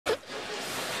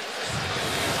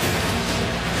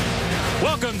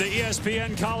Welcome to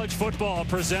ESPN College Football,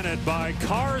 presented by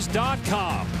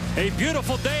Cars.com. A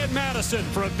beautiful day in Madison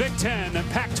for a Big Ten and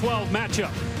Pac-12 matchup.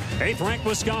 8th-ranked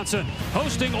Wisconsin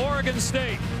hosting Oregon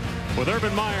State. With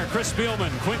Urban Meyer, Chris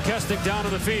Spielman, Quint Kestic down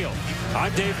on the field.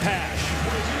 I'm Dave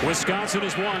Pasch. Wisconsin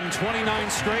has won 29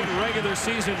 straight regular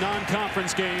season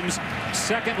non-conference games.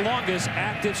 Second longest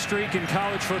active streak in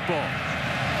college football.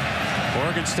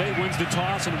 Oregon State wins the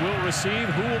toss and will receive.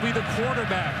 Who will be the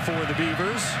quarterback for the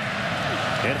Beavers?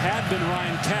 It had been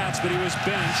Ryan Katz, but he was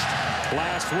benched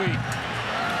last week.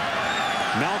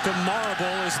 Malcolm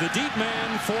Marable is the deep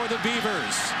man for the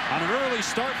Beavers. On an early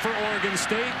start for Oregon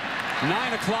State.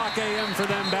 9 o'clock a.m. for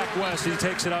them back west. He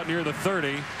takes it out near the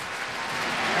 30.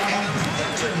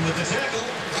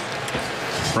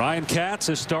 Ryan Katz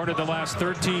has started the last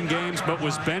 13 games, but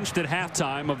was benched at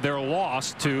halftime of their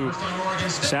loss to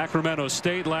Sacramento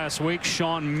State last week.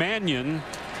 Sean Mannion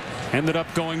ended up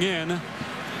going in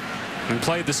and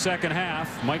played the second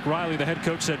half. Mike Riley, the head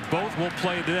coach, said both will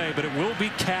play today, but it will be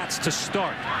Katz to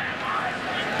start.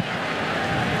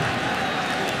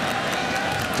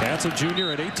 Katz, a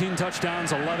junior, at 18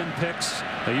 touchdowns, 11 picks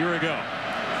a year ago.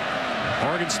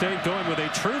 Oregon State going with a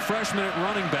true freshman at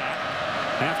running back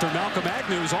after Malcolm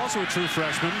Agnew, who's also a true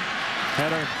freshman,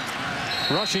 had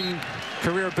a rushing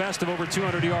career best of over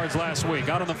 200 yards last week.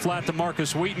 Out on the flat to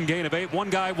Marcus Wheaton, gain of 8. One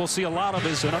guy we'll see a lot of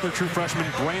is another true freshman,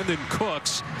 Brandon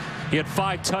Cooks. He had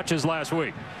 5 touches last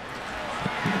week.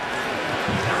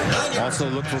 Also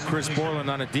look for Chris Borland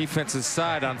on the defensive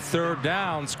side. On third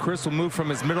downs, Chris will move from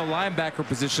his middle linebacker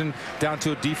position down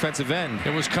to a defensive end.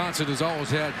 And Wisconsin has always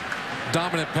had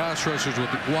dominant pass rushers with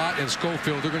Watt and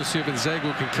Schofield. They're going to see if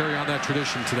Nzegu can carry on that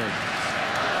tradition today.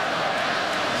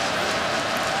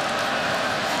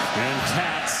 And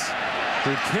Katz,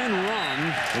 who can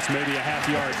run, it's maybe a half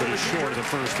yard, but it's short of the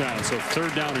first down. So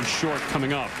third down and short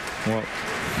coming up. Well,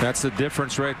 that's the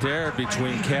difference right there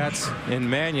between Katz and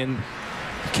Mannion.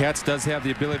 Katz does have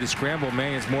the ability to scramble.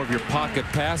 Mannion's more of your pocket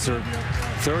passer.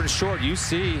 Third and short,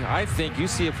 I think you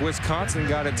see if Wisconsin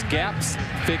got its gaps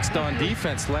fixed on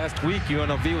defense. Last week,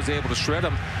 UNLV was able to shred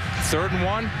them. 3rd and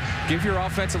 1, give your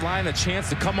offensive line a chance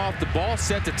to come off the ball,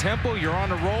 set the tempo. You're on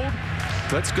the road.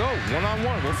 Let's go,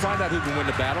 one-on-one. We'll find out who can win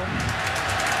the battle.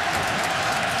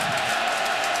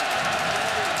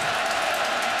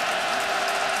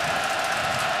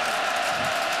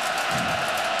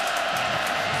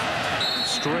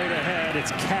 Straight ahead,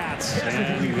 it's Katz,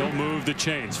 and he'll move the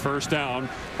chains. First down,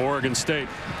 Oregon State.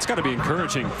 It's got to be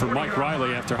encouraging for Mike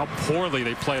Riley after how poorly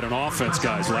they played on offense,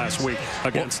 guys, last week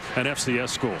against an FCS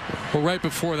school. Well, right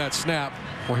before that snap,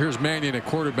 well, here's Mannion at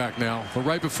quarterback now. But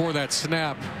right before that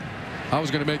snap, I was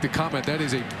going to make the comment that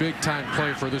is a big-time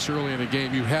play for this early in the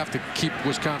game. You have to keep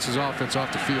Wisconsin's offense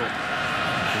off the field.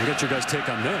 We'll get your guys' take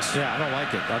on this. Yeah, I don't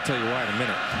like it. I'll tell you why in a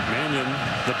minute. Mannion,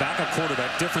 the backup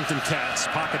quarterback, different than Katz.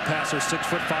 Pocket passer,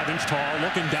 6'5" tall,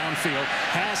 looking downfield,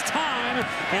 has time,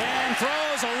 and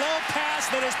throws a low pass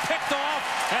that is picked off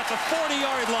at the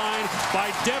 40-yard line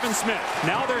by Devin Smith.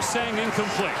 Now they're saying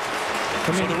incomplete.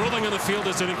 So the ruling on the field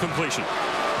is an incompletion.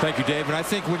 Thank you, Dave. And I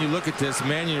think when you look at this,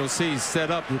 Mannion, you'll see he's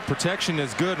set up. The protection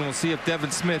is good, and we'll see if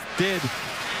Devin Smith did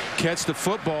catch the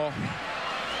football.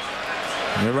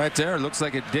 And right there, it looks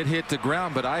like it did hit the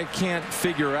ground, but I can't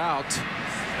figure out.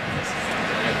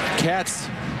 Katz,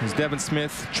 as Devin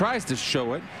Smith tries to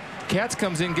show it. Katz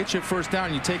comes in, gets you a first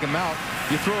down, you take him out.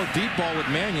 You throw a deep ball with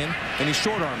Mannion, and he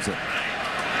short arms it.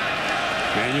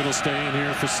 Mannion will stay in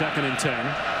here for 2nd and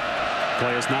 10.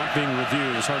 Play is not being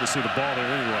reviewed. It's hard to see the ball there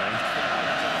anyway.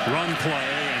 Run play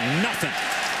and nothing.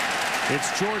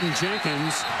 It's Jordan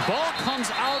Jenkins. Ball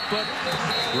comes out, but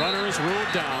runner is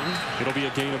ruled down. It'll be a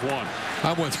gain of 1.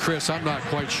 I'm with Chris. I'm not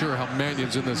quite sure how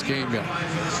Mannion's in this game yet.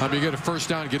 I mean, you get a first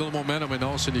down, get a little momentum, and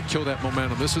all of a sudden you kill that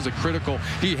momentum. This is a critical.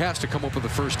 He has to come up with a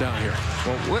first down here.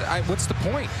 Well, what's the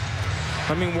point?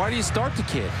 I mean, why do you start the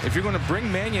kid? If you're going to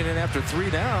bring Mannion in after 3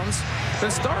 downs,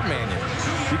 then start Mannion.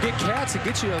 You get Katz, it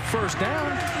gets you a first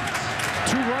down.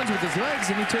 2 runs with his legs,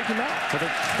 and you take him out. But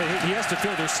he has to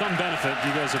feel there's some benefit.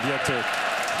 You guys have yet to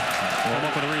come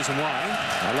up with a reason why.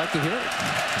 I'd like to hear it.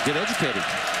 Get educated.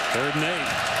 3rd and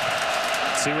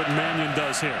 8. See what Mannion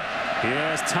does here. He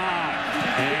has time.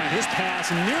 And his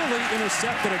pass nearly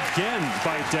intercepted again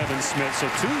by Devin Smith. So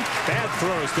 2 bad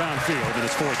throws downfield, and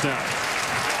it's 4th down.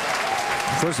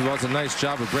 First of all, it's a nice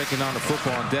job of breaking down the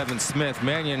football on Devin Smith.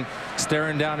 Mannion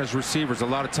staring down his receivers. A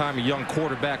lot of time a young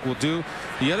quarterback will do.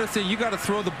 The other thing, you got to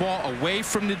throw the ball away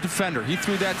from the defender. He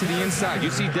threw that to the inside. You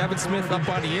see Devin Smith up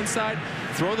on the inside.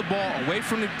 Throw the ball away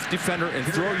from the defender and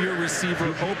throw your receiver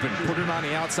open. Put it on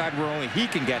the outside where only he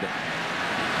can get it.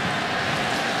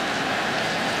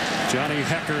 Johnny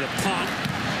Hecker to punt.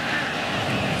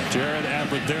 Jared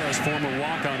Abbrederis, former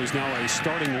walk-on, who's now a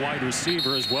starting wide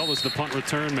receiver, as well as the punt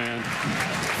return man.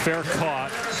 Fair caught,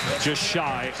 just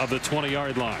shy of the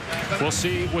 20-yard line. We'll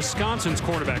see Wisconsin's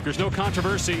quarterback. There's no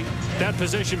controversy. That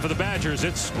position for the Badgers,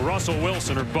 it's Russell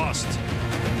Wilson or bust.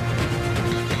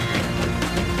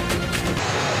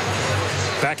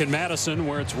 Back in Madison,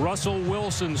 where it's Russell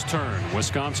Wilson's turn.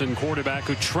 Wisconsin quarterback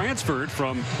who transferred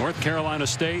from North Carolina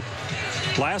State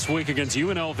last week against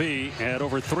UNLV, had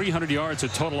over 300 yards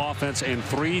of total offense and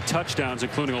 3 touchdowns,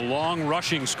 including a long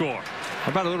rushing score.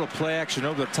 How about a little play action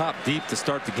over the top deep to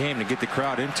start the game to get the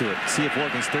crowd into it? See if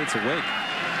Oregon State's awake.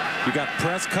 You got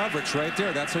press coverage right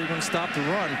there. That's how you're going to stop the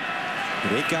run.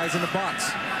 With 8 guys in the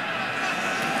box.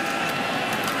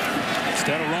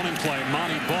 Instead of running play,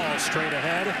 Monty Ball straight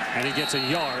ahead, and he gets a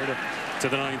yard to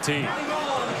the 19.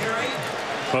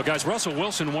 Well, guys, Russell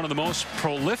Wilson, one of the most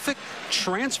prolific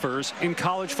transfers in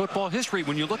college football history.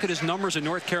 When you look at his numbers in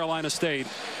North Carolina State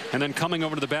and then coming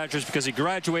over to the Badgers because he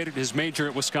graduated his major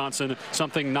at Wisconsin,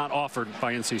 something not offered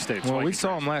by NC State. Well, we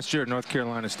saw him last year at North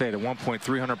Carolina State. At one point,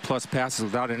 300-plus passes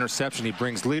without interception. He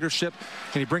brings leadership,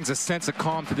 and he brings a sense of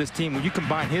calm to this team. When you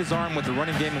combine his arm with the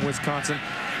running game in Wisconsin,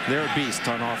 they're a beast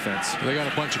on offense. They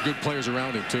got a bunch of good players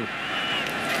around him, too.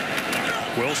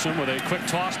 Wilson with a quick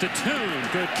toss to Tune.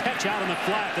 Good catch out in the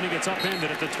flat. Then he gets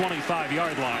upended at the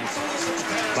 25-yard line.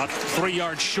 About 3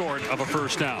 yards short of a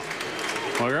first down.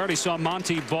 Well, we already saw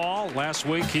Monty Ball. Last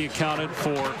week he accounted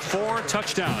for 4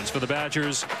 touchdowns for the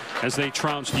Badgers as they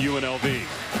trounced UNLV.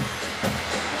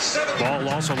 Ball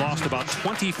also lost about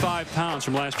 25 pounds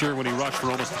from last year when he rushed for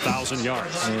almost 1,000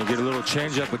 yards. And you get a little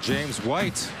change up with James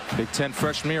White. Big Ten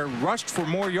freshman here, rushed for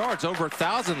more yards, over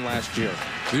 1,000 last year.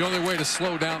 The only way to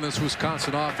slow down this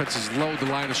Wisconsin offense is load the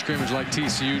line of scrimmage like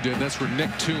TCU did. That's where Nick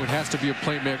Tune has to be a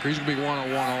playmaker. He's going to be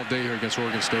one-on-one all day here against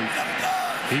Oregon State.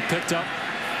 He picked up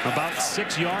about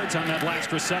 6 yards on that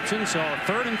last reception, so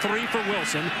 3rd and 3 for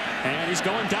Wilson, and he's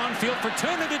going downfield for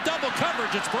Tune into double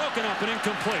coverage. It's broken up and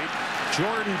incomplete.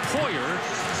 Jordan Poyer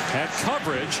had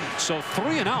coverage, so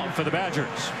 3 and out for the Badgers.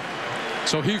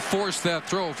 So he forced that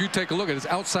throw. If you take a look at his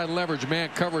outside leverage man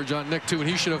coverage on Nick Tune,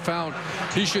 he should have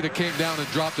came down and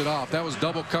dropped it off. That was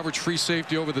double coverage, free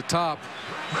safety over the top,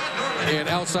 and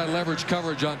outside leverage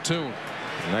coverage on Tune.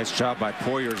 Nice job by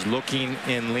Poyers, looking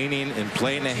and leaning and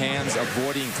playing the hands,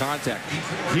 avoiding contact.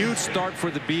 Huge start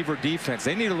for the Beaver defense.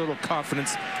 They need a little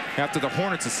confidence after the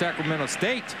Hornets of Sacramento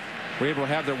State were able to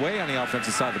have their way on the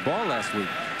offensive side of the ball last week,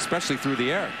 especially through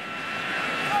the air.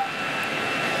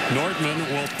 Nordman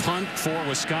will punt for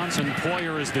Wisconsin.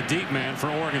 Poyer is the deep man for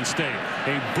Oregon State.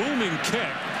 A booming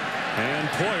kick, and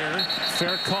Poyer,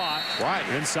 fair caught right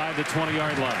inside the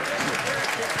 20-yard line.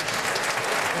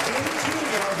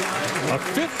 A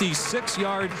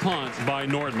 56-yard punt by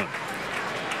Nordman.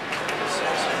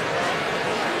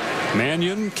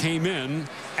 Mannion came in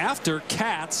after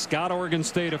Katz got Oregon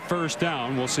State a first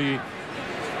down. We'll see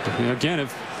again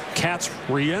if Katz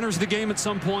re-enters the game at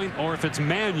some point or if it's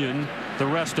Mannion the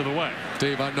rest of the way.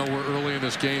 Dave, I know we're early in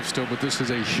this game still, but this is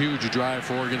a huge drive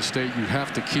for Oregon State. You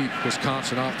have to keep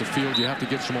Wisconsin off the field. You have to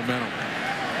get some momentum.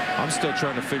 I'm still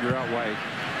trying to figure out why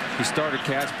he started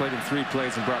Katz, played him 3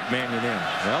 plays, and brought Mannion in.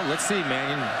 Well, let's see,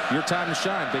 Mannion. Your time to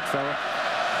shine, big fella.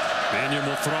 Mannion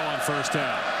will throw on first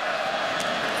down.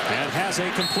 And has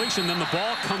a completion. Then the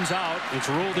ball comes out. It's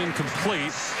ruled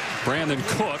incomplete. Brandon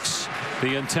Cooks,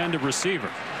 the intended receiver.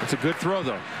 It's a good throw,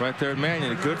 though, right there,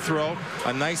 Mannion. A good throw.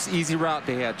 A nice, easy route.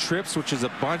 They had trips, which is a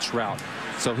bunch route.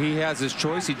 So he has his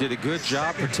choice. He did a good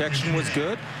job. Protection was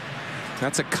good.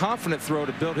 That's a confident throw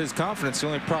to build his confidence. The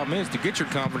only problem is, to get your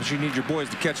confidence, you need your boys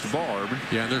to catch the ball, Urban.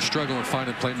 Yeah, and they're struggling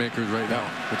finding playmakers right now.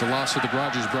 With the loss of the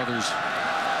Rogers brothers,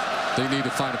 they need to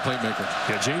find a playmaker.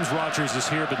 Yeah, James Rogers is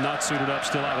here, but not suited up,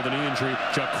 still out with an knee injury.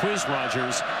 Jacquizz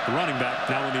Rogers, the running back,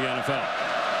 now in the NFL.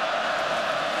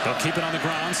 They'll keep it on the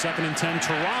ground. 2nd and 10.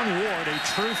 Teron Ward, a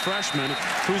true freshman,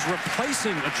 who's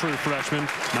replacing a true freshman,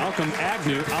 Malcolm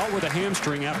Agnew, out with a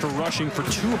hamstring after rushing for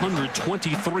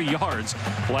 223 yards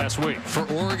last week.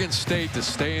 For Oregon State to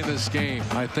stay in this game,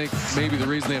 I think maybe the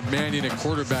reason they have Mannion at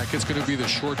quarterback, it's going to be the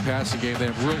short passing game. They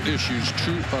have real issues.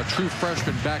 True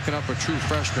freshman backing up a true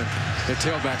freshman. The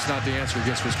tailback's not the answer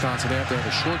against Wisconsin. They have to have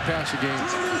a short passing game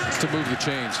to move the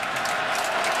chains.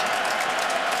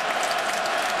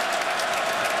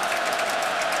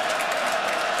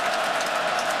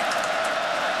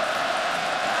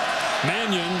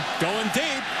 Mannion going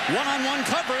deep, one-on-one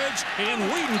coverage, and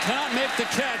Whedon cannot make the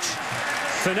catch.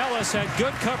 Finellis had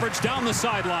good coverage down the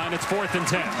sideline. It's 4th and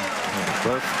 10.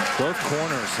 Both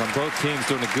corners on both teams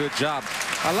doing a good job.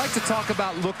 I like to talk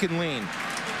about look and lean.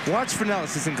 Watch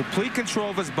Finellis. He's in complete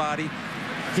control of his body.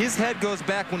 his head goes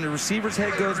back when the receiver's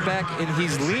head goes back, and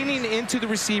he's leaning into the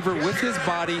receiver with his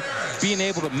body, being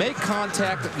able to make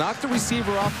contact, knock the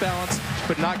receiver off balance,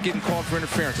 but not getting called for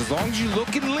interference. As long as you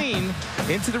look and lean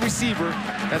into the receiver,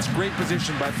 that's great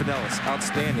position by Fidelis.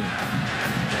 Outstanding.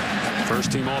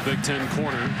 First team All-Big Ten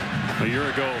corner a year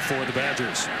ago for the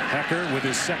Badgers. Hecker with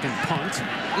his second punt.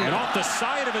 And off the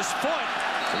side of his foot.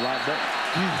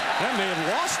 That may have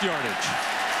lost yardage.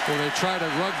 Well, they tried a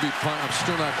rugby punt. I'm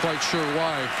still not quite sure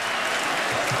why.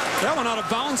 That one out of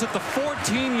bounds at the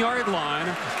 14-yard line.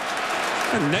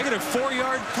 A negative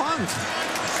 4-yard punt.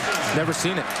 Never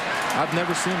seen it. I've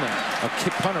never seen that. A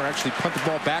punter actually punt the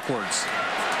ball backwards.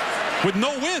 With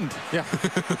no wind. Yeah.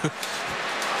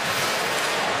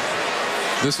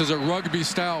 This is a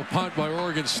rugby-style punt by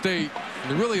Oregon State.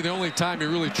 And really, the only time you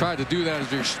really tried to do that is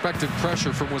the expected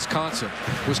pressure from Wisconsin.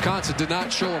 Wisconsin did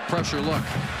not show a pressure look.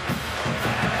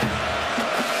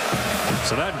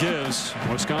 So that gives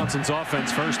Wisconsin's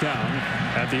offense first down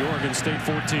at the Oregon State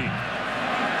 14.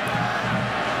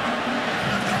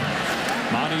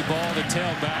 Monty Ball, the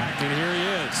tailback, and here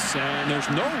he is. And there's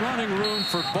no running room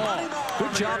for Ball.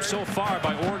 Good job so far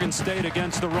by Oregon State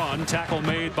against the run. Tackle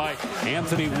made by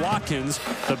Anthony Watkins.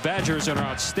 The Badgers are an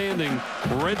outstanding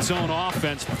red zone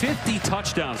offense. 50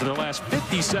 touchdowns in their last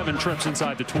 57 trips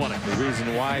inside the 20. The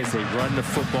reason why is they run the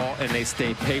football and they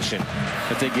stay patient.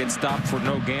 If they get stopped for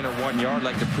no gain or 1 yard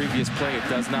like the previous play, it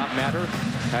does not matter.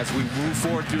 As we move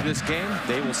forward through this game,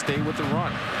 they will stay with the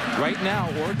run. Right now,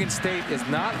 Oregon State is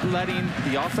not letting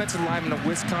the offensive linemen of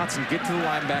Wisconsin get to the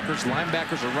linebackers.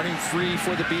 Linebackers are running free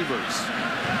for the Beavers.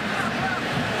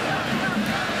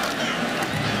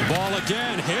 Ball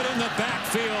again, hit in the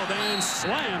backfield and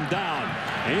slammed down.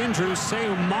 Andrew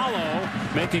Seumalo,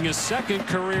 making his second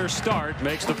career start,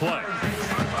 makes the play.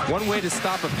 One way to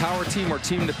stop a power team or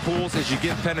team that pulls is you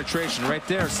get penetration. Right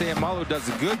there, Seumalo does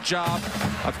a good job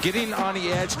of getting on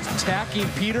the edge, attacking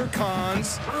Peter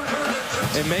Kahns,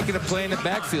 and making a play in the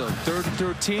backfield. 3rd and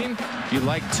 13, you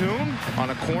like Toon on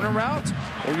a corner route,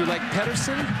 or you like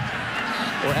Pedersen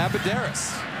or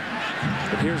Abadaris.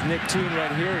 But here's Nick Toon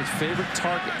right here, his favorite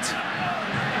target.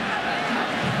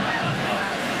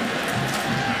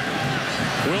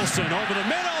 Wilson over the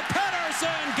middle.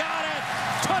 Pedersen got it.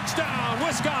 Touchdown,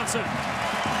 Wisconsin.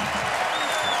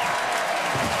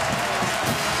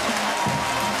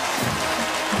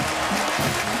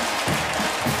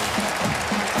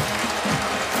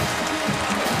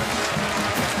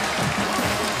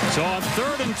 So on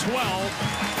 3rd and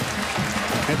 12,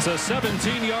 it's a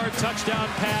 17-yard touchdown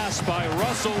pass by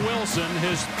Russell Wilson,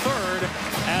 his 3rd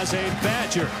as a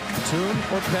Badger. Toon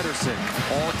or Pedersen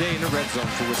all day in the red zone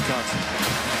for Wisconsin.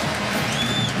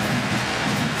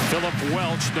 Philip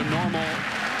Welch, the normal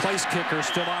place kicker,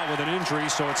 still out with an injury,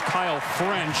 so it's Kyle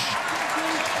French,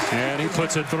 and he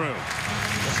puts it through.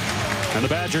 And the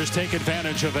Badgers take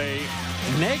advantage of a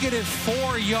negative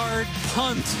 4-yard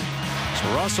punt.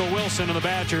 So Russell Wilson and the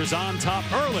Badgers on top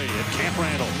early at Camp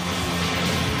Randall.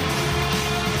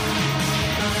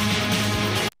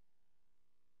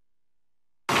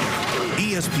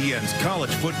 ESPN's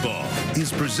College Football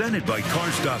is presented by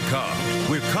Cars.com,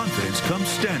 where confidence comes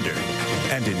standard.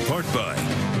 And in part by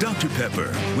Dr.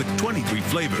 Pepper. With 23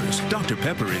 flavors, Dr.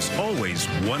 Pepper is always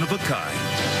one of a kind.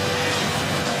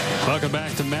 Welcome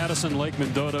back to Madison, Lake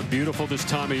Mendota. Beautiful this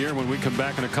time of year. When we come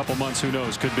back in a couple months, who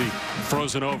knows, could be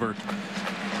frozen over.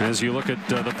 As you look at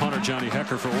the punter, Johnny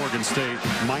Hecker for Oregon State,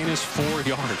 minus 4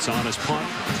 yards on his punt.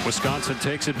 Wisconsin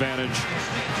takes advantage.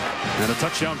 And a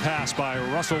touchdown pass by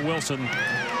Russell Wilson,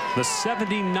 the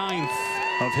 79th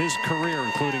of his career,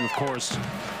 including, of course,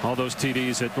 all those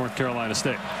TDs at North Carolina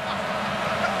State.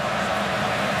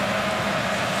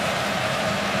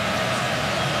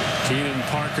 Keenan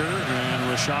Parker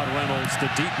and Rashad Reynolds, the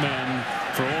deep men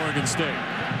for Oregon State.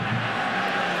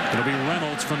 It'll be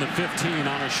Reynolds from the 15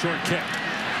 on a short kick.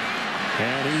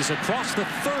 And he's across the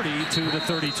 30 to the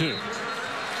 32.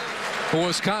 Well,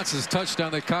 Wisconsin's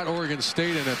touchdown, they caught Oregon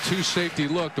State in a 2-safety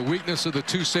look. The weakness of the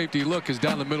 2-safety look is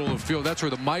down the middle of the field. That's where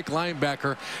the Mike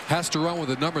linebacker has to run with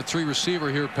the number 3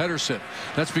 receiver here, Pedersen.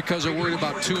 That's because they're worried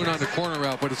about Toon on the corner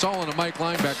route, but it's all on the Mike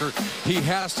linebacker. He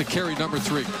has to carry number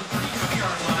 3.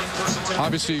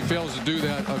 Obviously, he fails to do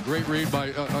that. A great read by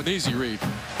an easy read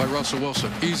by Russell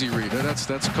Wilson. Easy read. That's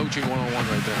coaching 101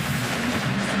 right there.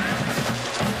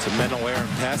 It's a mental error in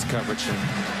pass coverage. And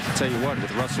I'll tell you what,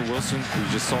 with Russell Wilson, who you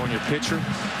just saw in your picture,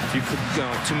 if you put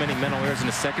too many mental errors in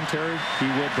the secondary, he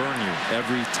will burn you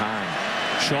every time.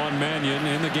 Sean Mannion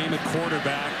in the game at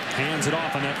quarterback, hands it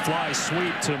off on that fly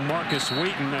sweep to Marcus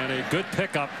Wheaton, and a good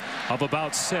pickup of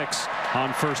about 6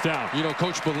 on first down. You know,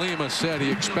 Coach Belima said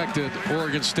he expected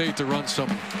Oregon State to run some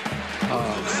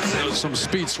some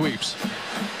speed sweeps.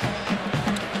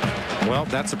 Well,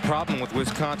 that's a problem with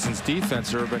Wisconsin's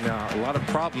defense, Urban. A lot of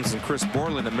problems, and Chris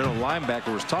Borland, the middle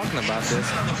linebacker, was talking about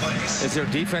this, is their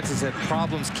defense has had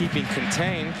problems keeping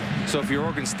contained. So if you're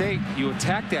Oregon State, you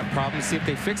attack that problem, see if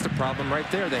they fix the problem right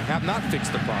there. They have not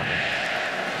fixed the problem.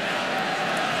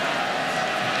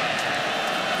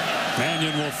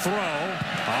 Mannion will throw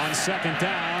on second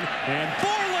down, and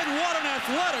Borland, what an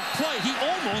athletic play. He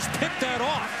almost picked that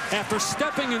off after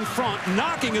stepping in front,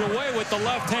 knocking it away with the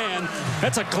left hand.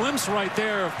 That's a glimpse right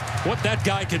there of what that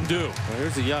guy can do. Well,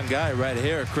 here's a young guy right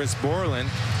here, Chris Borland,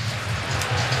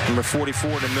 number 44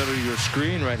 in the middle of your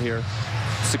screen right here.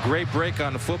 It's a great break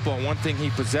on the football. One thing he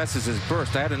possesses is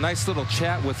burst. I had a nice little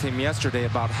chat with him yesterday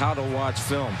about how to watch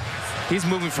film. He's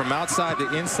moving from outside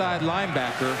to inside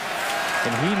linebacker,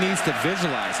 and he needs to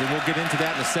visualize, and we'll get into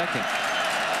that in a second.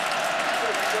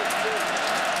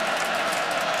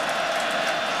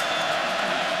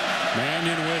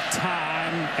 Mannion with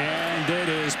time, and it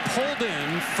is pulled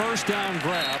in. First down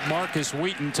grab. Marcus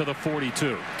Wheaton to the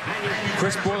 42.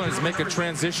 Chris Borland is making a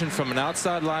transition from an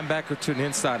outside linebacker to an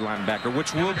inside linebacker,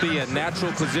 which will be a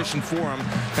natural position for him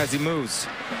as he moves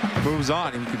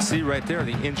on. And you can see right there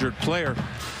the injured player,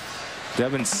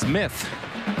 Devin Smith.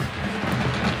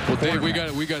 Well, Dave,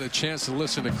 we got a chance to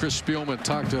listen to Chris Spielman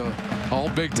talk to all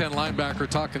Big Ten linebacker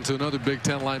talking to another Big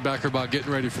Ten linebacker about getting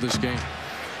ready for this game.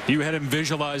 You had him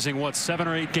visualizing, what, 7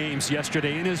 or 8 games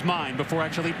yesterday in his mind before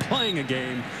actually playing a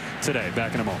game today.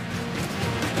 Back in a moment.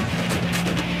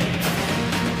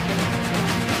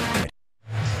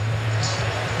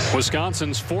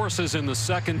 Wisconsin's forces in the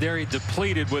secondary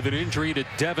depleted with an injury to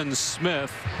Devin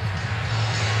Smith,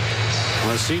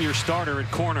 a senior starter at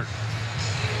corner.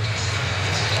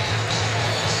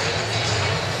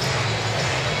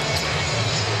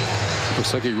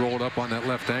 Looks like he rolled up on that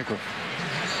left ankle.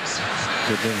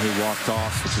 Good thing he walked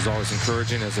off, which is always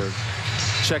encouraging as they're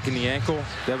checking the ankle.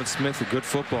 Devin Smith, a good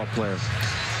football player.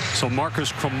 So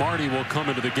Marcus Cromartie will come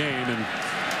into the game, and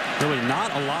really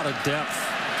not a lot of depth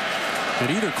at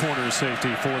either corner of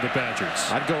safety for the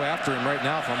Badgers. I'd go after him right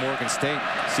now if I'm Oregon State,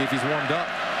 see if he's warmed up.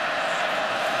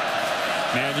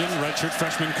 Mannion, redshirt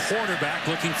freshman quarterback,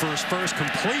 looking for his first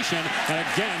completion. And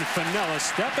again, Fenella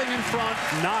stepping in front,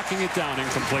 knocking it down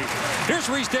incomplete. Here's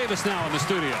Reese Davis now in the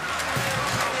studio.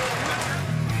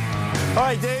 All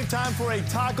right, Dave, time for a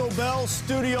Taco Bell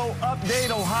studio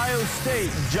update. Ohio State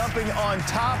jumping on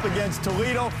top against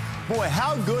Toledo. Boy,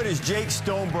 how good has Jake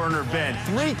Stoneburner been?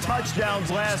 3 touchdowns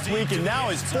last week, and now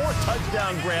his 4th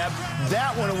touchdown grab.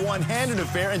 That one a one-handed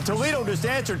affair, and Toledo just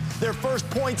answered their first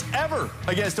points ever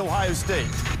against Ohio State.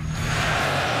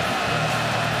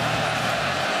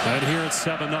 And here it's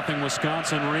 7-0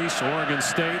 Wisconsin. Reese, Oregon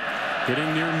State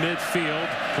getting near midfield,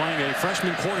 playing a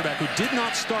freshman quarterback who did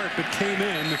not start but came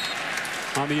in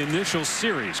on the initial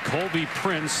series. Colby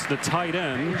Prince, the tight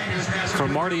end.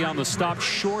 Cromartie on the stop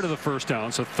short of the first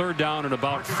down, so 3rd down and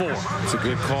about 4. It's a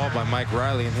good call by Mike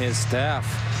Riley and his staff.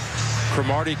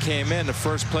 Cromartie came in. The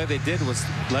first play they did was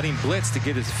let him blitz to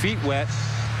get his feet wet,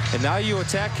 and now you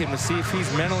attack him to see if he's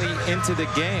mentally into the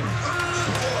game.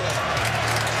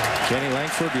 Kenny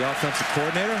Langford, the offensive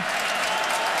coordinator.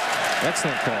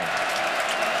 Excellent call.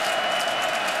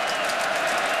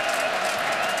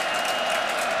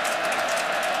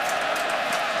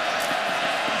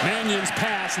 Mannion's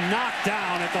pass knocked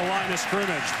down at the line of scrimmage.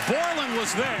 Borland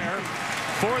was there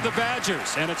for the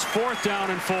Badgers, and it's 4th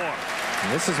down and 4.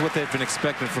 And this is what they've been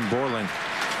expecting from Borland.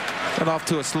 Got off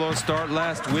to a slow start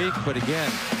last week, but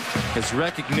again, his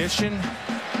recognition,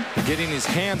 getting his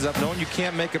hands up, knowing you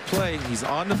can't make a play. He's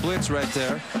on the blitz right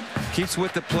there, keeps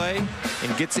with the play,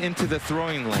 and gets into the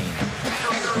throwing lane.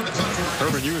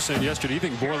 Urban, you were saying yesterday, you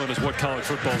think Borland is what college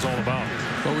football is all about.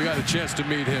 Well, we got a chance to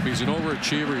meet him. He's an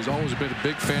overachiever. He's always been a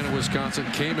big fan of Wisconsin.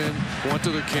 Came in, went to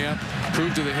the camp,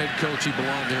 proved to the head coach he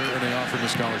belonged there, and they offered him a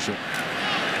scholarship.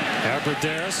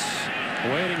 Abradaris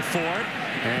waiting for it,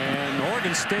 and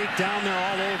Oregon State down there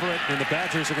all over it, and the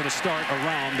Badgers are going to start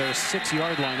around their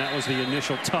 6-yard line. That was the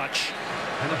initial touch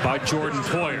by Jordan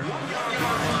Poyer.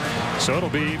 So it'll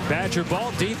be Badger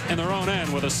ball deep in their own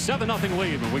end with a 7-0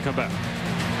 lead when we come back.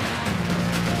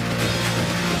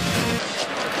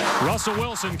 Russell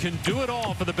Wilson can do it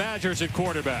all for the Badgers at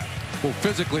quarterback. Well,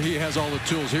 physically, he has all the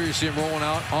tools. Here you see him rolling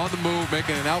out on the move,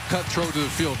 making an out-cut throw to the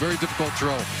field. Very difficult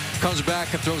throw. Comes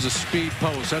back and throws a speed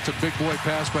post. That's a big boy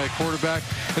pass by a quarterback.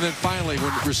 And then finally,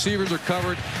 when receivers are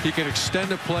covered, he can extend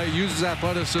the play, uses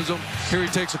athleticism. Here he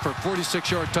takes it for a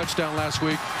 46-yard touchdown last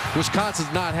week.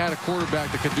 Wisconsin's not had a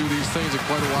quarterback that can do these things in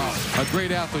quite a while. A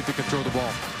great athlete that can throw the ball.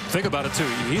 Think about it, too.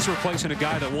 He's replacing a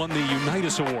guy that won the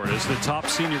Unitas Award as the top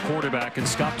senior quarterback, and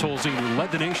Scott Tolzien, who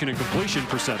led the nation in completion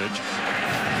percentage.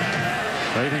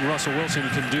 I think Russell Wilson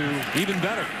can do even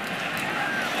better.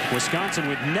 Wisconsin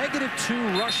with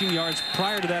 -2 rushing yards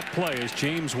prior to that play as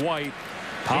James White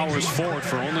powers forward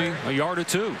for only a yard or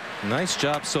two. Nice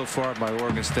job so far by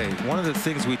Oregon State. One of the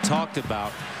things we talked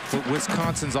about, what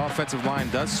Wisconsin's offensive line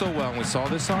does so well, and we saw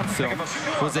this on film,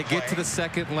 was they get to the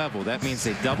second level. That means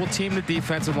they double team the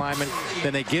defensive linemen,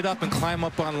 then they get up and climb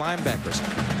up on linebackers.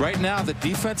 Right now, the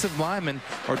defensive linemen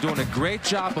are doing a great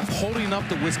job of holding up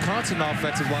the Wisconsin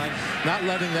offensive line, not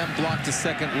letting them block the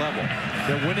second level.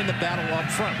 They're winning the battle up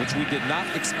front, which we did not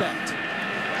expect.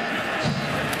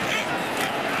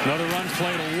 Another run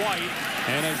play to White,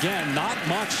 and again, not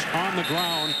much on the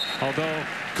ground, although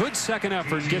good second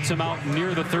effort gets him out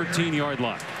near the 13-yard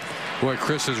line. Boy,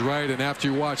 Chris is right, and after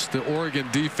you watch the Oregon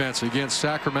defense against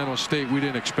Sacramento State, we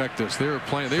didn't expect this. They are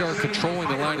controlling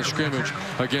the line of scrimmage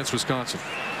against Wisconsin.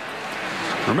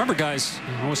 Remember, guys,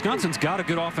 Wisconsin's got a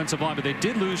good offensive line, but they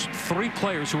did lose 3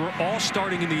 players who were all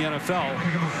starting in the NFL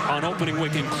on opening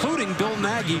week, including Bill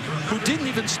Nagy, who didn't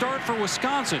even start for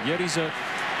Wisconsin, yet he's a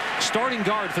starting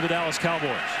guard for the Dallas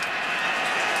Cowboys.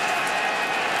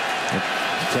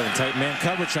 Playing tight man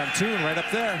coverage on Toon right up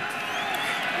there.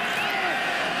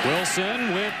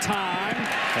 Wilson with time,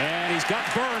 and he's got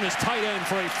Byrne as tight end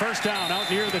for a first down out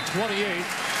near the 28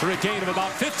 for a gain of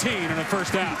about 15 and a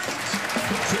first down.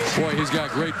 Boy, he's got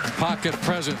great pocket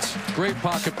presence. Great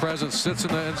pocket presence. Sits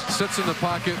in the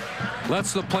pocket,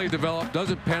 lets the play develop,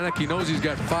 doesn't panic. He knows he's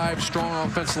got 5 strong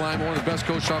offensive linemen, one of the best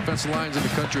coached offensive lines in the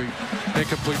country, and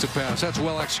completes a pass. That's a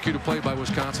well-executed play by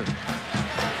Wisconsin.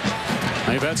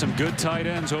 They've had some good tight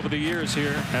ends over the years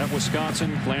here at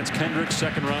Wisconsin. Lance Kendricks,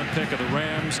 second-round pick of the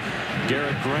Rams.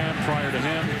 Garrett Grant prior to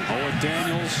him. Owen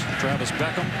Daniels, Travis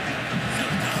Beckham.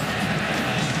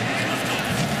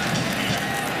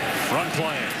 Run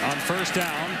play on first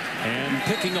down, and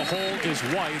picking a hole is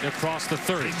White across the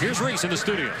 30. Here's Reese in the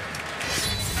studio.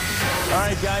 All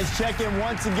right, guys, check in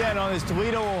once again on this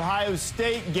Toledo-Ohio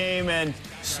State game, and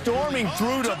storming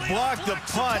through to block the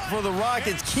punt for the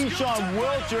Rockets, Keyshawn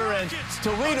Wilcher, and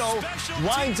Toledo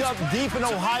winds up deep in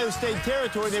Ohio State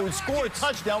territory. They would score a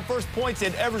touchdown, first points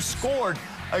they'd ever scored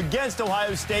against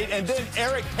Ohio State, and then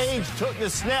Eric Page took the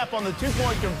snap on the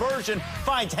 2-point conversion,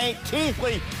 finds Hank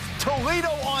Keithley.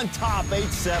 Toledo on top,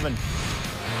 8-7.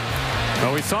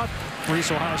 Well, we thought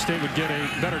Ohio State would get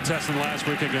a better test than last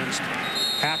week against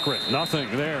Akron.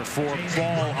 Nothing there for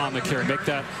Ball on the carry. Make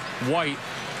that White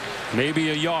maybe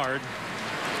a yard.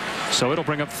 So it'll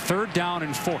bring up 3rd down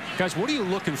and 4. Guys, what are you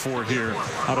looking for here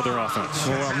out of their offense?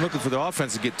 Well, I'm looking for the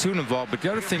offense to get Toon involved. But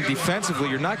the other thing, defensively,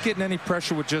 you're not getting any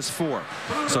pressure with just 4.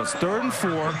 So it's 3rd and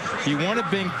 4. You want to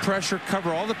bring pressure,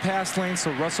 cover all the pass lanes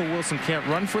so Russell Wilson can't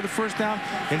run for the first down.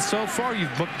 And so far,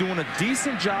 you've been doing a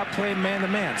decent job playing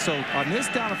man-to-man. So on this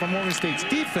down, if I'm Oregon State's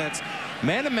defense,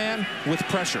 man-to-man with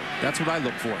pressure. That's what I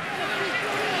look for.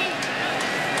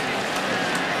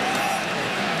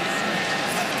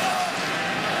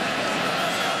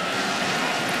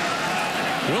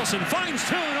 Wilson finds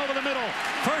Toon over the middle.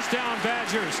 First down,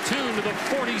 Badgers. Toon to the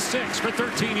 46 for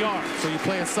 13 yards. So you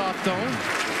play a soft zone.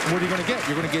 What are you going to get?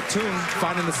 You're going to get Toon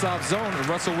finding the soft zone, and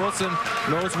Russell Wilson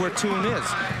knows where Toon is.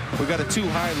 We got a too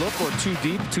high look or too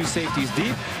deep, 2 safeties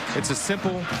deep. It's a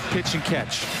simple pitch and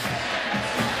catch.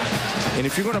 And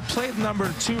if you're going to play the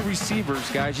number 2 receivers,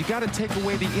 guys, you got to take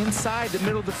away the inside, the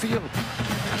middle of the field.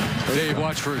 Dave,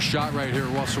 watch for a shot right here.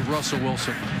 Russell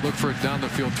Wilson. Look for a down the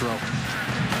field throw.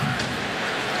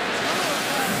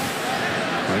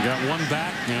 They got 1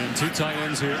 back and 2 tight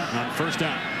ends here on first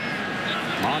down.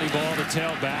 Monty Ball, the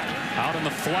tailback, out in the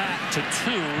flat to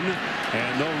Toon,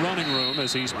 and no running room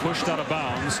as he's pushed out of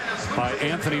bounds by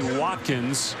Anthony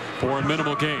Watkins for a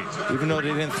minimal gain. Even though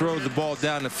they didn't throw the ball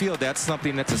down the field, that's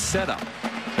something that's a setup.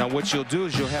 Now what you'll do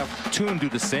is you'll have Toon do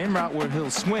the same route where he'll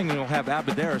swing, and you'll have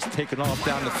Abadaris taking off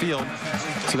down the field.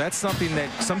 So that's something that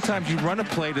sometimes you run a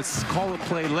play to call a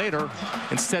play later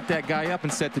and set that guy up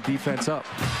and set the defense up.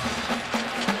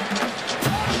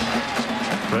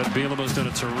 Brett Bielema has done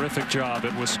a terrific job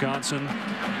at Wisconsin.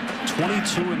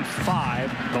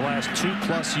 22-5 the last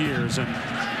 2+ years, and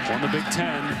won the Big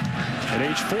Ten at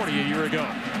age 40 a year ago.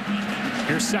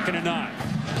 Here's 2nd and 9.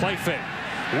 Play fake.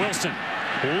 Wilson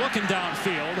looking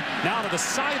downfield. Now to the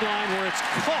sideline where it's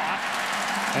caught.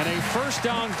 And a first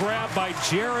down grab by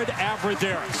Jared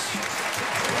Abbrederis.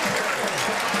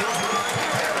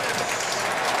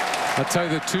 I'll tell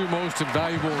you, the two most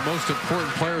invaluable, most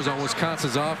important players on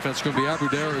Wisconsin's offense are going to be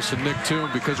Abbrederis and Nick Toon,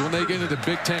 because when they get into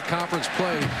Big Ten Conference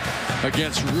play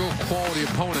against real quality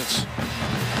opponents,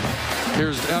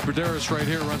 here's Abbrederis right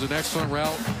here, runs an excellent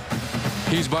route.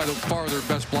 He's by far their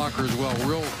best blocker as well.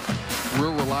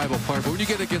 Real reliable player. But when you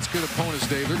get against good opponents,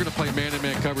 Dave, they're going to play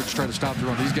man-to-man coverage to try to stop the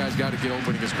run. These guys got to get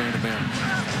open against man-to-man.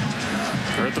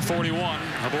 They're at the 41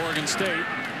 of Oregon State.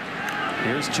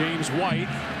 Here's James White.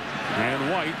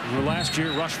 And White, who last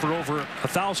year rushed for over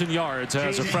 1,000 yards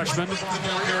as a freshman,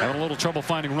 having a little trouble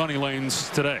finding running lanes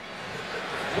today.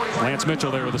 Lance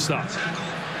Mitchell there with a stop.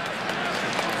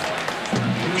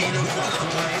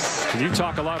 And you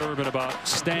talk a lot, Urban, about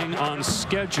staying on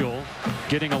schedule,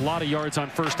 getting a lot of yards on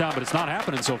first down, but it's not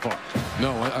happening so far.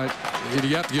 No,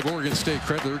 you have to give Oregon State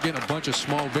credit. They're getting a bunch of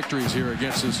small victories here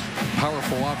against this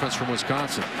powerful offense from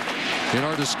Wisconsin. In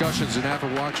our discussions and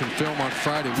after watching film on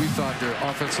Friday, we thought the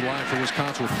offensive line for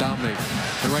Wisconsin would dominate.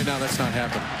 And right now, that's not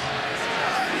happening.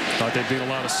 Thought they'd beat a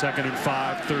lot of 2nd and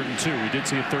 5, 3rd and 2. We did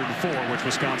see a 3rd and 4, which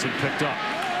Wisconsin picked up.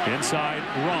 Inside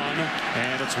run,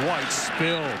 and it's White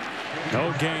spilled.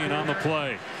 No gain on the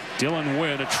play. Dylan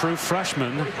Wynn, a true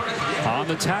freshman, on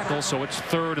the tackle, so it's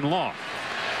 3rd and long.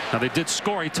 Now, they did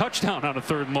score a touchdown on a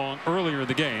 3rd and long earlier in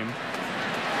the game.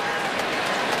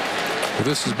 Well,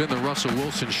 this has been the Russell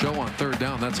Wilson show on 3rd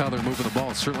down. That's how they're moving the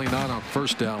ball. It's certainly not on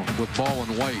 1st down with Ball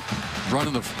and White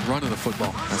running the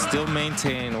football. I still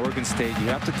maintain Oregon State. You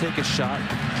have to take a shot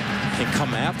and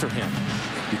come after him.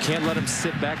 You can't let him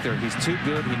sit back there. He's too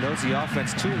good. He knows the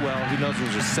offense too well. He knows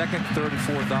there's a 2nd, 3rd, and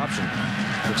 4th option.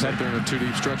 Looks like they're in a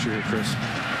 2-deep structure here, Chris.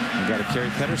 You got to carry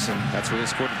Pedersen. That's where they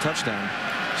scored the touchdown.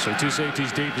 So 2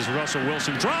 safeties deep as Russell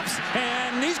Wilson drops,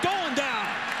 and he's going down.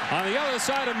 On the other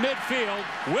side of midfield,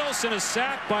 Wilson is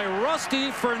sacked by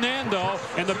Rusty Fernando,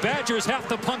 and the Badgers have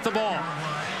to punt the ball.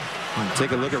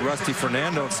 Take a look at Rusty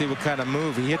Fernando and see what kind of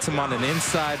move. He hits him on an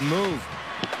inside move.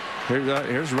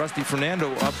 Here's Rusty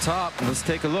Fernando up top. Let's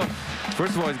take a look.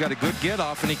 First of all, he's got a good get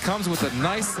off, and he comes with a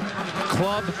nice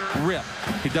club rip.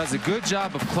 He does a good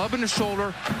job of clubbing the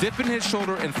shoulder, dipping his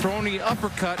shoulder, and throwing the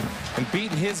uppercut and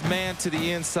beating his man to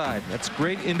the inside. That's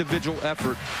great individual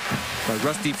effort by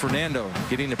Rusty Fernando,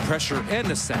 getting the pressure and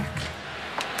the sack.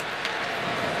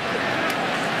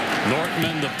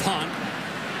 Nortman the punt.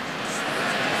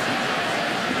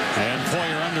 And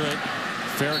Poyer under it.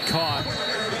 Fair caught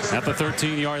at the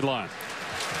 13-yard line.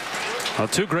 Well,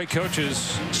 2 great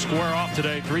coaches square off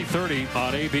today, 3:30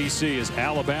 on ABC as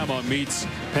Alabama meets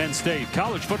Penn State.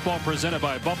 College football presented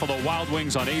by Buffalo Wild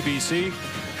Wings on ABC.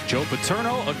 Joe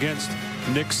Paterno against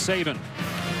Nick Saban.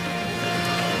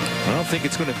 I don't think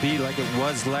it's going to be like it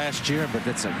was last year, but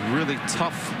that's a really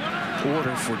tough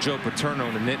order for Joe Paterno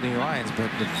and the Nittany Lions,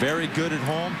 but they're very good at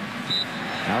home.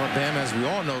 Alabama, as we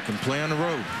all know, can play on the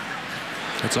road.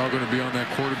 It's all going to be on that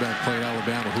quarterback play at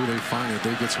Alabama. Who they find it,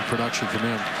 they get some production from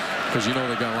him, because you know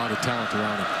they got a lot of talent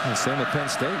around him. And same with Penn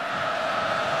State.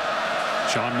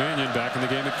 Sean Mannion back in the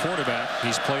game at quarterback.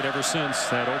 He's played ever since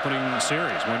that opening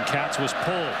series when Katz was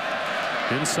pulled.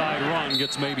 Inside run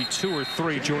gets maybe 2 or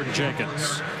 3. Jordan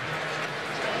Jenkins.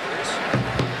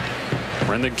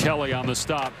 Brendan Kelly on the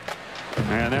stop.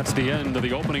 And that's the end of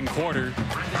the opening quarter.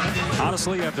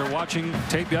 Honestly, after watching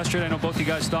tape yesterday, I know both you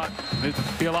guys thought it'd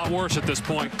be a lot worse at this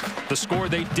point. The score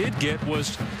they did get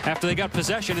was after they got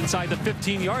possession inside the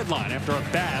 15-yard line after a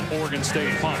bad Oregon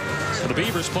State punt. So the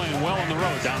Beavers playing well on the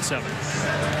road, down 7.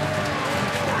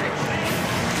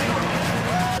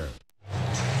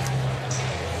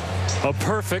 A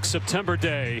perfect September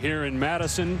day here in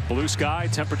Madison. Blue sky,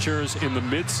 temperatures in the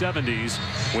mid-70s.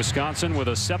 Wisconsin with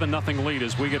a 7-0 lead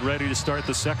as we get ready to start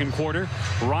the 2nd quarter.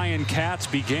 Ryan Katz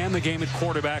began the game at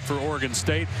quarterback for Oregon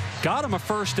State. Got him a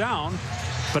first down,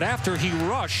 but after he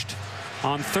rushed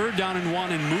on 3rd down and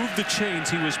 1 and moved the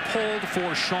chains, he was pulled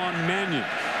for Sean Mannion.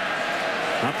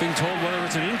 Not being told whether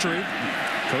it's an injury.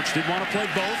 Coach did want to play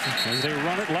both as they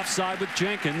run it left side with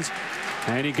Jenkins,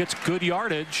 and he gets good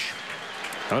yardage.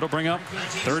 That'll bring up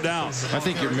 3rd down. I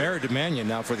think you're married to Mannion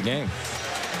now for the game.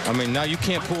 I mean, now you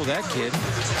can't pull that kid.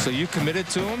 So you committed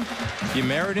to him, you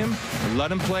married him,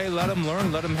 let him play, let him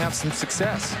learn, let him have some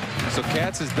success. So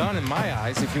Katz is done in my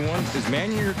eyes. If you want, is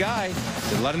Mannion your guy,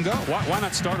 then let him go. Why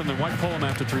not start him and why pull him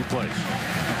after 3 plays?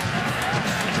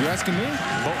 You asking me?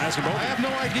 Asking both. I have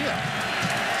no idea.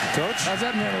 Coach? How's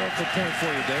that matter point for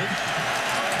you, Dave?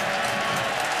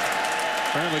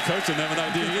 Apparently coach didn't have an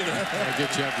idea either. I'll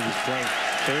get you after this play.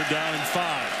 3rd down and 5.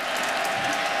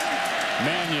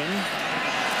 Mannion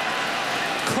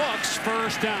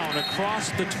first down across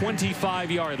the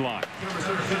 25-yard line.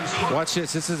 Watch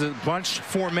this. This is a bunch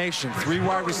formation. 3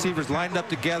 wide receivers lined up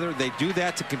together. They do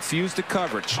that to confuse the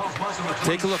coverage.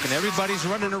 Take a look, and everybody's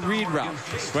running a read route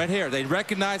right here. They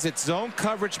recognize it's zone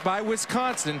coverage by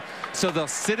Wisconsin, so they'll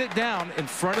sit it down in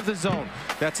front of the zone.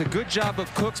 That's a good job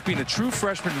of Cooks, being a true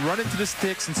freshman, running to the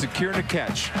sticks and securing a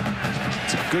catch.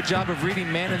 It's a good job of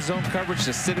reading man and zone coverage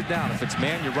to sit it down. If it's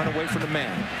man, you run away from the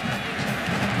man.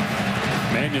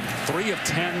 Mannion 3 of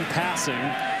 10 passing,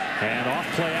 and off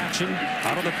play action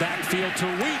out of the backfield to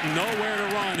Wheaton. Nowhere to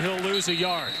run. He'll lose a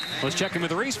yard. Let's check in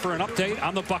with Reese for an update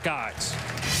on the Buckeyes.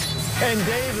 And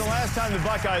Dave, the last time the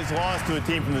Buckeyes lost to a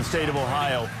team from the state of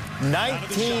Ohio,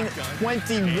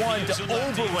 1921 to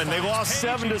Oberlin. They lost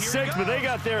 7-6, but they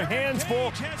got their hands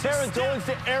full. Terrence Owens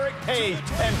to Eric Page,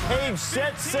 and Page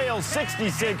set sail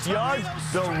 66 yards.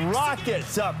 The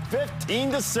Rockets up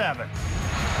 15-7.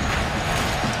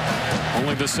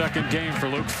 Only the second game for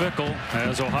Luke Fickell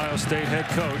as Ohio State head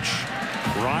coach.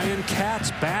 Ryan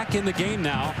Katz back in the game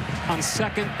now on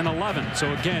 2nd and 11.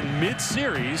 So again,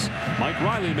 mid-series, Mike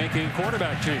Riley making a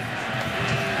quarterback change.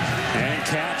 And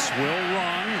Katz will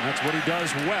run. That's what he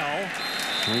does well.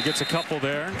 And he gets a couple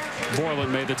there.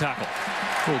 Borland made the tackle.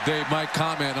 Well, Dave might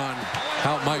comment on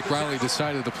how Mike Riley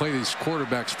decided to play these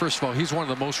quarterbacks. First of all, he's one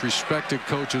of the most respected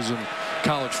coaches in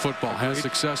college football. Has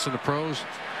success in the pros.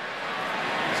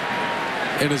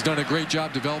 And has done a great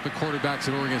job developing quarterbacks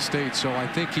at Oregon State. So I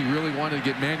think he really wanted to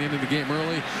get Mannion into the game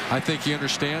early. I think he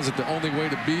understands that the only way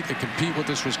to beat and compete with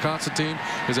this Wisconsin team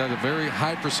is at a very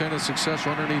high percentage success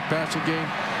underneath passing game.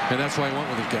 And that's why he went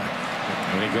with his guy.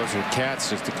 When he goes with Katz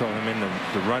just to call him in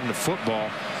to run the football.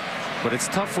 But it's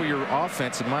tough for your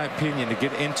offense, in my opinion, to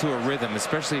get into a rhythm,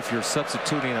 especially if you're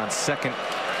substituting on 2nd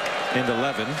and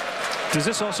 11. Does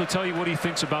this also tell you what he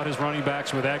thinks about his running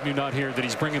backs with Agnew not here, that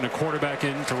he's bringing a quarterback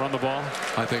in to run the ball?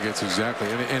 I think it's exactly.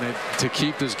 And to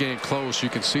keep this game close, you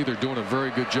can see they're doing a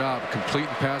very good job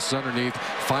completing passes underneath,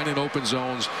 finding open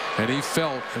zones. And he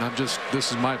felt, and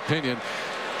this is my opinion,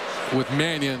 with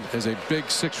Mannion as a big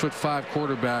 6'5"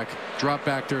 quarterback, drop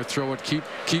back there, throw it, keep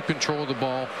control of the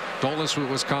ball. Don't listen to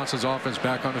Wisconsin's offense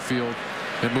back on the field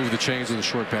and move the chains of the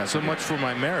short pass. So much for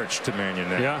my marriage to Mannion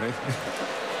there. Yeah.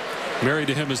 Married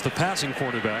to him as the passing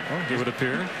quarterback, it would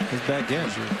appear. He's back in.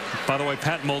 By the way,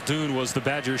 Pat Muldoon was the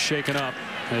Badgers shaken up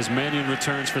as Mannion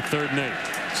returns for 3rd and 8.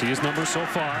 See his numbers so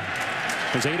far.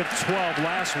 Was 8 of 12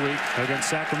 last week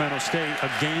against Sacramento State, a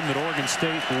game that Oregon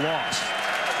State lost.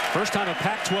 First time a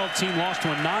Pac-12 team lost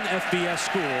to a non-FBS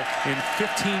school in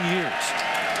 15 years.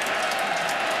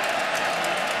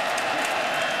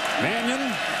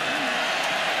 Mannion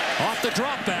off the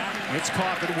drop back. It's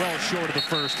caught but well short of the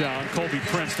first down. Colby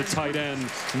Prince, the tight end,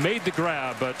 made the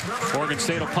grab, but Oregon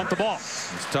State will punt the ball.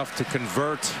 It's tough to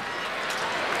convert.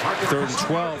 3rd and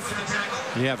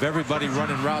 12. You have everybody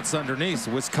running routes underneath.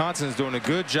 Wisconsin's doing a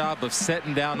good job of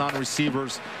setting down on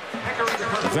receivers.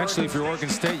 Eventually, if you're Oregon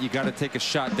State, you got to take a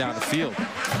shot down the field.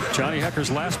 Johnny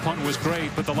Hecker's last punt was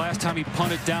great, but the last time he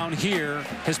punted down here,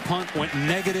 his punt went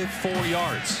 -4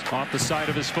 yards off the side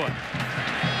of his foot.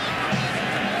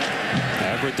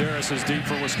 Abradaris is deep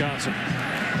for Wisconsin.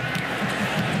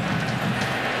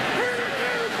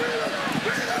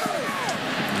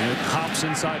 It hops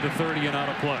inside the 30 and out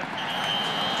of play.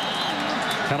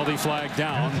 Penalty flag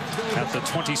down at the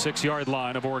 26-yard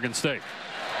line of Oregon State.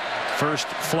 First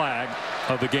flag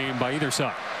of the game by either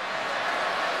side.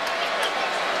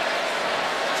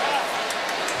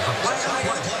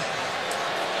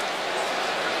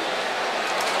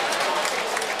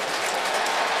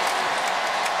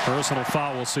 Personal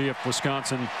foul. We'll see if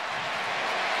Wisconsin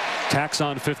tacks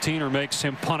on 15 or makes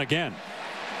him punt again,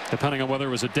 depending on whether it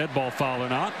was a dead ball foul or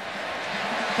not.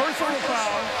 Personal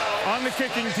foul on the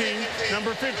kicking team,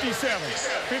 number 57.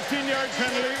 15-yard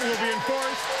penalty will be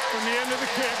enforced from the end of the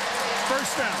kick.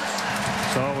 First down.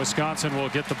 So Wisconsin will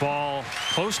get the ball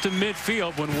close to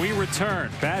midfield when we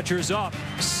return. Badgers up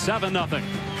 7-0.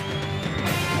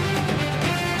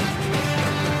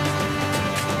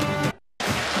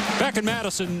 Back in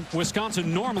Madison,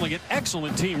 Wisconsin, normally an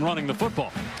excellent team running the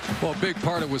football. Well, a big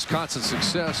part of Wisconsin's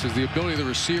success is the ability of the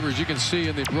receivers. You can see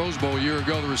in the Rose Bowl a year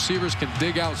ago, the receivers can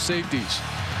dig out safeties.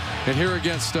 And here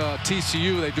against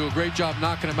TCU, they do a great job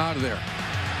knocking them out of there.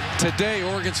 Today,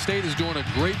 Oregon State is doing a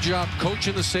great job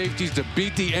coaching the safeties to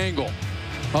beat the angle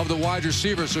of the wide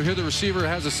receiver. So here the receiver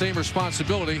has the same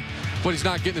responsibility, but he's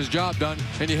not getting his job done,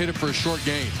 and you hit it for a short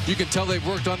gain. You can tell they've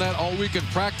worked on that all week in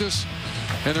practice,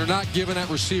 and they're not giving that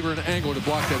receiver an angle to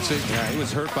block that safety. Yeah, he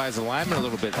was hurt by his alignment a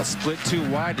little bit. A split too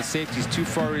wide, the safety's too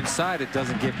far inside. It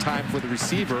doesn't give time for the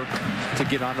receiver to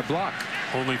get on the block.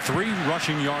 Only 3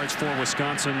 rushing yards for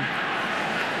Wisconsin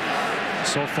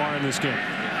so far in this game.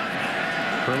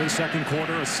 Early second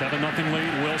quarter, a 7-0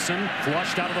 lead. Wilson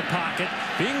flushed out of the pocket,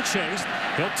 being chased.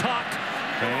 He'll tuck,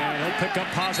 and he'll pick up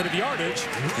positive yardage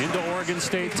into Oregon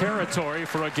State territory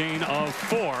for a gain of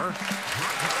 4.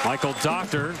 Michael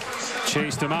Doctor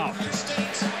chased him out.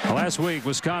 Last week,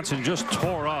 Wisconsin just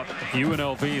tore up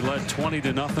UNLV, led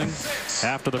 20-0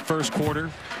 after the first quarter.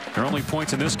 Their only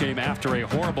points in this game after a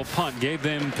horrible punt gave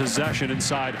them possession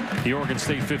inside the Oregon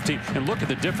State 15. And look at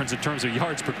the difference in terms of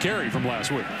yards per carry from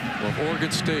last week. Well, if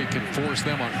Oregon State can force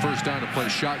them on first down to play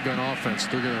shotgun offense,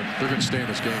 they're gonna stay in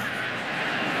this game.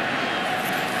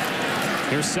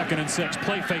 Here's 2nd and 6.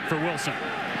 Play fake for Wilson.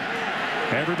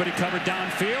 Everybody covered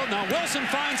downfield. Now Wilson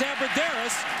finds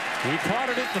Abrederis. He caught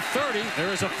it at the 30.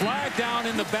 There is a flag down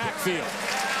in the backfield.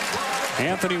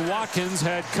 Anthony Watkins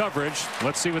had coverage.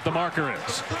 Let's see what the marker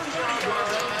is.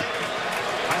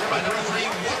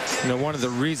 You know, one of the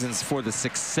reasons for the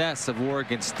success of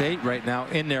Oregon State right now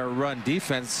in their run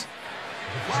defense.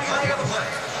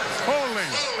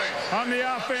 Holding on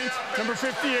the offense, number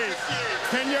 58.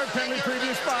 10-yard penalty,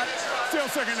 previous spot. Still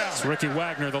 2nd down. It's Ricky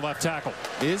Wagner, the left tackle.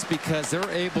 Is because they're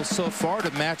able so far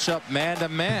to match up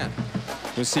man-to-man.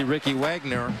 You'll see Ricky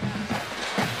Wagner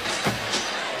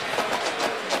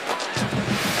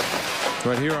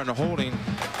right here on the holding.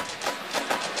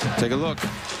 Take a look.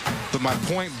 But my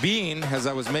point being, as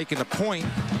I was making a point,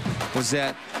 was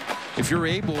that if you're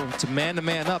able to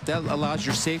man-to-man up, that allows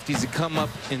your safeties to come up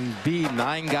and be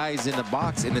 9 guys in the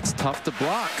box, and it's tough to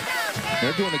block.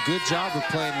 They're doing a good job of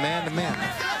playing man-to-man.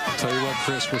 I'll tell you what,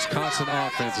 Chris, Wisconsin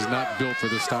offense is not built for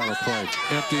this style of play.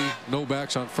 Empty, no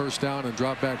backs on first down, and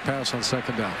drop back pass on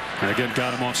 2nd down. And again,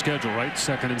 got him off schedule, right?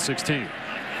 2nd and 16.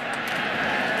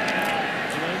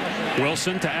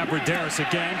 Wilson to Abrederis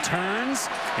again, turns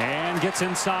and gets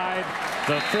inside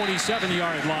the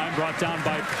 47-yard line, brought down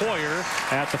by Poyer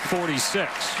at the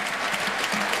 46.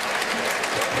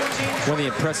 One of the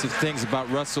impressive things about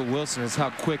Russell Wilson is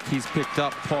how quick he's picked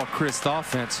up Paul Chryst's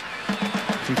offense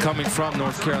from coming from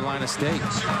North Carolina State.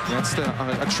 That's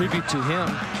a tribute to him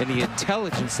and the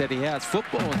intelligence that he has,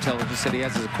 football intelligence that he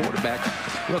has as a quarterback.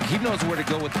 Look, he knows where to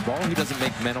go with the ball. He doesn't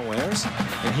make mental errors,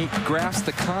 and he grasps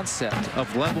the concept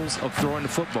of levels of throwing the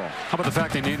football. How about the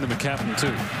fact they named him a captain,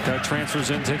 too? Guy transfers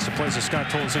in, takes the place of Scott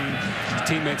Tolzien. His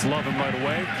teammates love him right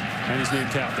away, and he's named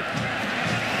captain.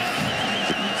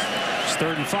 It's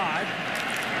 3rd and 5.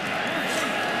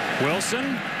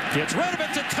 Wilson gets rid of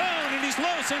it to Cone, and he's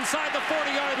loose inside the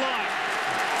 40-yard line.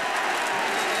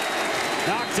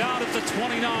 Knocked out at the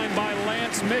 29 by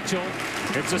Lance Mitchell.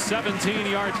 It's a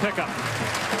 17-yard pickup.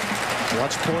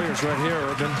 Watch Poyer's right here,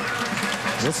 Urban.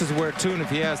 This is where Toon, if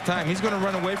he has time, he's going to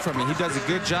run away from it. He does a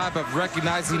good job of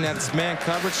recognizing that it's man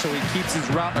coverage, so he keeps his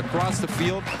route across the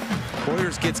field.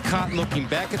 Poyers gets caught looking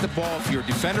back at the ball. If you're a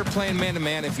defender playing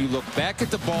man-to-man, if you look back at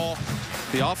the ball,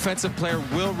 the offensive player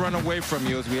will run away from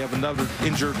you, as we have another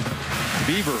injured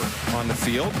Beaver on the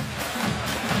field.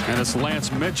 And it's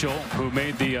Lance Mitchell who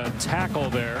made the tackle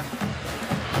there.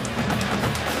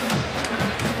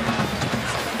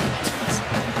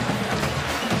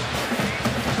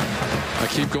 I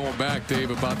keep going back, Dave,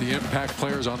 about the impact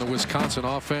players on the Wisconsin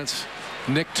offense.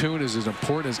 Nick Toon is as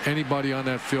important as anybody on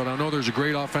that field. I know there's a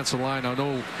great offensive line. I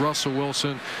know Russell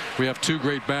Wilson. We have 2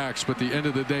 great backs, but at the end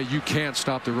of the day, you can't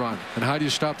stop the run. And how do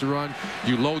you stop the run?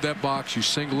 You load that box. You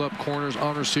single up corners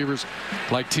on receivers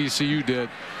like TCU did.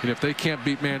 And if they can't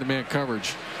beat man-to-man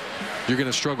coverage, you're going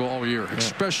to struggle all year,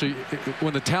 especially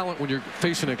when when you're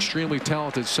facing an extremely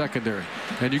talented secondary.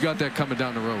 And you got that coming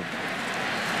down the road.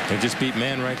 They just beat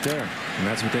man right there, and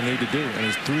that's what they need to do. And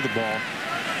he's threw the ball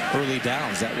early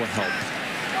downs. That will help.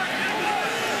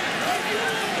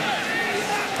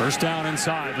 First down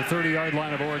inside the 30-yard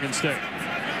line of Oregon State.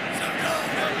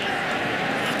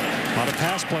 A lot of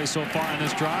pass play so far in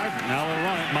this drive. Now they'll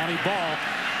run it. Monty Ball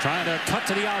trying to cut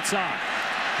to the outside.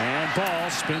 And Ball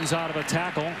spins out of a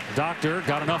tackle. Doctor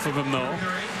got enough of him, though,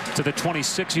 to the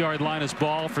 26-yard line as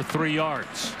Ball for 3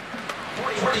 yards.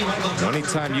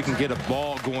 Anytime you can get a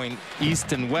ball going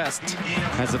east and west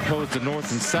as opposed to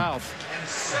north and south,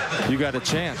 you got a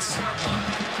chance.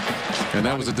 And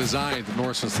that was a design,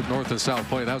 north and south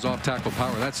play. That was off tackle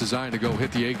power. That's designed to go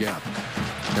hit the A-gap.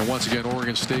 And once again,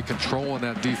 Oregon State controlling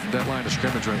that line of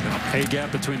scrimmage right now.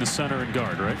 A-gap between the center and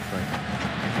guard, right? Right.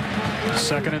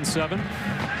 2nd and 7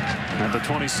 at the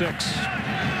 26.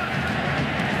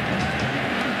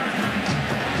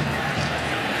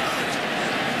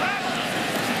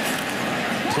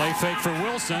 Play fake for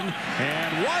Wilson,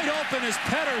 and wide open is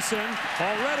Pedersen.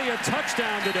 Already a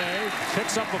touchdown today.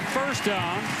 Picks up a first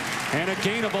down and a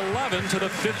gain of 11 to the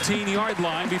 15-yard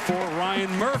line before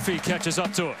Ryan Murphy catches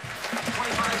up to it.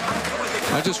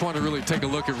 I just want to really take a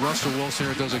look at Russell Wilson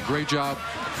here. Does a great job.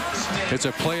 It's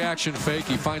a play action fake.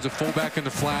 He finds a fullback in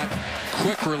the flat.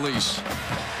 Quick release.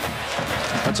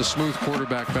 That's a smooth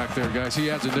quarterback back there, guys. He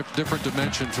adds a different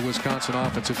dimension to Wisconsin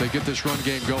offense. If they get this run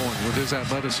game going with his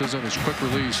athleticism, his quick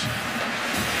release,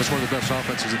 that's one of the best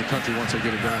offenses in the country once they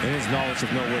get it going. And his knowledge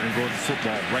of knowing where to go to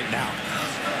football right now.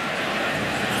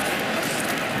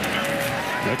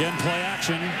 Again, play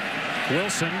action.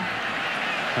 Wilson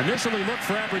initially looked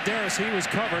for Abradaris. He was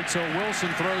covered, so Wilson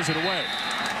throws it away.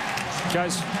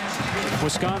 Guys,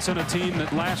 Wisconsin, a team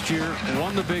that last year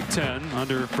won the Big Ten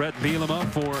under Brett Bielema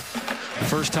for the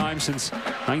first time since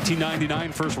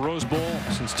 1999, first Rose Bowl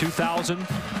since 2000.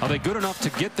 Are they good enough to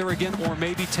get there again, or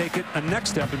maybe take it a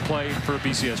next step and play for a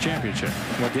BCS championship?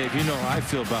 Well, Dave, you know how I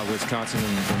feel about Wisconsin,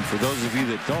 and for those of you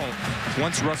that don't,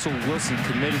 once Russell Wilson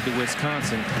committed to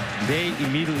Wisconsin, they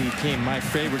immediately became my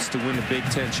favorites to win the Big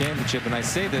Ten championship. And I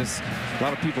say this, a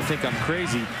lot of people think I'm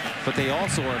crazy, but they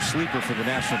also are a sleeper for the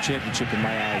national championship in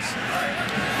my eyes.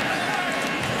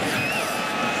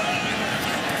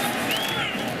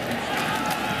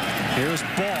 Here's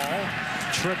Ball,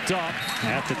 tripped up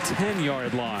at the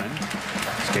 10-yard line.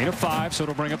 It's gain of 5, so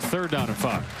it'll bring up 3rd down and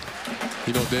 5.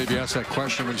 You know, Dave, you asked that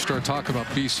question when you start talking about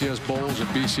BCS Bowls and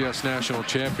BCS National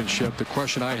Championship. The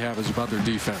question I have is about their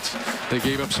defense. They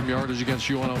gave up some yardage against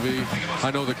UNLV.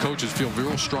 I know the coaches feel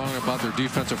real strong about their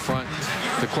defensive front.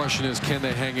 The question is, can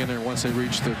they hang in there once they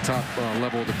reach the top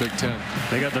level of the Big Ten?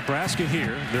 They got Nebraska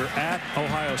here. They're at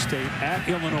Ohio State, at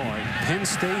Illinois, Penn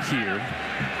State here.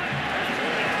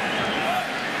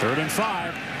 3rd and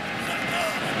 5.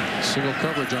 Single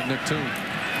coverage on Nick Toon.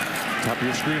 Top of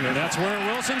your screen, and that's where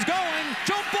Wilson's going.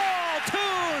 Jump ball,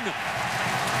 Toon!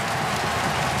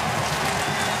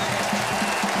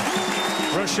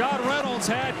 Rashad Reynolds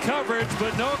had coverage,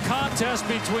 but no contest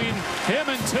between him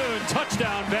and Toon.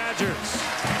 Touchdown, Badgers.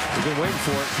 We've been waiting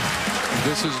for it.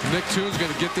 This is Nick Toon's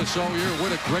going to get this all year.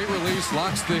 What a great release.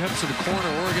 Locks the hips in the corner,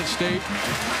 Oregon State.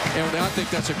 And I think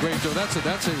that's a great throw. That's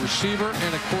a receiver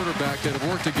and a quarterback that have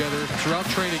worked together throughout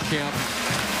training camp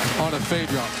on a fade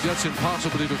route. That's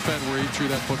impossible to defend where he threw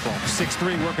that football.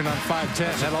 6'3", working on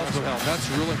 5'10". That also helps. That's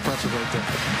real impressive right there.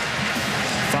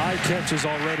 5 catches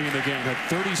already in the game. Had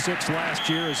 36 last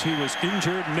year as he was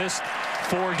injured, missed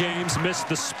 4 games, missed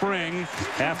the spring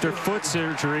after foot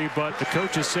surgery, but the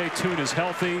coaches say Toon is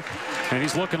healthy and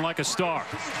he's looking like a star.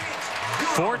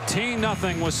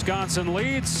 14-0 Wisconsin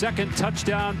leads. 2nd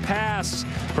touchdown pass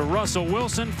for Russell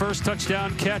Wilson. 1st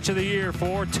touchdown catch of the year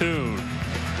for Toon.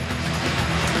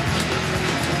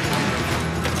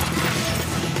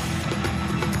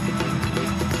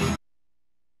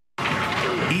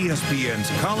 ESPN's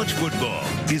College Football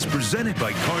is presented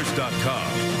by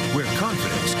Cars.com, where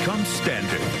confidence comes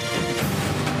standard.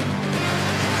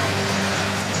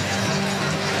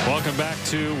 Welcome back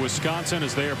to Wisconsin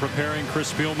as they are preparing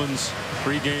Chris Spielman's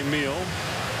pregame meal.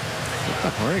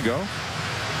 There you go.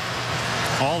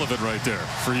 All of it right there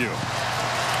for you.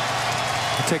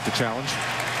 I'll take the challenge.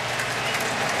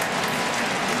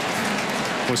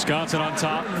 Wisconsin on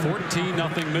top,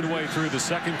 14-0 midway through the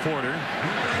 2nd quarter.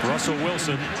 Russell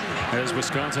Wilson, as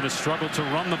Wisconsin has struggled to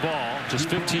run the ball, just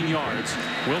 15 yards.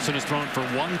 Wilson has thrown for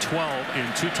 112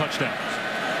 and 2 touchdowns.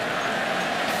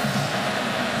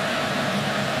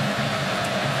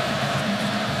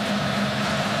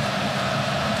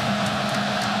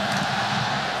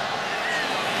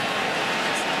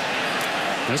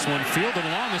 This one fielded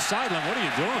along the sideline. What are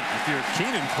you doing if you're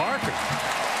Keenan Parker?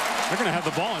 They're going to have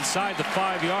the ball inside the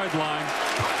 5-yard line.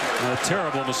 A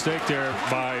terrible mistake there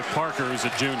by Parker, who's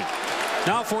a junior.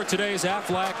 Now for today's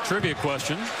Aflac trivia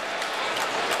question.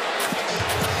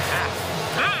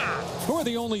 Who are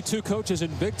the only 2 coaches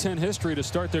in Big Ten history to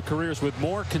start their careers with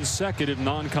more consecutive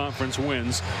non-conference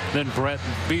wins than Brett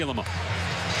Bielema?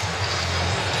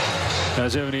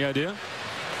 Guys have any idea?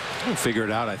 We'll figure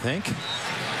it out, I think.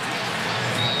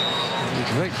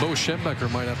 I think Bo Schembecker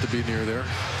might have to be near there.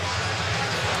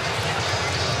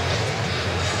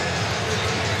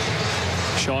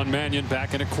 Sean Mannion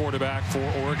back in a quarterback for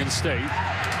Oregon State.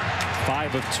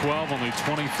 5 of 12, only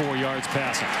 24 yards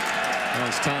passing. Now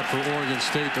it's time for Oregon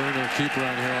State to earn their keep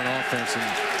around here on offense and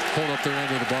hold up their end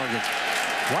of the bargain.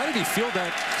 Why did he field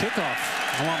that kickoff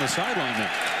along the sideline there?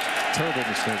 Terrible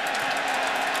mistake.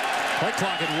 Play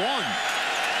clock at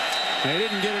 1. They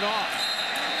didn't get it off.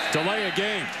 Delay a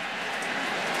game.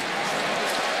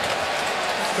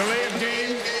 Delay of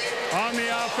game on the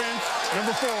offense.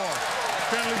 Number 4.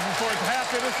 Penalties before it's half.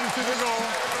 They listen to the goal.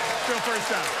 Still 1st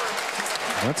down.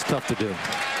 That's tough to do.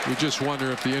 You just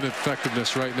wonder if the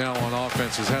ineffectiveness right now on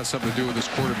offenses has something to do with this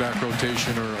quarterback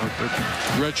rotation or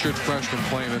redshirt freshmen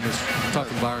playing in this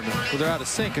tough environment. Well, they're out of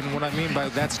sync, and what I mean by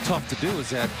that's tough to do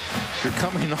is that you're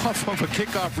coming off of a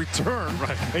kickoff return,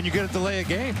 and you get to delay a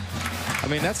game. I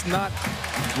mean, that's not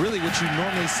really what you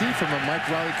normally see from a Mike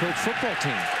Riley coach football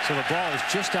team. So the ball is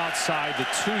just outside the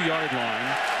 2-yard line.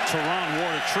 Teron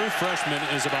Ward, a true freshman,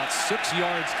 is about 6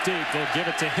 yards deep. They'll give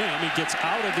it to him. He gets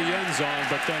out of the end zone,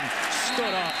 but then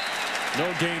stood up.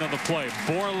 No gain on the play.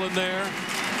 Borland there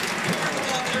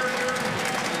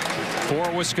for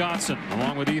Wisconsin,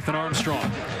 along with Ethan Armstrong.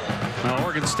 Now,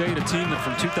 Oregon State, a team that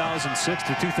from 2006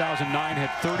 to 2009 had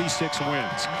 36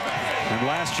 wins. And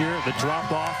last year, the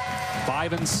drop-off,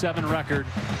 5-7 record,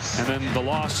 and then the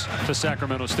loss to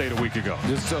Sacramento State a week ago.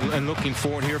 And looking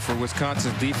forward here for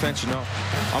Wisconsin's defense, you know,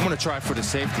 I'm going to try for the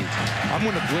safety. I'm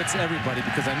going to blitz everybody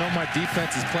because I know my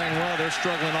defense is playing well. They're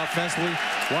struggling offensively.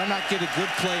 Why not get a good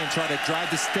play and try to drive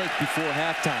the stake before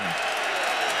halftime?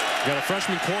 Got a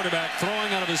freshman quarterback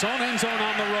throwing out of his own end zone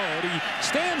on the road. He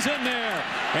stands in there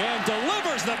and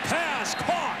delivers the pass,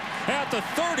 caught at the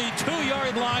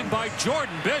 32-yard line by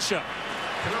Jordan Bishop.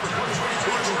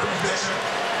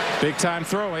 Big time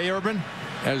throw, Urban?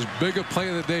 As big a play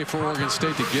of the day for Oregon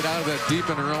State to get out of that deep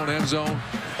in their own end zone,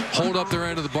 hold up their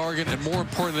end of the bargain, and more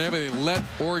important than everything, let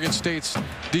Oregon State's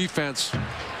defense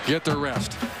get their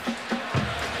rest.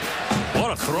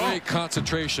 What a throw. Great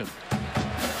concentration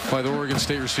by the Oregon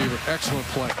State receiver. Excellent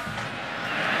play.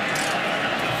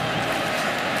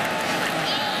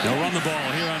 They'll run the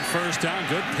ball here on first down.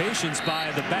 Good patience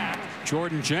by the back,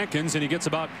 Jordan Jenkins, and he gets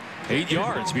about 8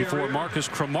 yards before Marcus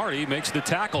Cromartie makes the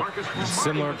tackle.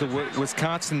 Similar to what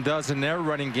Wisconsin does in their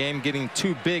running game, getting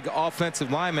 2 big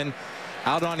offensive linemen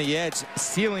out on the edge,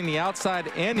 sealing the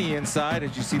outside and the inside.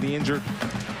 As you see the injured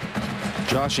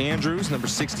Josh Andrews, number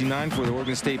 69 for the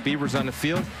Oregon State Beavers on the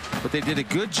field. But they did a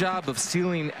good job of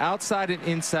sealing outside and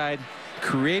inside,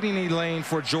 creating a lane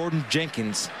for Jordan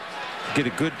Jenkins to get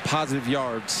a good positive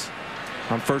yards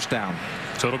on first down.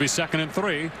 So it'll be 2nd and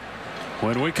 3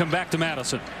 when we come back to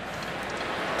Madison.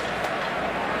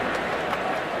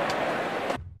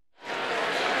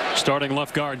 Starting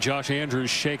left guard Josh Andrews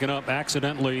shaken up,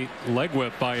 accidentally leg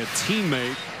whipped by a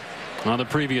teammate on the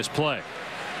previous play.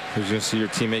 You're going to see your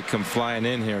teammate come flying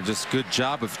in here. Just good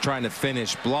job of trying to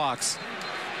finish blocks.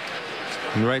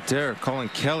 And right there, Colin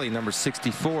Kelly, number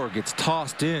 64, gets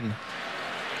tossed in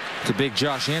to big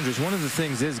Josh Andrews. One of the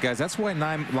things is, guys, that's why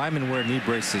linemen wear knee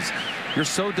braces. You're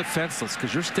so defenseless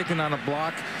because you're sticking on a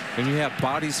block and you have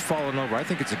bodies falling over. I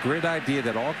think it's a great idea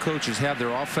that all coaches have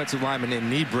their offensive linemen in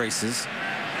knee braces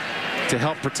to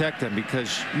help protect them,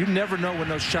 because you never know when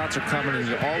those shots are coming, and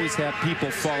you always have people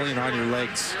falling on your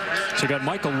legs. So you got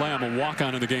Michael Lamb, a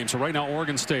walk-on in the game. So right now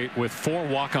Oregon State with 4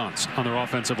 walk-ons on their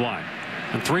offensive line,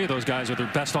 and 3 of those guys are their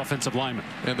best offensive linemen.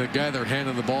 And the guy they're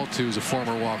handing the ball to is a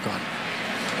former walk-on,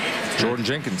 Jordan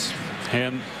Jenkins.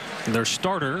 And their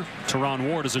starter, Teron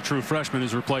Ward, is a true freshman,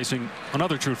 is replacing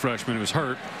another true freshman who was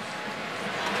hurt.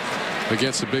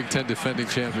 Against the Big Ten defending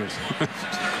champions.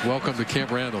 Welcome to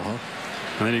Camp Randall, huh?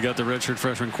 And then you got the redshirt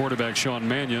freshman quarterback Sean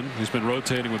Mannion, who's been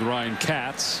rotating with Ryan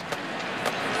Katz.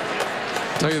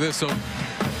 Tell you this, though.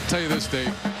 Tell you this,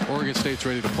 Dave. Oregon State's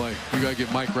ready to play. You got to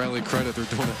give Mike Riley credit. They're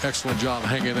doing an excellent job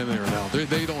hanging in there now.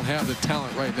 They don't have the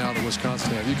talent right now that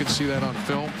Wisconsin has. You can see that on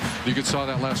film. You saw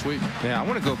that last week. Yeah, I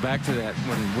want to go back to that.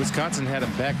 When Wisconsin had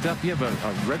him backed up, you have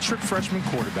a redshirt freshman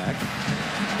quarterback.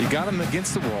 You got him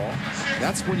against the wall.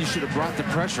 That's when you should have brought the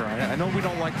pressure. I know we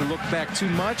don't like to look back too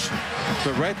much,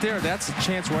 but right there, that's a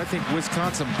chance where I think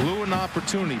Wisconsin blew an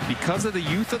opportunity because of the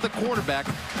youth of the quarterback.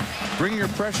 Bring your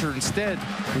pressure instead.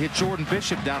 They hit Jordan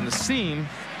Bishop down the seam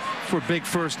for a big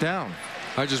first down.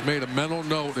 I just made a mental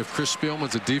note. If Chris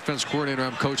Spielman's a defense coordinator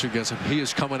I'm coaching against him, he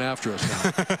is coming after us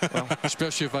now. Well,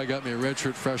 especially if I got me a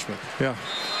redshirt freshman. Yeah,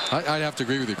 I'd have to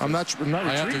agree with you, Chris. I'm not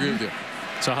I have to agree with you.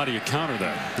 So how do you counter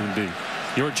that? It would be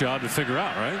your job to figure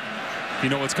out, right? You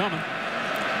know what's coming.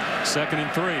 2nd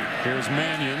and 3. Here's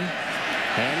Mannion,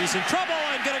 and he's in trouble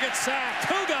and gonna get sacked.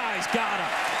 2 guys got him.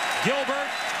 Gilbert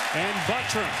and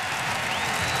Buttram.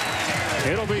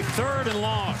 It'll be 3rd and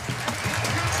long.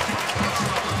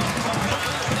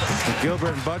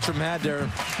 Gilbert and Buttram had their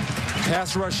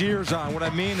pass rush ears on. What I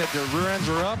mean that their rear ends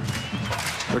are up.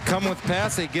 They're coming with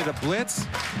pass. They get a blitz.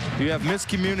 You have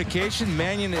miscommunication.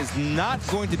 Mannion is not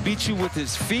going to beat you with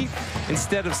his feet.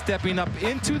 Instead of stepping up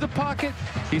into the pocket,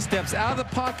 he steps out of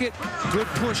the pocket. Good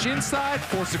push inside.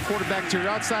 Force the quarterback to your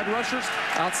outside rushers.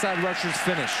 Outside rushers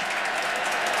finish.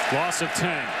 Loss of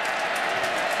 10.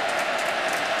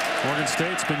 Oregon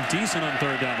State's been decent on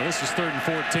third down, but this is 3rd and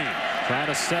 14. Trying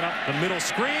to set up the middle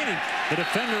screen, and the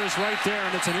defender is right there,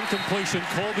 and it's an incompletion.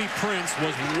 Colby Prince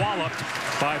was walloped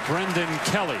by Brendan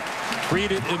Kelly.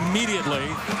 Treated immediately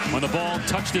when the ball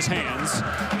touched his hands.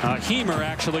 Hemer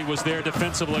actually was there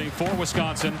defensively for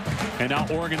Wisconsin, and now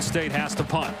Oregon State has to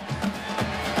punt.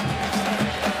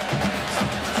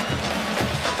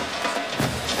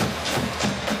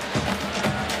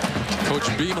 Coach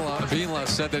Beanla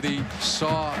said that he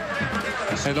saw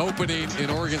an opening in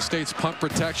Oregon State's punt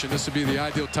protection. This would be the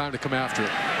ideal time to come after it.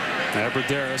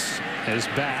 Aberderis is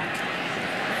back.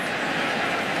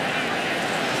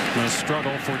 A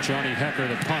struggle for Johnny Hecker,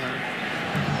 the punter.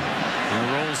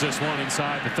 And rolls this one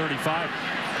inside the 35.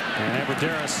 And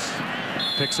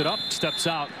Aberderis picks it up, steps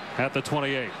out at the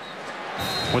 28.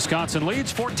 Wisconsin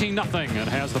leads 14-0 and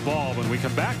has the ball when we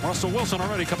come back. Russell Wilson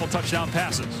already a couple touchdown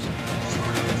passes.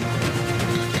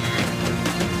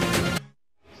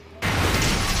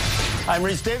 I'm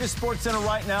Reese Davis, Sports Center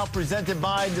right now, presented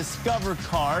by Discover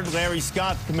Card. Larry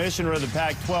Scott, commissioner of the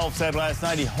Pac-12, said last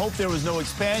night he hoped there was no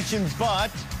expansion, but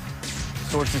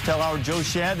sources tell our Joe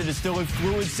Shad that it's still a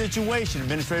fluid situation.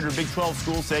 Administrator of Big 12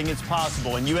 schools saying it's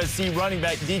possible. And USC running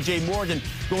back DJ Morgan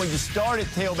going to start at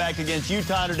tailback against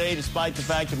Utah today, despite the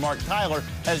fact that Mark Tyler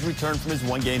has returned from his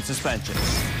one-game suspension.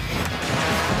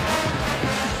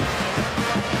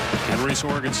 Reese,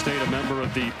 Oregon State, a member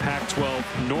of the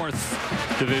Pac-12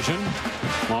 North Division,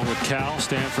 along with Cal,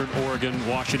 Stanford, Oregon,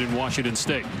 Washington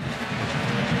State.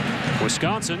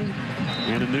 Wisconsin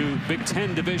in a new Big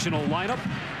Ten divisional lineup,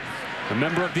 a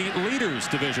member of the Leaders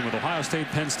Division with Ohio State,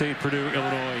 Penn State, Purdue,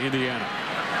 Illinois, Indiana.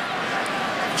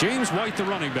 James White, the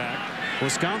running back.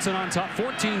 Wisconsin on top,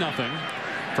 14-0.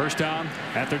 First down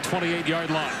at their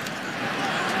 28-yard line.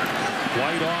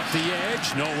 White off the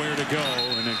edge, nowhere to go,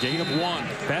 and a gain of 1.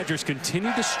 Badgers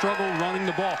continue to struggle running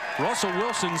the ball. Russell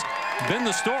Wilson's been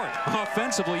the story.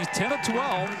 Offensively, he's 10 of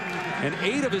 12, and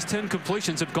 8 of his 10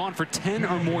 completions have gone for 10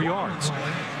 or more yards.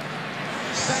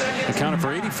 Accounted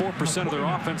for 84% of their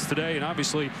offense today, and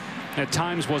obviously at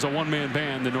times was a one-man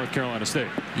band in North Carolina State.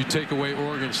 You take away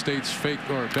Oregon State's fake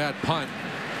or bad punt,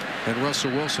 and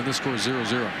Russell Wilson, this score is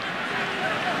 0-0.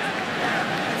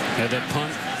 Yeah, that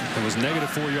punt. It was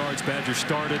 -4 yards. Badgers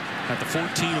started at the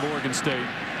 14 of Oregon State.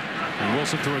 And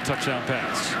Wilson threw a touchdown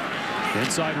pass.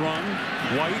 Inside run.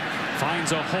 White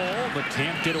finds a hole but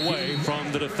can't get away from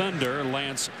the defender,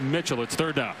 Lance Mitchell. It's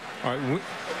third down. All right,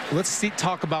 let's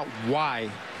talk about why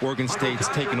Oregon State's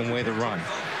taking away the run.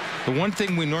 The one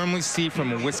thing we normally see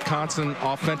from a Wisconsin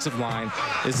offensive line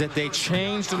is that they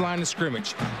change the line of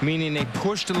scrimmage, meaning they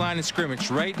push the line of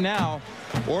scrimmage. Right now,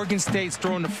 Oregon State's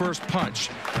throwing the first punch.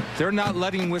 They're not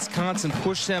letting Wisconsin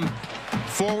push them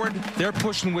forward. They're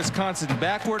pushing Wisconsin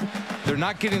backward. They're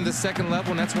not getting the second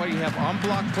level, and that's why you have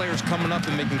unblocked players coming up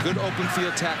and making good open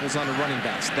field tackles on the running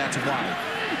backs. That's why.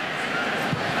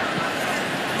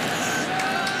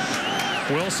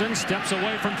 Wilson steps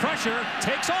away from pressure,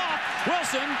 takes off.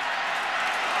 Wilson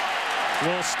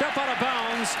will step out of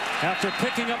bounds after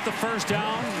picking up the first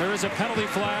down. There is a penalty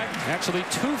flag, actually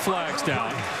 2 flags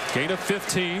down. Gain of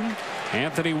 15.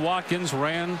 Anthony Watkins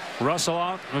ran Russell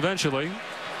out eventually.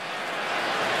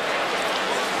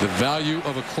 The value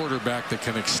of a quarterback that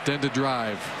can extend a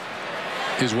drive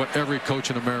is what every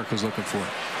coach in America is looking for.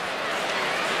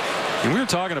 And we were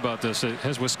talking about this.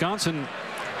 Has Wisconsin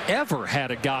ever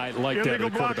had a guy like that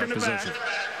in the quarterback position?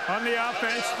 On the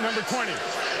offense, number 20.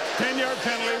 10-yard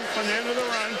penalty on the end of the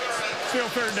run. Still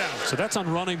third down. So that's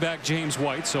on running back James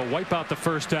White. So wipe out the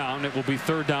first down. It will be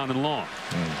third down and long.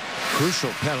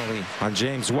 Crucial penalty on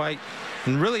James White.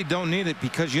 And really don't need it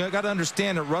because you got to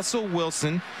understand that Russell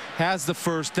Wilson has the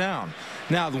first down.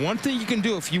 Now, the one thing you can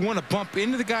do if you want to bump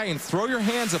into the guy and throw your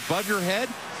hands above your head,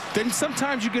 then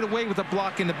sometimes you get away with a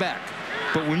block in the back.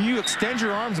 But when you extend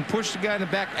your arms and push the guy in the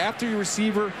back after your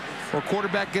receiver or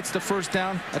quarterback gets the first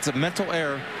down, that's a mental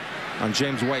error on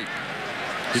James White.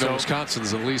 You know,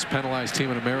 Wisconsin's the least penalized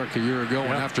team in America a year ago,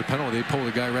 and after penalty, they pulled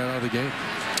the guy right out of the game.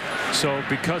 So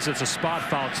because it's a spot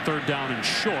foul, it's third down and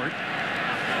short.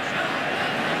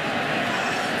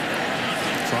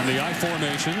 From the I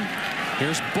formation,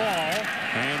 here's Ball,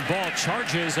 and Ball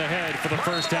charges ahead for the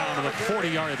first down to the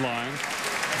 40-yard line.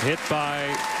 Hit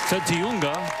by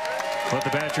Fetiunga, but the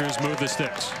Badgers move the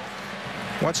sticks.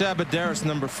 Watch Aberderis,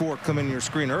 number 4, come in your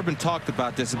screen. Urban talked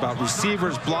about this, about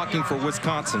receivers blocking for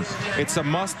Wisconsin. It's a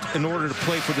must in order to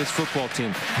play for this football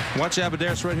team. Watch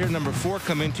Aberderis right here, number 4,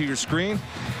 come into your screen.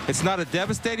 It's not a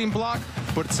devastating block,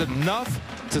 but it's enough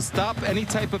to stop any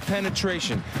type of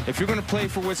penetration. If you're going to play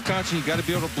for Wisconsin, you got to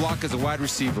be able to block as a wide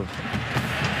receiver.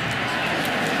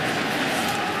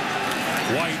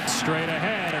 White straight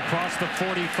ahead across the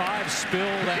 45,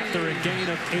 spilled after a gain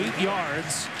of 8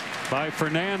 yards by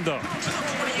Fernando.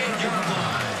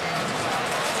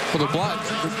 Well, the block,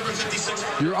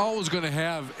 you're always going to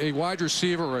have a wide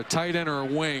receiver or a tight end or a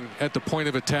wing at the point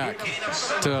of attack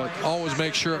to always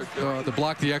make sure to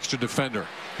block the extra defender.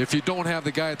 If you don't have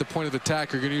the guy at the point of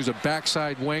attack, you're going to use a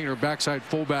backside wing or backside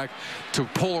fullback to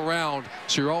pull around.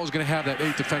 So you're always going to have that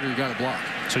 8th defender you got to block.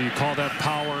 So you call that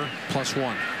power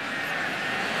 +1.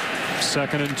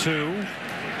 2nd and 2.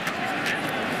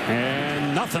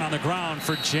 And nothing on the ground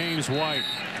for James White.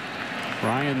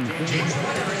 Ryan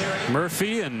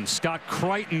Murphy and Scott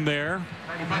Crichton there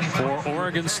for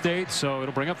Oregon State, so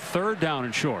it'll bring up 3rd down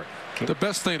and short. The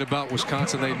best thing about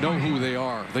Wisconsin, they know who they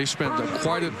are. They spend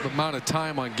quite an amount of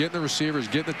time on getting the receivers,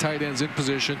 getting the tight ends in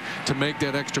position to make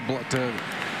that extra block, to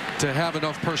have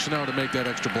enough personnel to make that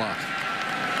extra block.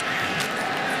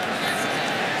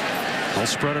 I'll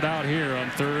spread it out here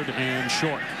on 3rd and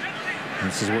short.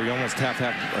 This is where you almost have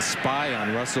to have a spy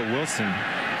on Russell Wilson.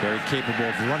 Very capable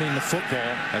of running the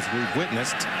football, as we've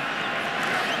witnessed.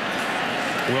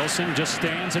 Wilson just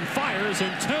stands and fires,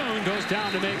 and Toon goes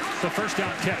down to make the 1st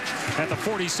down catch at the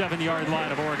 47-yard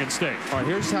line of Oregon State. All right,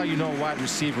 here's how you know a wide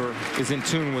receiver is in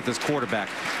tune with his quarterback.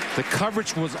 The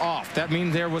coverage was off. That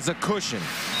means there was a cushion.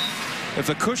 If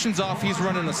the cushion's off, he's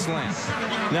running a slant.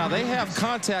 Now, they have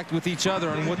contact with each other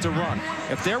on what to run.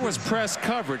 If there was press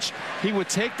coverage, he would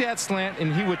take that slant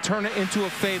and he would turn it into a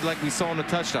fade like we saw in the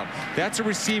touchdown. That's a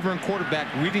receiver and quarterback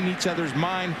reading each other's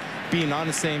mind, being on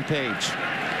the same page.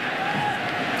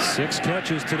 6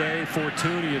 catches today for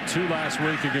Toon. He had 2 last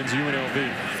week against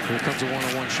UNLV. Here comes a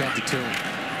one-on-one shot to Toon.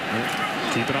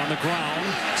 Keep it on the ground.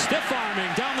 Stiff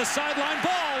arming down the sideline.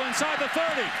 Ball inside the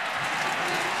 30.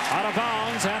 Out of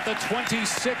bounds at the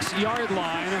 26-yard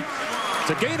line. It's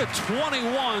a gain of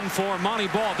 21 for Monty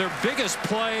Ball, their biggest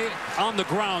play on the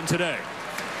ground today.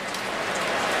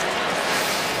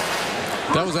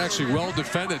 That was actually well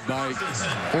defended by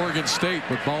Oregon State,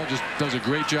 but Ball just does a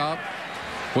great job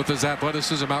with his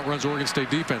athleticism, outruns Oregon State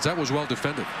defense. That was well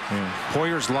defended.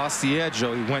 Poyer's lost the edge,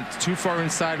 though. He went too far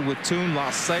inside with Toon,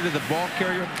 lost sight of the ball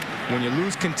carrier. When you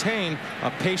lose contain,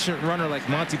 a patient runner like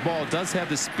Monty Ball does have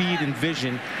the speed and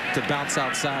vision to bounce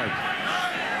outside.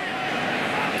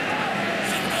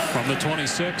 From the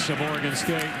 26 of Oregon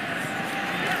State,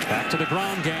 back to the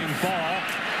ground game. Ball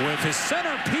with his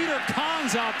center, Peter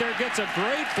Kahns, out there, gets a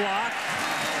great block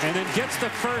and then gets the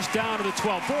 1st down to the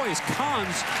 12. Boy, is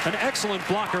Kahns an excellent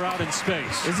blocker out in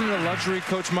space. Isn't it a luxury,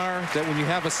 Coach Meyer, that when you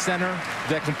have a center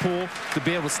that can pull, to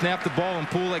be able to snap the ball and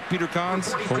pull like Peter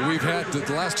Kahns? Well, we've had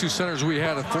the last 2 centers we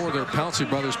had, 4 of their Pouncey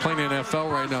brothers playing in the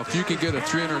NFL right now. If you can get a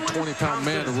 320-pound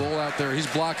man to roll out there, he's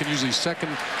blocking usually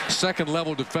second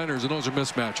level defenders, and those are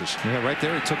mismatches. Yeah, right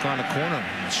there he took on a corner.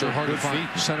 Sure, hard to find.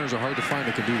 Centers are hard to find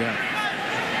that can do that.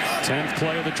 10th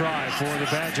play of the drive for the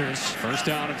Badgers. 1st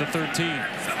down at the 13.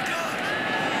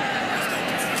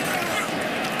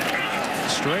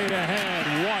 Straight ahead,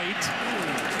 White.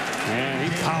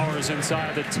 And he powers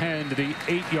inside the 10 to the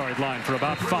 8-yard line for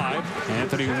about 5.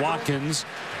 Anthony Watkins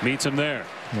meets him there.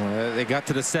 Well, they got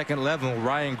to the 2nd level.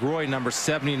 Ryan Groy, number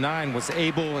 79, was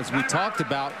able, as we talked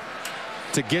about,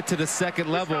 to get to the 2nd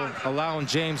level, allowing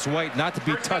James White not to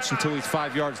be touched until he's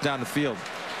 5 yards down the field.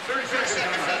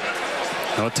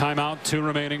 No timeout, 2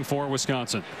 remaining for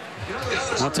Wisconsin.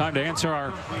 Now time to answer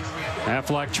our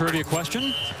Aflac trivia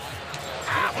question.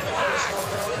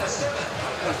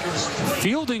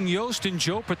 Fielding Yost and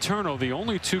Joe Paterno, the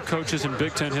only 2 coaches in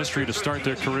Big Ten history to start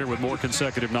their career with more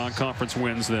consecutive non-conference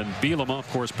wins than Bielema. Of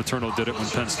course, Paterno did it when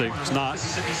Penn State was not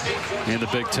in the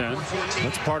Big Ten.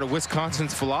 That's part of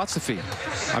Wisconsin's philosophy.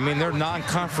 I mean, their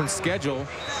non-conference schedule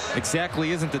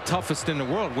exactly isn't the toughest in the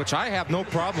world, which I have no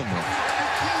problem with,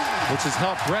 which has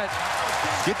helped Brett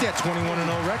get that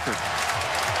 21-0 record.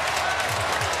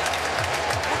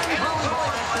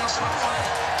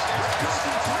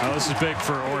 Now, this is big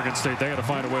for Oregon State. They got to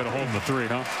find a way to hold them to 3,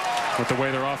 huh? With the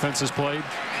way their offense is played.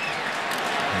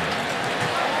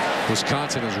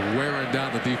 Wisconsin is wearing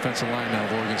down the defensive line now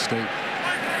of Oregon State.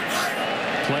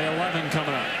 Play 11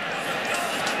 coming up.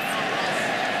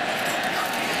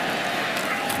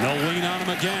 They'll lean on him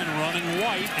again, running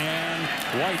White, and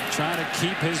White trying to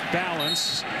keep his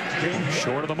balance.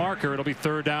 Short of the marker, it'll be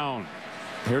 3rd down.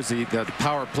 Here's the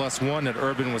power +1 that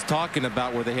Urban was talking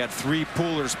about, where they had 3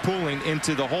 pullers pulling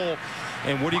into the hole.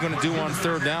 And what are you going to do on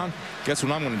 3rd down? Guess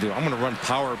what I'm going to do? I'm going to run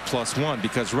power +1,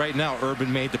 because right now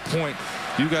Urban made the point.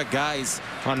 You got guys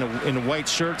in the white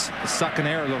shirts sucking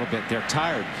air a little bit. They're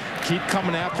tired. Keep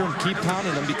coming after them, keep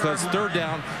pounding them, because 3rd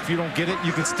down, if you don't get it,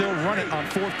 you can still run it on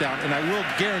 4th down. And I will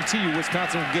guarantee you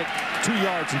Wisconsin will get 2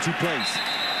 yards in 2 plays.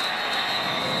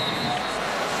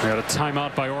 We got a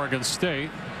timeout by Oregon State.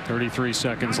 33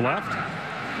 seconds left.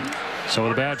 So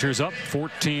the Badgers up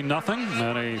 14-0,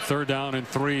 and a 3rd down and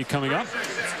 3 coming up.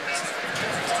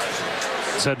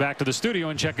 Let's head back to the studio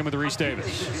and check in with Reese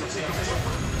Davis.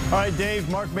 All right, Dave,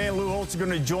 Mark Mann, Lou Holtz are going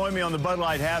to join me on the Bud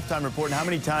Light halftime report. And how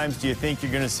many times do you think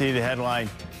you're going to see the headline,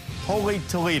 Holy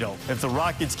Toledo? If the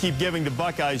Rockets keep giving the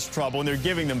Buckeyes trouble, and they're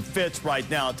giving them fits right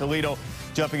now, Toledo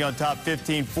jumping on top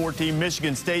 15-14.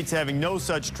 Michigan State's having no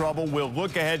such trouble. We'll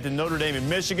look ahead to Notre Dame and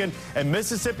Michigan, and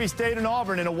Mississippi State and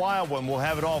Auburn in a wild one. We'll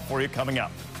have it all for you coming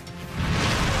up.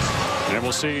 And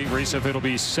we'll see, Reese, if it'll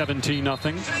be 17-0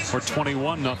 or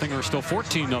 21-0 or still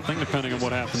 14-0, depending on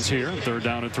what happens here. 3rd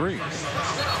down and 3.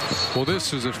 Well,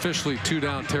 this is officially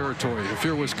 2-down territory. If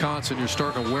you're Wisconsin, you're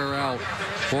starting to wear out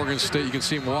Oregon State. You can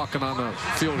see them walking on the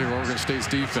field here, Oregon State's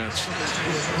defense.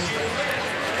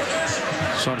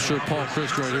 So I'm sure Paul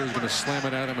Chryst right here is going to slam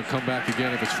it at him and come back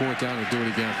again if it's 4th down and do it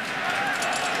again.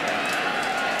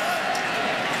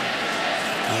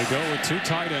 They go with 2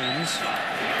 tight ends.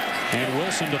 And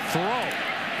Wilson to throw.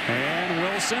 And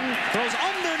Wilson throws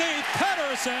underneath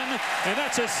Pedersen. And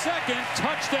that's his 2nd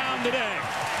touchdown today.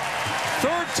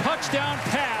 3rd touchdown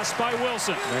pass by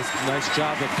Wilson. Nice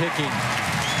job of picking.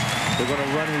 They're going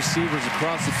to run receivers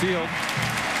across the field.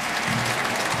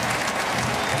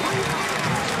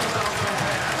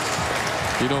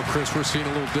 You know, Chris, we're seeing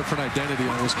a little different identity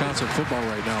on Wisconsin football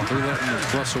right now. They're letting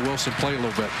Russell Wilson play a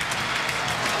little bit.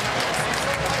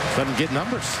 Let him get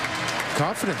numbers,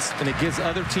 confidence, and it gives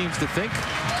other teams to think,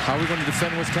 how are we going to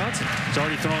defend Wisconsin? He's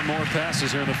already thrown more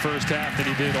passes here in the first half than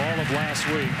he did all of last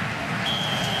week.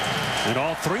 And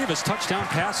all 3 of his touchdown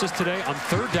passes today on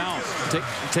 3rd down.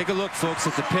 Take a look, folks,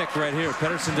 at the pick right here.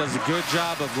 Pedersen does a good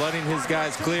job of letting his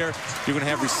guys clear. You're going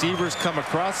to have receivers come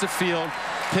across the field,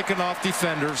 picking off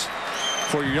defenders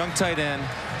for your young tight end.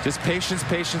 Just patience,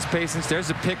 patience, patience. There's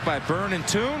a pick by Byrne and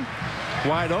Toon.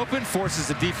 Wide open, forces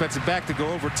the defensive back to go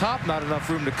over top. Not enough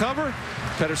room to cover.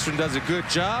 Pedersen does a good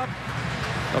job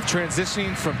of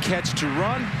transitioning from catch to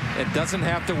run and doesn't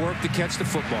have to work to catch the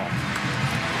football.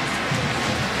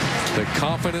 The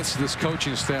confidence this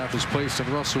coaching staff has placed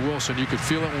in Russell Wilson, you could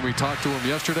feel it when we talked to him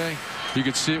yesterday. You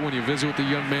could see it when you visit with the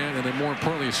young man, and then more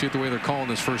importantly, you see it the way they're calling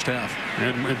this first half.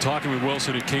 And talking with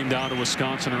Wilson, it came down to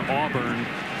Wisconsin and Auburn,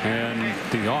 and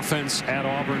the offense at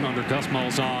Auburn under Gus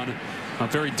Malzahn,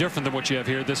 very different than what you have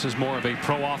here. This is more of a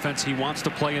pro offense. He wants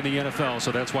to play in the NFL,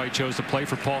 so that's why he chose to play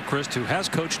for Paul Chryst, who has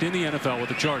coached in the NFL with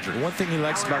the Chargers. One thing he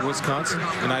likes about Wisconsin,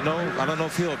 and I don't know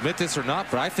if he'll admit this or not,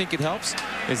 but I think it helps,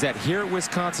 is that here at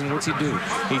Wisconsin, what's he do?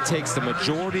 He takes the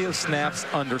majority of snaps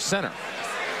under center,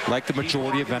 like the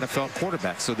majority of NFL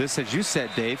quarterbacks. So this, as you said,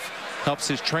 Dave, helps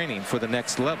his training for the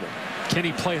next level. Can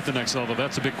he play at the next level?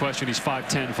 That's a big question. He's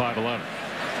 5'10", 5'11".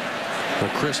 But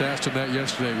Chris asked him that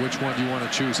yesterday, which one do you want to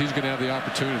choose? He's going to have the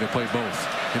opportunity to play both.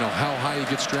 You know, how high he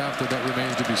gets drafted, that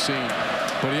remains to be seen.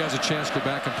 But he has a chance to go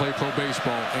back and play pro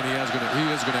baseball, and he is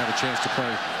going to have a chance to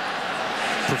play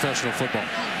professional football.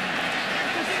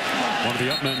 One of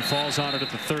the up men falls on it at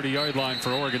the 30-yard line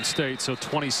for Oregon State, so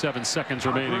 27 seconds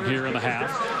remaining here in the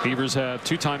half. Beavers have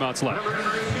 2 timeouts left.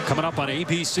 Coming up on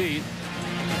ABC,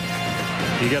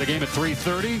 you got a game at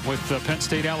 3:30 with Penn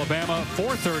State, Alabama.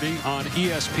 4:30 on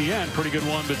ESPN. Pretty good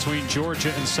one between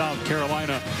Georgia and South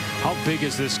Carolina. How big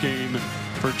is this game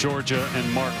for Georgia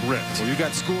and Mark Richt? Well, you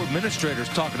got school administrators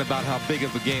talking about how big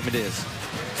of a game it is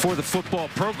for the football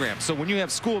program. So when you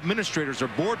have school administrators or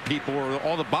board people or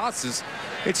all the bosses,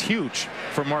 it's huge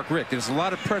for Mark Richt. There's a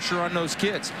lot of pressure on those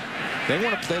kids. They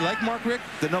want to play like Mark Richt,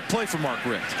 then they'll play for Mark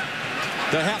Richt.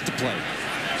 They'll have to play.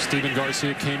 Stephen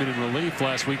Garcia came in relief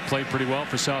last week, played pretty well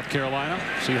for South Carolina.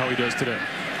 See how he does today.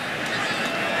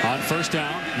 On 1st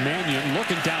down, Mannion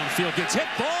looking downfield, gets hit,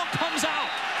 ball comes out,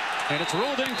 and it's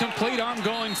ruled incomplete on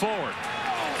going forward.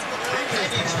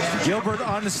 Gilbert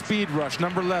on the speed rush,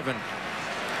 number 11.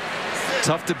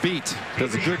 Tough to beat.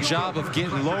 Does a good job of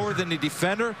getting lower than the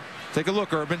defender. Take a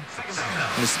look, Urban.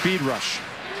 And the speed rush.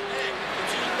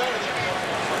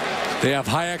 They have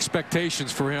high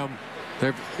expectations for him.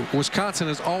 Wisconsin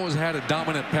has always had a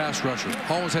dominant pass rusher.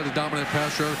 Always had a dominant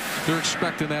pass rusher. They're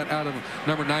expecting that out of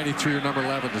number 93 or number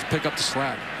 11 to pick up the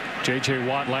slack. J.J.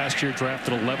 Watt last year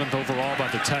drafted 11th overall by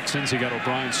the Texans. He got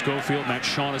O'Brien Schofield, Matt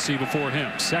Shaughnessy before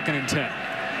him. 2nd and 10.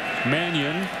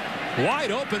 Mannion,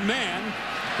 wide open man,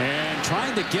 and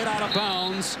trying to get out of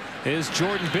bounds is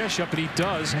Jordan Bishop, and he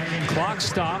does. Clock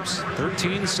stops.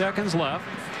 13 seconds left.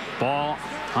 Ball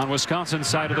on Wisconsin's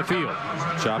side of the field.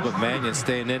 Job of Mannion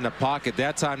staying in the pocket.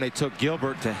 That time they took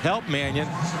Gilbert to help Mannion.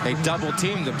 They double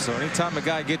teamed him. So anytime a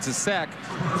guy gets a sack,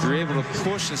 you're able to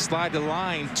push and slide the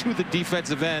line to the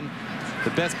defensive end.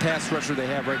 The best pass rusher they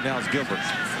have right now is Gilbert.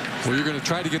 Well, you're going to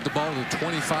try to get the ball to the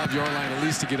 25-yard line at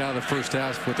least to get out of the first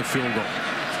half with a field goal.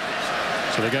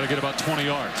 So they got to get about 20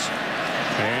 yards.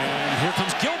 And here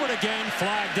comes Gilbert again.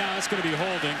 Flag down. It's going to be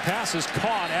holding. Pass is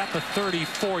caught at the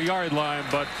 34-yard line,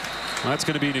 but that's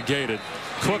going to be negated.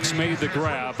 Cooks made the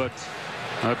grab, but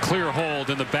a clear hold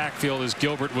in the backfield as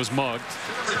Gilbert was mugged.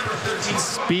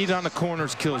 Speed on the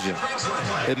corners kills you.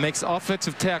 It makes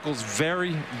offensive tackles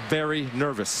very, very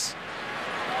nervous.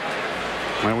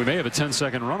 Well, we may have a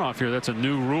 10-second runoff here. That's a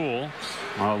new rule.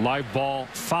 A live ball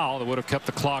foul that would have kept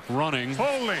the clock running.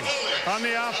 Holding on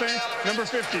the offense, number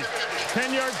 50.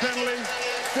 10-yard penalty,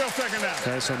 still second down.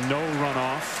 Okay, so no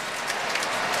runoff.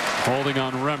 Holding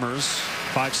on Remmers.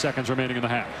 5 seconds remaining in the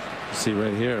half. See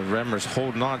right here, Remmers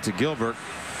holding on to Gilbert.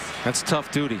 That's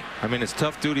tough duty. I mean, it's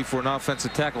tough duty for an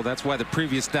offensive tackle. That's why the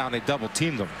previous down they double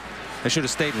teamed them. They should have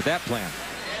stayed with that plan.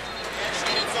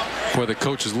 Boy, the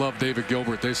coaches love David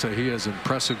Gilbert. They say he is an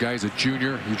impressive guy. He's a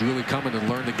junior. He's really coming to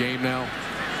learn the game now.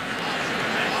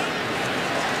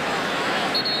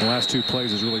 The last 2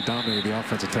 plays has really dominated the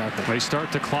offensive tackle. They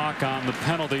start the clock on the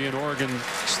penalty, and Oregon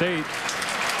State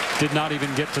did not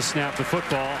even get to snap the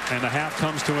football, and the half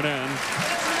comes to an end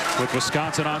with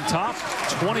Wisconsin on top,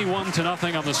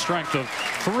 21-0 on the strength of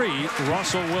 3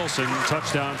 Russell Wilson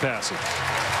touchdown passes.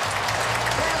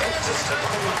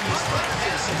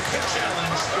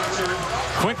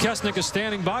 Quint Kesnick is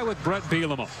standing by with Brett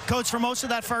Bielema. Coach, for most of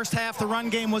that first half, the run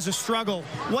game was a struggle.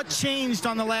 What changed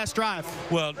on the last drive?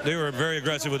 Well, they were very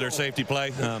aggressive with their safety play.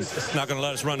 Not going to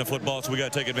let us run the football, so we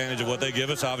got to take advantage of what they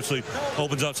give us. Obviously,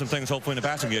 opens up some things, hopefully, in the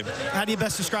passing game. How do you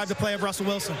best describe the play of Russell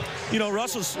Wilson? You know,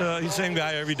 Russell's he's the same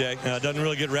guy every day. Doesn't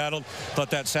really get rattled.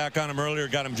 Thought that sack on him earlier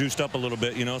got him juiced up a little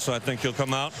bit, you know, so I think he'll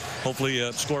come out.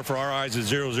 Hopefully, score for our eyes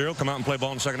is 0-0. Come out and play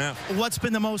ball in the second half. What's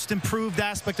been the most improved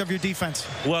aspect of your defense?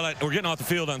 Well, we're getting off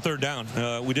the field on third down.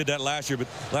 We did that last week,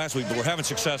 but we're having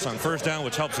success on first down,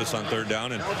 which helps us on third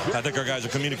down, and I think our guys are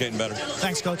communicating better.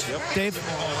 Thanks, Coach. Yep. Dave?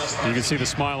 You can see the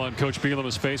smile on Coach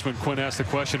Bielema's face when Quinn asked the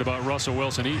question about Russell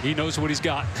Wilson. He knows what he's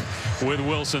got with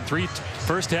Wilson. 3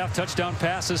 first-half touchdown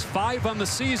passes, 5 on the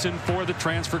season for the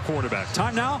transfer quarterback.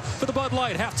 Time now for the Bud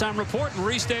Light halftime report, and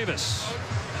Reese Davis.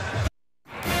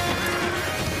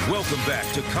 Welcome back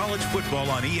to college football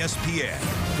on ESPN,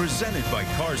 presented by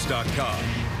Cars.com.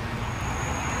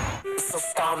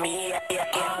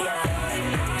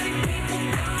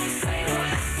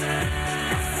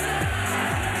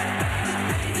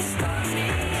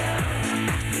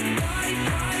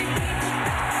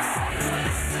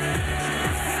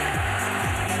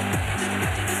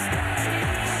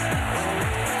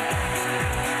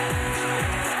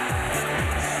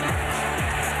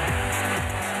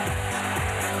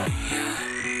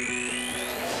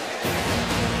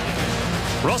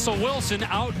 Russell Wilson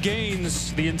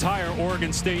outgains the entire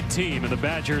Oregon State team, and the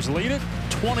Badgers lead it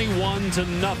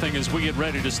 21-0 as we get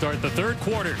ready to start the third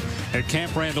quarter at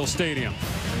Camp Randall Stadium.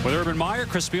 With Urban Meyer,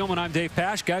 Chris Spielman, I'm Dave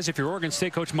Pasch. Guys, if you're Oregon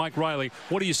State coach Mike Riley,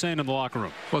 what are you saying in the locker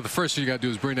room? Well, the first thing you got to do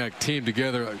is bring that team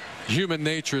together. Human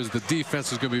nature is the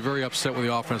defense is going to be very upset with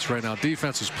the offense right now.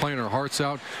 Defense is playing their hearts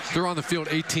out. They're on the field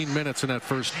 18 minutes in that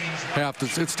first half.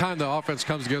 It's time the offense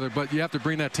comes together, but you have to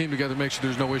bring that team together to make sure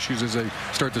there's no issues as they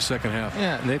start the second half.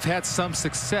 Yeah, and they've had some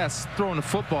success throwing the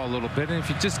football a little bit, and if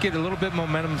you just get a little bit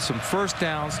momentum, some first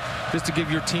downs, just to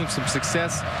give your team some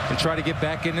success and try to get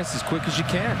back in this as quick as you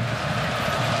can.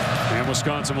 And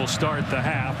Wisconsin will start the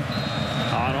half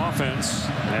on offense.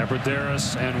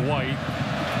 Abradaris and White,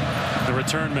 the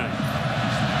return men.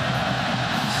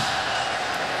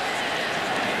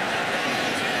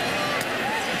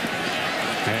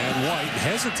 And White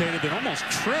hesitated and almost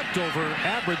tripped over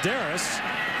Abradaris,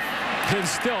 and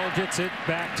still gets it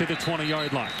back to the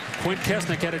 20-yard line. Quint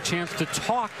Kesnick had a chance to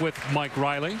talk with Mike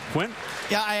Riley. Quint?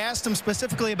 Yeah, I asked him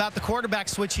specifically about the quarterback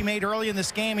switch he made early in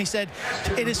this game. He said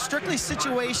it is strictly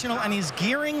situational, and he's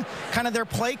gearing kind of their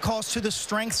play calls to the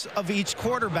strengths of each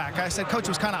quarterback. I said, Coach, it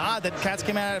was kind of odd that Cats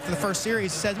came out after the first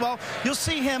series. He said, well, you'll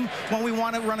see him when we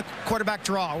want to run a quarterback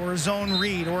draw or a zone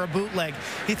read or a bootleg.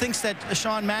 He thinks that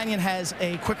Sean Mannion has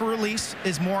a quicker release,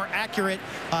 is more accurate,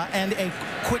 and a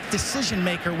quick decision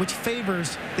maker, which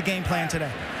favors the game plan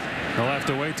today. They'll have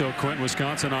to wait till Quint,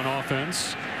 Wisconsin on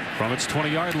offense from its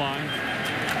 20-yard line.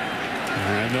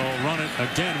 And they'll run it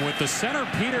again with the center,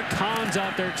 Peter Kahns,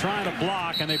 out there trying to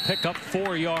block, and they pick up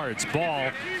 4 yards.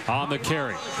 Ball on the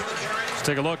carry. Let's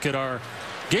take a look at our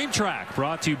game track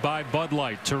brought to you by Bud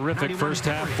Light. Terrific first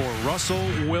half for Russell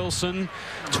Wilson.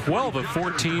 12 of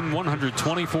 14,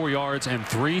 124 yards, and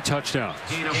 3 touchdowns.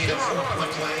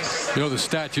 You know, the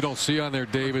stat you don't see on there,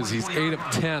 Dave, is he's 8 of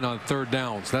 10 on third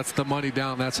downs. That's the money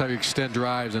down. That's how you extend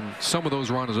drives, and some of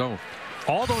those were on his own.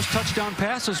 all those touchdown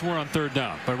passes were on third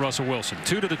down by Russell Wilson.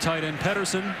 2 to the tight end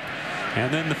Pedersen,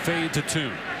 and then the fade to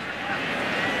Toon.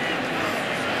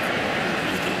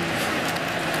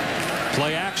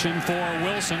 Play action for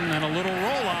Wilson and a little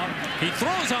rollout. He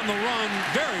throws on the run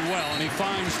very well, and he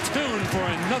finds Toon for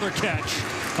another catch.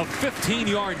 A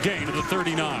 15-yard gain to the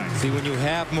 39. See, when you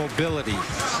have mobility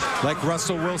like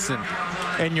Russell Wilson,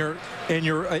 and you're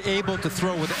able to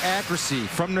throw with accuracy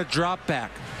from the drop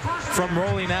back, from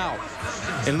rolling out,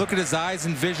 and look at his eyes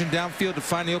and vision downfield to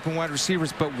find the open wide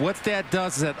receivers. But what that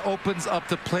does is that opens up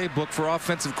the playbook for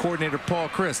offensive coordinator Paul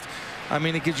Chryst. I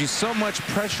mean, it gives you so much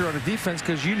pressure on the defense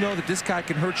because you know that this guy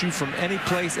can hurt you from any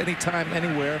place, anytime,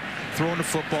 anywhere, throwing the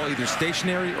football either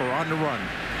stationary or on the run.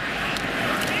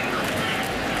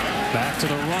 Back to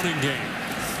the running game,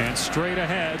 and straight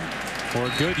ahead for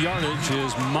good yardage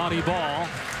is Monty Ball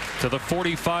to the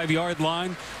 45-yard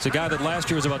line. It's a guy that last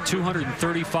year was about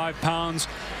 235 pounds.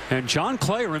 And John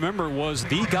Clay, remember, was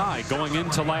the guy going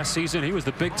into last season. He was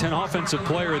the Big Ten Offensive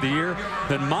Player of the Year.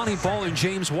 Then Monty Ball and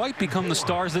James White become the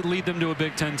stars that lead them to a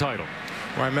Big Ten title.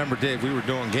 Well, I remember, Dave, we were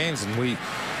doing games and we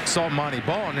saw Monty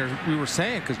Ball, and we were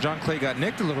saying, because John Clay got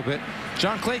nicked a little bit,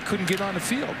 John Clay couldn't get on the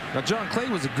field. Now, John Clay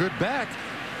was a good back,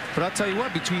 but I'll tell you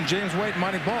what, between James White and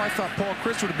Monty Ball, I thought Paul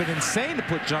Chryst would have been insane to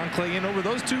put John Clay in over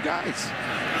those two guys.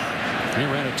 He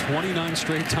ran it 29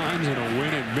 straight times in a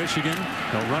win at Michigan.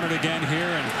 They'll run it again here,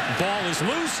 and ball is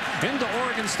loose into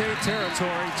Oregon State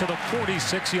territory to the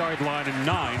 46-yard line, and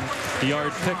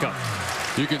 9-yard pickup.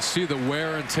 You can see the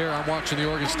wear and tear. I'm watching the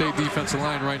Oregon State defensive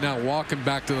line right now walking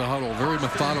back to the huddle. Very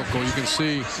methodical. You can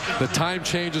see the time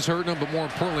change is hurting them, but more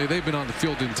importantly, they've been on the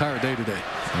field the entire day today.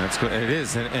 That's good. It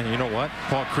is. And you know what?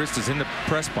 Paul Chryst is in the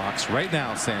press box right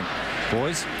now saying,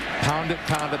 boys, pound it,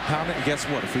 pound it, pound it. And guess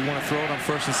what? If we want to throw it on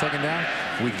first and second down,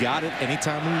 we got it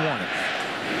anytime we want it.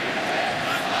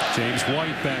 James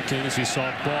White back in as you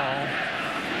saw Ball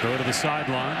go to the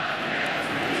sideline.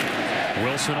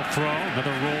 Wilson will throw.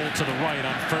 Another roll to the right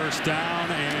on first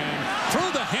down, and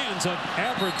through the hands of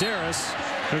Abradaris,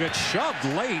 who got shoved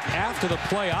late after the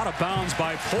play out of bounds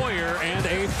by Poyer, and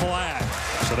a flag.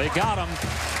 So they got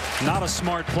him. Not a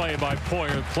smart play by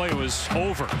Poyer. The play was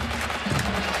over.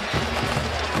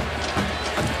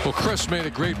 Well, Chris made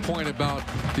a great point about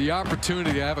the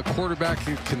opportunity to have a quarterback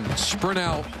who can sprint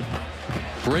out,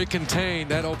 break contain.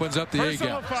 That opens up the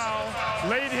A-gap. Foul,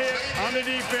 late hit on the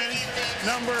defense,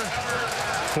 number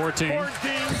 14.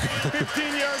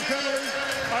 15-yard penalty,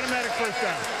 automatic first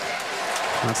down.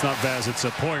 That's not Baz, it's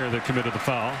Poyer that committed the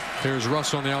foul. Here's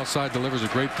Russ on the outside, delivers a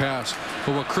great pass.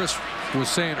 But what Chris was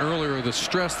saying earlier, the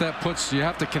stress that puts, you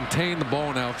have to contain the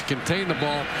ball now. If you contain the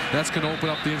ball, that's going to open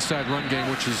up the inside run game,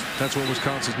 that's what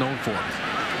Wisconsin's known for.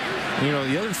 You know,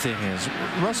 the other thing is,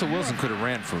 Russell Wilson could have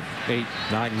ran for 8,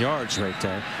 9 yards right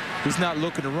there. He's not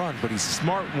looking to run, but he's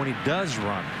smart when he does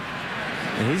run.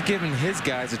 And he's giving his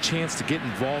guys a chance to get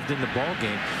involved in the ball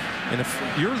game. And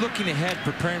if you're looking ahead,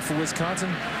 preparing for Wisconsin,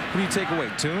 who do you take away?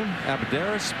 Toon,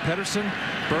 Abadaris, Pedersen,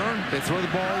 Byrne. They throw the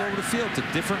ball all over the field to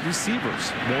different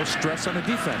receivers. More stress on the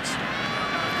defense.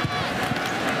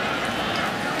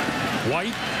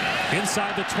 White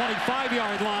inside the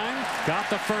 25-yard line, got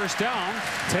the first down,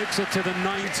 takes it to the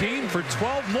 19 for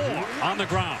 12 more on the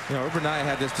ground. You know, Urban and I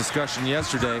had this discussion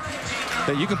yesterday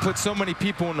that you can put so many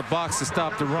people in the box to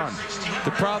stop the run.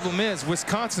 The problem is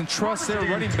Wisconsin trusts their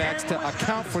running backs to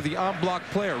account for the on-block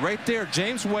player. Right there,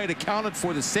 James White accounted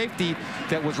for the safety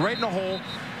that was right in the hole.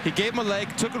 He gave him a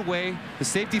leg, took it away. The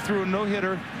safety threw a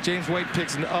no-hitter. James White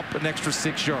picks up an extra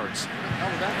 6 yards.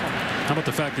 How about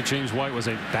the fact that James White was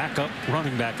a backup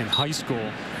running back in high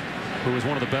school who was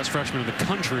one of the best freshmen in the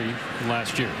country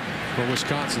last year? Well,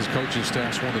 Wisconsin's coaching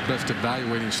staff is one of the best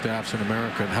evaluating staffs in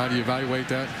America. And how do you evaluate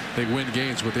that? They win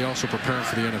games, but they also prepare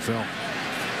for the NFL.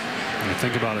 When you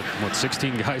think about it, what,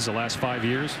 16 guys the last 5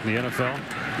 years in the NFL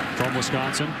from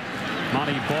Wisconsin.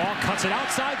 Monty Ball cuts it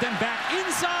outside, then back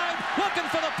inside, looking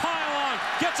for the pylon.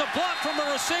 Gets a block from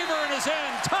the receiver in his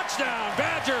end. Touchdown,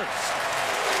 Badgers.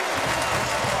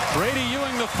 Brady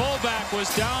Ewing, the fullback, was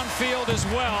downfield as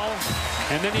well.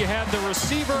 And then you had the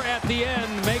receiver at the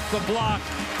end make the block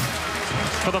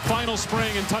for the final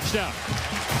spring and touchdown.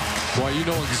 Well, you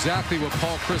know exactly what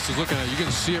Paul Chryst is looking at. You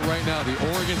can see it right now. The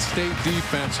Oregon State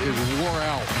defense is wore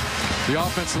out. The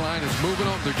offensive line is moving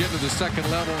them. They're getting to the second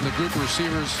level, and the group of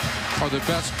receivers are the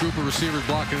best group of receivers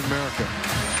blocking in America.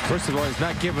 First of all, he's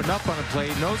not giving up on a play.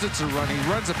 He knows it's a run. He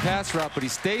runs a pass route, but he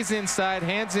stays inside,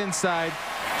 hands inside,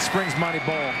 springs Monty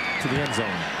Ball to the end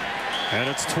zone. And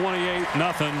it's 28-0.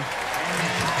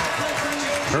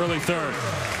 Early third.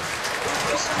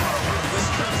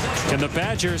 Can the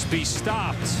Badgers be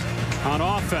stopped on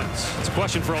offense? It's a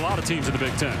question for a lot of teams in the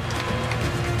Big Ten.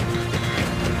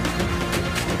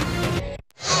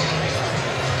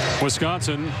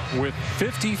 Wisconsin with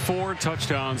 54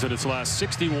 touchdowns in its last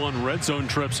 61 red zone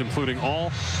trips, including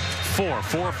all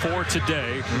 4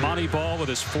 today. Monty Ball with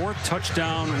his 4th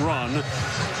touchdown run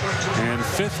and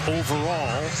 5th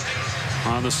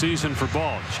overall on the season for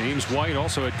Ball. James White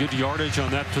also had good yardage on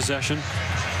that possession.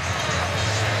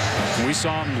 We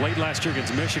saw him late last year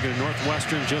against Michigan and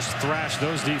Northwestern just thrash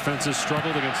those defenses,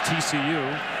 struggled against TCU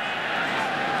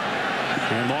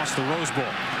and lost the Rose Bowl.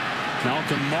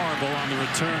 Malcolm Marble on the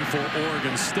return for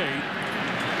Oregon State,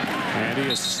 and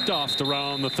he is stuffed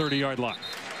around the 30-yard line.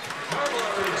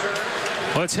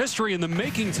 Well, it's history in the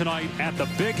making tonight at the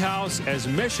Big House as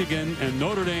Michigan and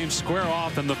Notre Dame square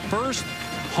off in the first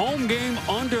home game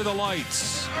under the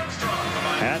lights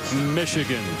at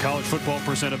Michigan. College football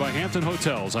presented by Hampton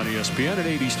Hotels on ESPN at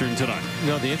 8 Eastern tonight.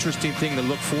 You know, the interesting thing to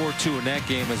look forward to in that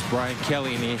game is Brian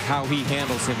Kelly and how he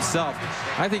handles himself.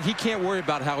 I think he can't worry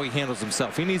about how he handles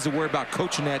himself. He needs to worry about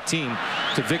coaching that team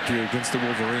to victory against the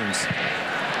Wolverines.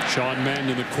 Sean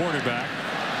Mannion, the quarterback.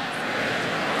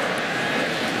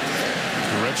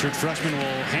 The redshirt freshman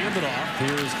will hand it off.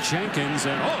 Here's Jenkins,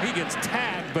 and oh, he gets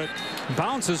tagged, but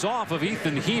bounces off of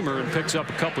Ethan Hemer and picks up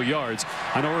a couple yards.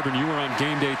 I know, Urban, you were on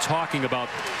game day talking about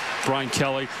Brian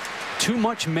Kelly. Too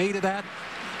much made of that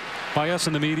by us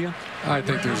in the media? I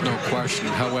think there's no question.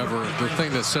 However, the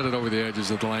thing that set it over the edge is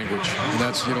the language. And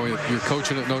that's, you know, you're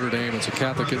coaching at Notre Dame. It's a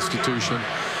Catholic institution.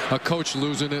 A coach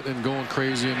losing it and going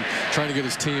crazy and trying to get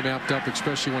his team amped up,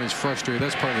 especially when he's frustrated.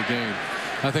 That's part of the game.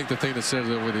 I think the thing that set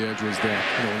it over the edge was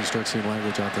that, you know, when you start seeing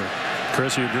language out there.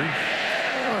 Chris, you agree?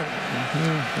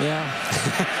 Yeah.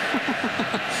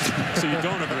 So you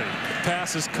don't agree.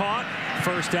 Pass is caught.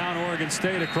 First down, Oregon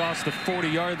State across the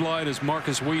 40-yard line as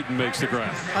Marcus Wheaton makes the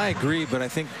grab. I agree, but I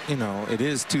think, you know, it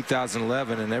is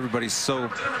 2011 and everybody's so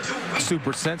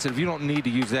super sensitive. You don't need to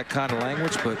use that kind of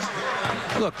language, but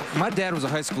look, my dad was a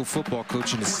high school football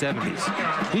coach in the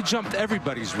 70s. He jumped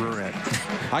everybody's rear end.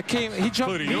 He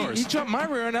jumped my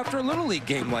rear end after a Little League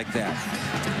game like that.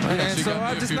 And so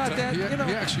I'm just not that, you know.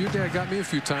 Yeah, actually, your dad got me a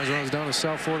few times when I was down in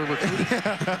South Florida recruiting.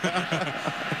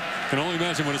 Can only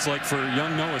imagine what it's like for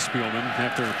young Noah Spielman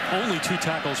after only 2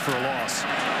 tackles for a loss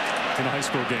in a high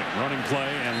school game. Running play,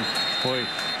 and boy,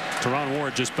 Teron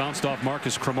Ward just bounced off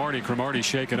Marcus Cromartie. Cromartie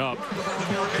shaken up.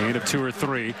 Gain of 2 or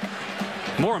 3.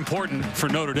 More important for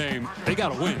Notre Dame, they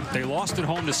got to win. They lost at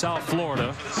home to South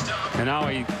Florida, and now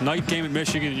a night game at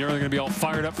Michigan, and you're going to be all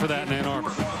fired up for that in Ann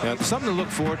Arbor. Yeah, something to look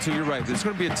forward to. You're right. It's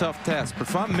going to be a tough task. But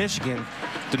if I'm Michigan,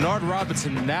 Denard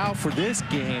Robinson now for this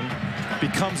game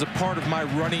becomes a part of my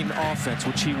running offense,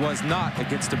 which he was not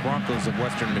against the Broncos of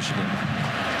Western Michigan.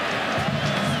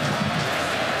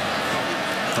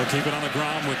 They'll keep it on the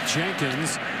ground with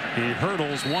Jenkins. He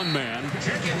hurdles one man,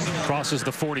 crosses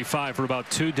the 45 for about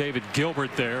 2. David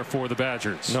Gilbert there for the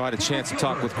Badgers. No, I had a chance to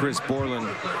talk with Chris Borland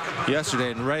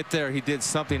yesterday, and right there he did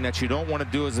something that you don't want to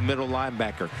do as a middle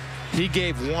linebacker. He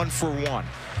gave 1 for 1.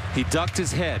 He ducked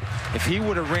his head. If he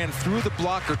would have ran through the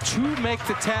blocker to make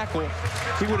the tackle,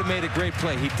 he would have made a great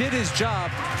play. He did his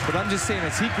job, but I'm just saying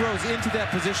as he grows into that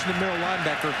position of middle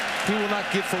linebacker, he will not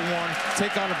give for 1,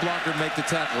 take on a blocker, make the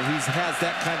tackle. He has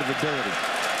that kind of ability.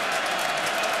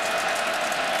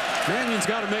 Mannion's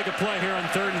got to make a play here on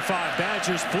 3rd and 5.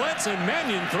 Badgers blitz, and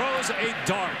Mannion throws a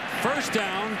dart. First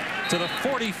down to the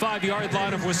 45-yard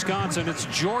line of Wisconsin. It's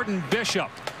Jordan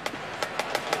Bishop.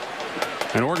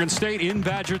 And Oregon State in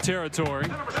Badger territory.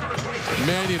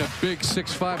 Mannion, a big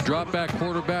 6'5" drop-back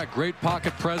quarterback. Great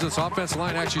pocket presence. Offensive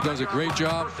line actually does a great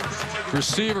job.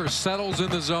 Receiver settles in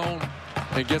the zone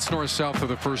and gets north-south for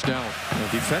the first down.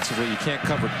 And defensively, you can't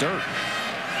cover dirt.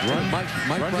 Mike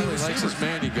Bradley likes his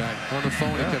Mannion guy. On the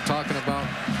phone, he kept talking about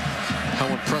how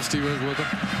impressed he was with him.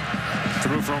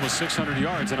 Threw for almost 600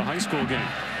 yards in a high school game.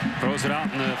 Throws it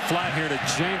out in the flat here to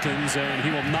Jenkins, and he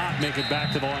will not make it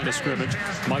back to the line of scrimmage.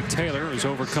 Mike Taylor has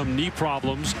overcome knee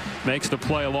problems, makes the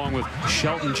play along with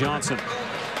Shelton Johnson.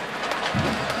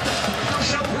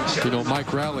 You know,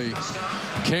 Mike Raleigh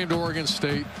came to Oregon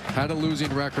State, had a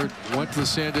losing record, went to the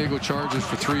San Diego Chargers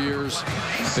for 3 years.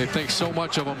 They think so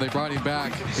much of him, they brought him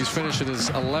back. He's finishing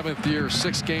his 11th year,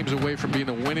 6 games away from being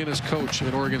the winningest coach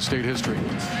in Oregon State history.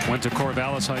 Went to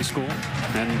Corvallis High School,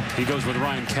 and he goes with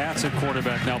Ryan Katz at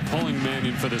quarterback, now pulling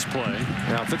Mannion for this play.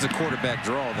 Now, if it's a quarterback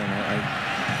draw, then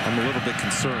I'm a little bit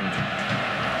concerned.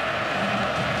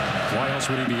 Why else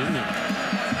would he be in there?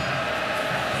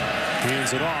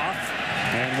 Hands it off.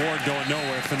 And Ward going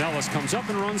nowhere. Finellis comes up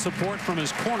and runs support from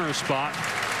his corner spot.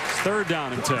 3rd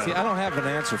down and 10. See, I don't have an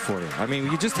answer for you. I mean,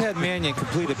 you just had Mannion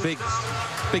complete a big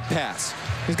pass.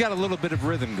 He's got a little bit of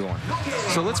rhythm going.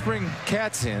 So let's bring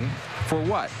Katz in for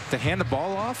what? To hand the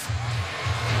ball off?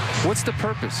 What's the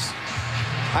purpose?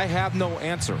 I have no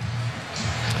answer.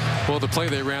 Well, the play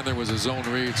they ran there was a zone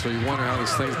read, so you wonder how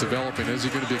this thing's developing. Is he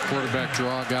going to be a quarterback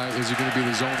draw guy? Is he going to be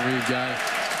the zone read guy?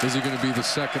 Is he going to be the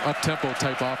second up-tempo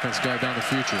type offense guy down the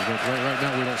future? But right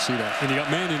now, we don't see that. And you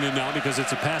got Mannion in now because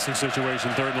it's a passing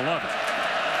situation, 3rd and 11.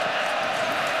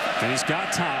 And he's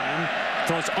got time.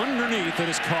 Throws underneath. It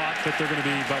is caught, but they're going to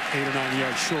be about 8 or 9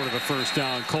 yards short of a first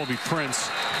down. Colby Prince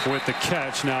with the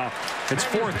catch. Now, it's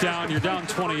 4th down. You're down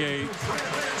 28.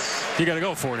 You got to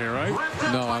go for it here, right?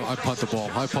 No, I punt the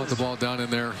ball. I punt the ball down in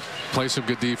there, play some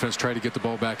good defense, try to get the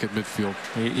ball back at midfield.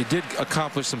 You did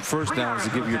accomplish some first downs to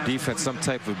give your defense some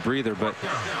type of breather. But,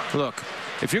 look,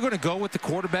 if you're going to go with the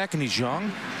quarterback and he's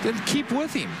young, then keep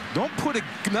with him. Don't put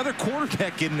another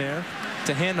quarterback in there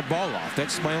to hand the ball off.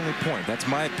 That's my only point. That's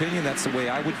my opinion. That's the way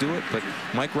I would do it. But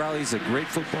Mike Riley's a great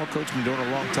football coach. Been doing it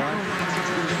a long time.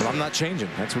 But I'm not changing.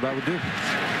 That's what I would do.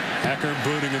 Hecker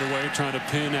booting it away, trying to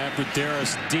pin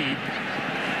Abbrederis deep.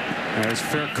 There's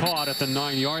fair caught at the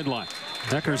 9-yard line.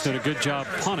 Hecker's did a good job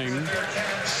punting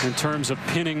in terms of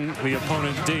pinning the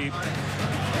opponent deep.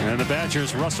 And the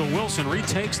Badgers' Russell Wilson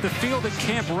retakes the field at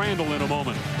Camp Randall in a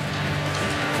moment.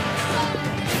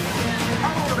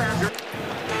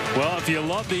 Well, if you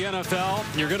love the NFL,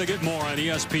 you're going to get more on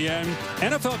ESPN.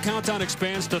 NFL Countdown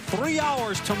expands to 3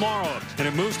 hours tomorrow, and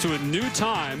it moves to a new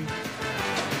time,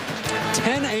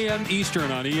 10 a.m. Eastern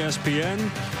on ESPN.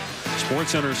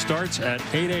 SportsCenter starts at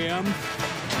 8 a.m.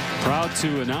 Proud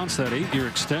to announce that 8-year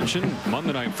extension,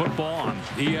 Monday Night Football on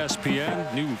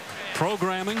ESPN. New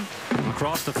programming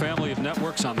across the family of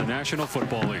networks on the National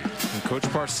Football League. And Coach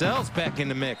Parcells back in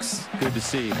the mix. Good to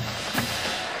see.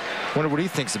 Wonder what he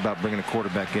thinks about bringing a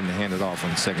quarterback in to hand it off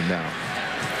on 2nd down.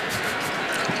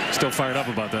 Still fired up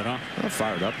about that, huh? I'm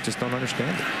fired up. Just don't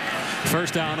understand it.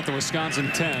 First down at the Wisconsin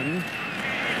 10.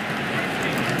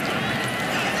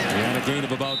 And a gain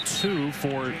of about 2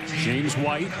 for James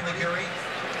White.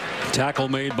 Tackle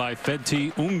made by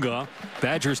Fedti Unga.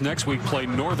 Badgers next week play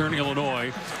Northern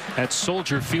Illinois at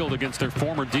Soldier Field against their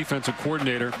former defensive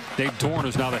coordinator. Dave Dorn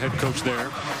is now the head coach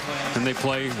there. And they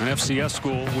play an FCS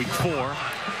school week 4.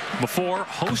 Before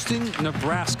hosting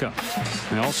Nebraska.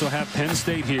 They also have Penn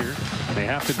State here. They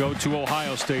have to go to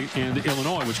Ohio State and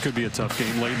Illinois, which could be a tough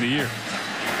game late in the year.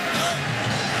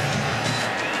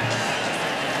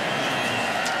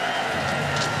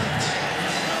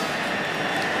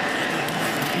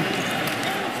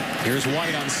 Here's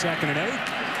White on 2nd and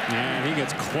 8. And he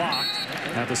gets clocked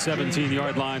at the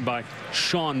 17-yard line by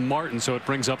Sean Martin, so it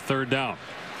brings up 3rd down.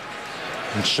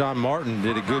 And Sean Martin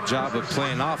did a good job of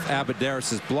playing off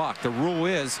Abbrederis' block. The rule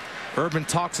is, Urban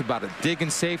talks about it, digging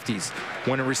safeties.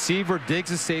 When a receiver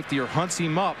digs a safety or hunts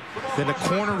him up, then the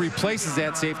corner replaces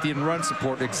that safety and run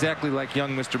support, exactly like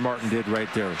young Mr. Martin did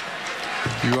right there.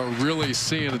 You are really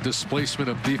seeing a displacement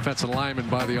of defensive linemen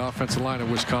by the offensive line of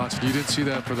Wisconsin. You didn't see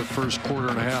that for the first quarter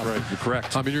and a half. Right, you're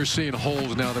correct. I mean, you're seeing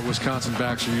holes now that Wisconsin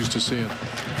backs are used to seeing.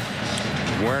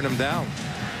 Wearing them down.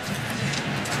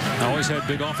 Always had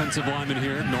big offensive linemen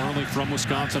here, normally from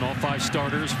Wisconsin, all 5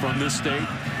 starters from this state.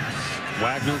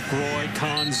 Wagner, Groy,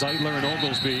 Kahn, Zeitler, and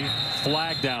Oglesby.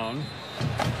 Flag down.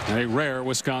 A rare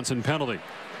Wisconsin penalty.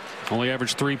 Only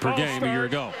averaged 3 per game a year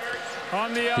ago.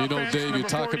 You know, Dave, you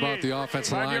talk about the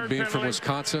offensive line being from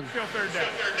Wisconsin.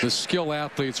 The skill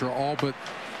athletes are all but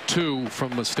 2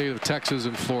 from the state of Texas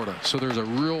and Florida. So there's a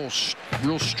real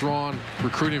strong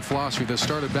recruiting philosophy that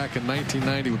started back in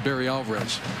 1990 with Barry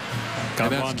Alvarez.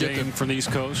 Got from the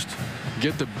East Coast.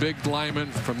 Get the big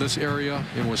linemen from this area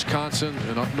in Wisconsin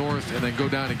and up north, and then go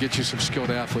down and get you some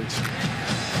skilled athletes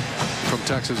from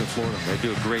Texas and Florida. They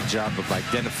do a great job of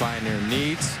identifying their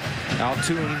needs.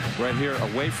 Altoon right here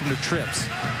away from the trips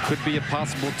could be a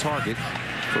possible target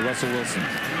for Russell Wilson.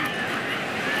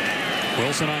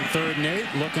 Wilson on 3rd and 8,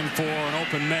 looking for an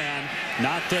open man.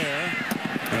 Not there.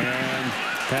 And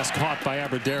pass caught by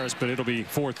Abbrederis, but it'll be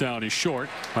 4th down. He's short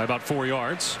by about 4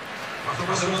 yards.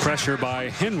 Pressure by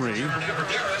Henry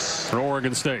for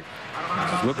Oregon State.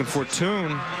 Looking for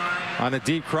Toon on a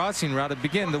deep crossing route to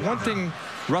begin. The one thing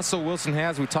Russell Wilson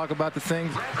has, we talk about the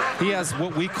things, he has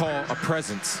what we call a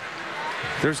presence.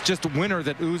 There's just a winner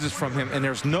that oozes from him, and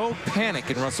there's no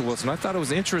panic in Russell Wilson. I thought it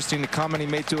was interesting the comment he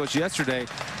made to us yesterday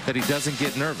that he doesn't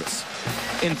get nervous.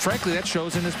 And frankly, that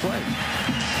shows in his play.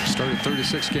 Started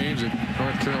 36 games at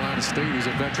North Carolina State. He's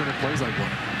a veteran that plays like one.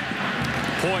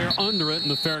 Poyer under it, and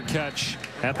the fair catch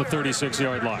at the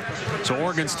 36-yard line. So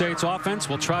Oregon State's offense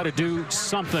will try to do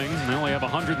something. They only have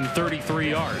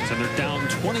 133 yards, and they're down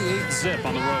 28-zip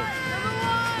on the road.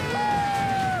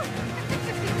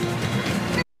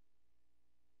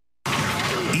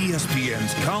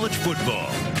 ESPN's College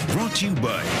Football Brought to you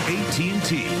by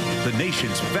AT&T, the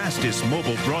nation's fastest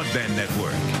mobile broadband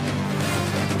network.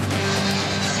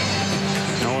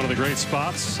 Now, one of the great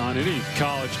spots on any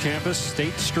college campus,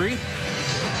 State Street,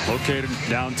 located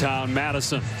downtown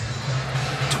Madison.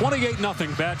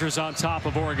 28-0 Badgers on top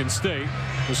of Oregon State.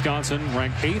 Wisconsin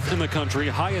ranked 8th in the country,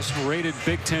 highest rated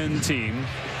Big Ten team.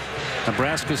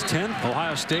 Nebraska's 10th,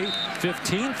 Ohio State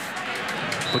 15th.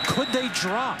 But could they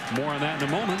drop? More on that in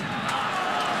a moment.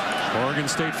 Oregon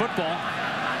State football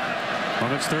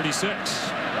on its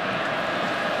 36.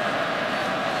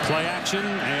 Play action,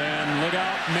 and look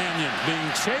out, Mannion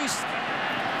being chased.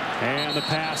 And the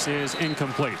pass is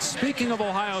incomplete. Speaking of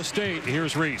Ohio State,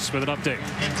 here's Reese with an update.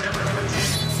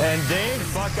 And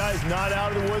Dave, Buckeyes not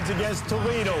out of the woods against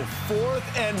Toledo.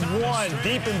 4th and 1,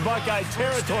 deep in Buckeye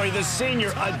territory. The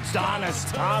senior, Adonis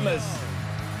Thomas.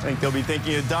 I think they'll be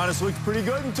thinking Adonis looks pretty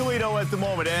good in Toledo at the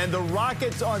moment. And the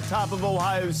Rockets on top of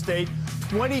Ohio State,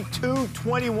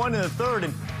 22-21 in the third.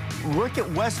 And look at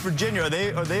West Virginia.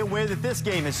 Are they aware that this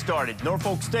game has started?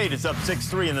 Norfolk State is up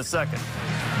 6-3 in the second.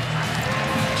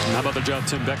 How about the job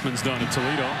Tim Beckman's done at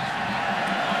Toledo?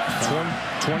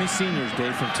 20 seniors,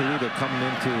 Dave, from Toledo coming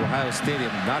into Ohio Stadium,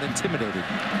 not intimidated.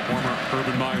 Former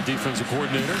Urban Meyer defensive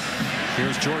coordinator.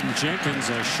 Here's Jordan Jenkins.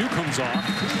 A shoe comes off.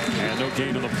 And no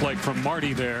gain on the play from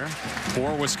Marty there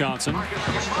for Wisconsin.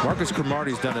 Marcus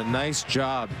Cromartie's done a nice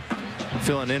job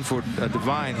filling in for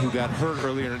Devine, who got hurt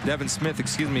earlier. Devin Smith,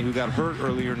 excuse me, who got hurt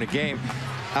earlier in the game.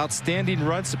 Outstanding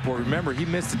run support. Remember, he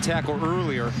missed a tackle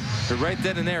earlier, but right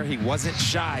then and there, he wasn't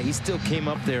shy. He still came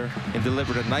up there and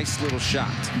delivered a nice little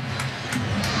shot.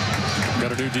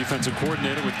 Got a new defensive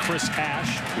coordinator with Chris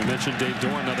Ash. We mentioned Dave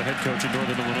Dorn, another head coach in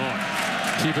Northern Illinois.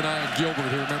 Keep an eye on Gilbert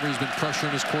here. Remember, he's been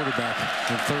pressuring his quarterback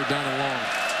in 3rd down and long.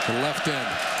 The left end.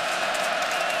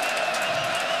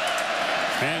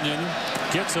 Mannion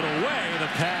gets it away. The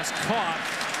pass caught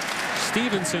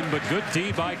Stevenson, but good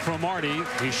D by Cromartie.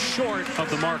 He's short of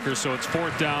the marker, so it's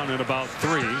 4th down and about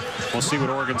 3. We'll see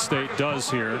what Oregon State does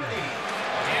here.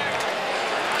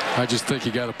 I just think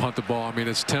you got to punt the ball. I mean,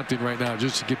 it's tempting right now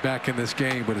just to get back in this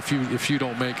game, but if you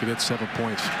don't make it, it's 7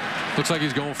 points. Looks like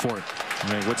he's going for it.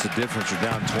 I mean, what's the difference? You're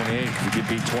down 28. You get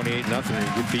beat 28-0, or you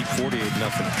get beat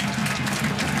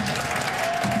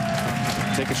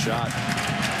 48-0. Take a shot.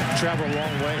 Travel a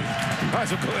long way. Might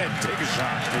as well go ahead and take a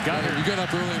shot. You got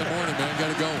up early in the morning, man.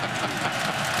 Got to go.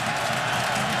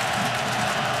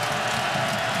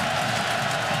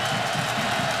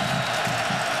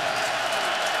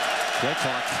 Play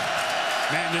clock.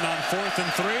 Mannion on 4th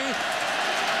and 3.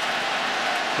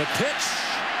 The pitch,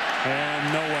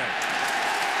 and no way.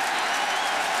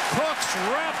 Cooks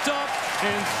wrapped up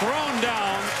and thrown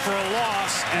down for a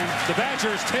loss, and the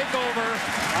Badgers take over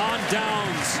on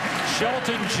downs.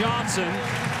 Shelton Johnson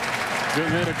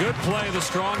made a good play, the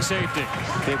strong safety.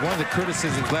 Okay, one of the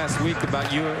criticisms last week about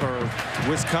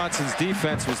Wisconsin's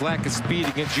defense was lack of speed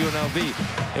against UNLV.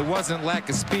 It wasn't lack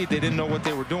of speed. They didn't know what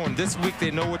they were doing. This week,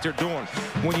 they know what they're doing.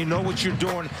 When you know what you're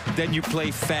doing, then you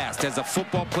play fast. As a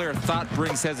football player, thought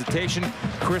brings hesitation.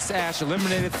 Chris Ash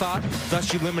eliminated thought,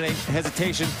 thus you eliminate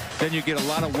hesitation. Then you get a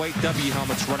lot of white W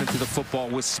helmets running to the football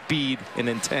with speed and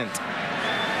intent.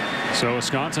 So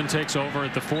Wisconsin takes over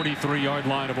at the 43-yard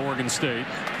line of Oregon State.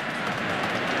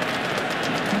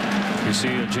 You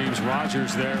see James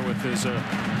Rogers there with his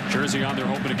jersey on. They're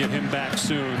hoping to get him back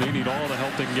soon. They need all the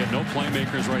help they can get. No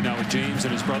playmakers right now with James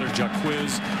and his brother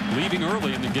Jaquiz leaving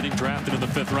early and then getting drafted in the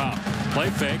 5th round. Play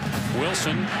fake.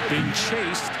 Wilson being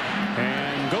chased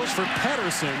and goes for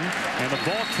Pedersen, and the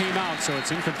ball came out, so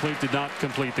it's incomplete. Did not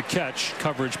complete the catch.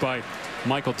 Coverage by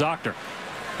Michael Doctor.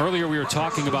 Earlier we were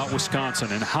talking about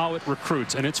Wisconsin and how it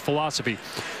recruits and its philosophy.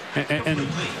 And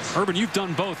Urban, you've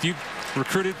done both. You've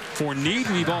recruited for need.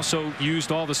 We've also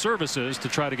used all the services to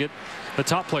try to get the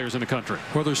top players in the country.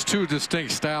 Well, there's 2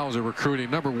 distinct styles of recruiting.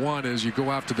 Number 1 is you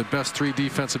go after the best 3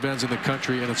 defensive ends in the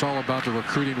country, and it's all about the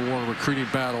recruiting war, recruiting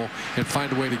battle, and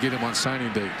find a way to get him on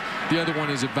signing day. The other one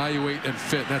is evaluate and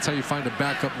fit. That's how you find a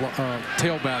backup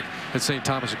tailback at St.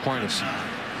 Thomas Aquinas.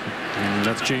 And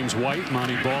that's James White.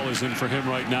 Monty Ball is in for him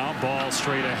right now. Ball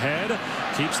straight ahead.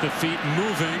 Keeps the feet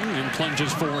moving and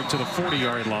plunges forward to the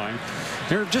 40-yard line.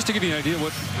 Here, just to give you an idea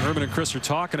what Urban and Chris are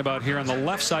talking about here, on the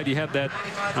left side you have that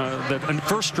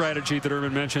first strategy that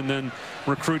Urban mentioned, then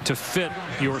recruit to fit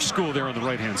your school there on the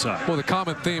right-hand side. Well, the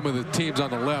common theme of the teams on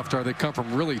the left are they come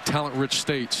from really talent-rich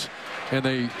states, and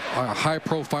they are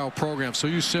high-profile programs. So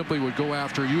you simply would go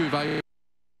after, you evaluate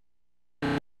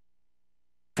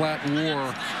flat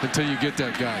war until you get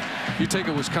that guy. You take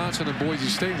a Wisconsin and Boise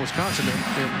State, Wisconsin,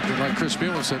 and like Chris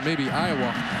Spielman said, maybe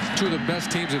Iowa, 2 of the best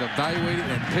teams at evaluating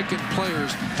and picking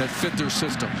players that fit their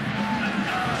system.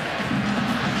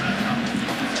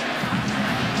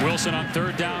 Wilson on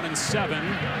 3rd down and 7.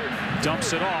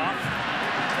 Dumps it off.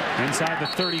 Inside the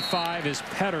 35 is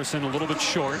Pedersen, a little bit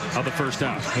short of the first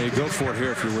down. Hey, go for it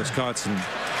here if you're Wisconsin.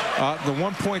 The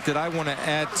one point that I want to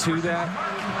add to that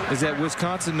is that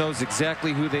Wisconsin knows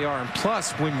exactly who they are. And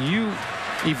plus, when you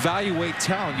evaluate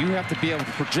talent, you have to be able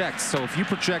to project. So if you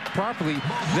project properly,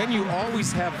 then you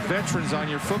always have veterans on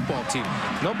your football team.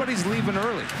 Nobody's leaving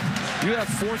early. You have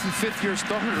 4th and 5th year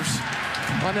starters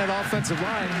on that offensive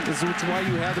line. This is why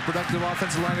you have the productive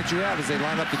offensive line that you have, as they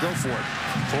line up to go for it.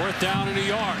 4th down and a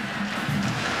yard.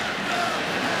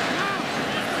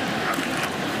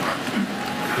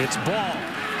 It's Ball.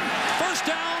 First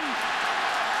down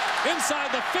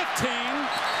inside the 15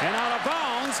 and out of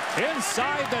bounds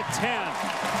inside the 10.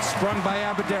 Sprung by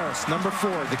Abadaris, number 4,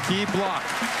 the key block.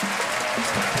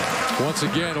 Once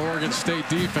again, Oregon State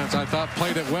defense, I thought,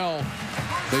 played it well.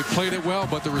 They played it well,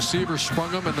 but the receiver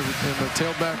sprung them, and the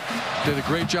tailback did a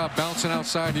great job bouncing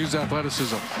outside and used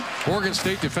athleticism. Oregon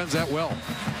State defends that well.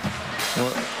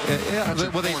 Well, yeah,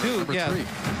 well they do. Number yeah, 3.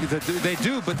 they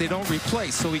do, but they don't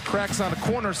replace. So he cracks on a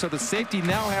corner, so the safety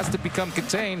now has to become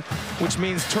contained, which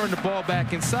means turn the ball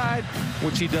back inside,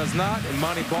 which he does not. And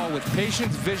Monty Ball with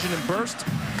patience, vision, and burst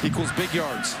equals big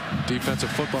yards.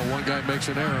 Defensive football, one guy makes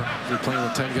an error. You're playing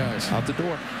with 10 guys. Out the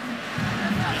door.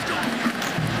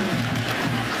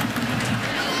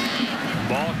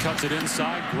 Ball cuts it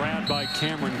inside, grabbed by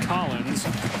Cameron Collins.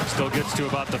 Still gets to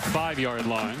about the 5-yard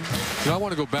line. Now, I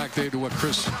want to go back, Dave, to what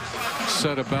Chris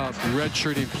said about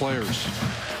redshirting players.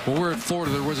 When we were in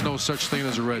Florida, there was no such thing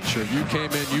as a redshirt. You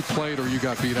came in, you played, or you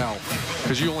got beat out,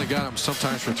 because you only got them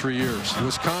sometimes for 3 years. In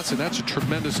Wisconsin, that's a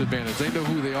tremendous advantage. They know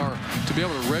who they are. To be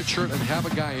able to redshirt and have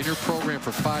a guy in your program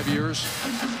for 5 years,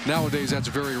 nowadays that's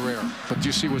very rare. But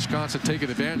you see Wisconsin taking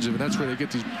advantage of it. That's where they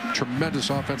get these tremendous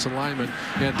offensive linemen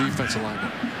and defensive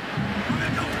linemen.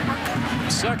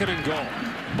 2nd and goal.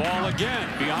 Ball again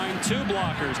behind 2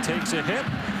 blockers, takes a hit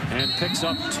and picks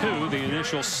up 2. The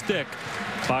initial stick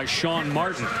by Sean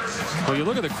Martin. Well, you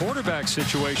look at the quarterback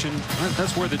situation,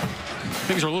 that's where the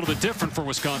things are a little bit different for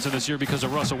Wisconsin this year because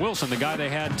of Russell Wilson. The guy they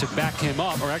had to back him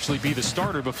up, or actually be the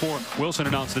starter before Wilson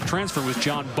announced the transfer, was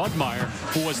John Budmeyer,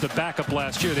 who was the backup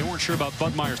last year. They weren't sure about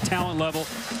Budmeyer's talent level.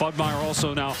 Budmeyer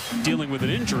also now dealing with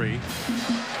an injury.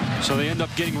 So they end up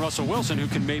getting Russell Wilson, who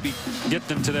can maybe get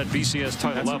them to that BCS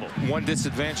title level. One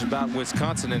disadvantage about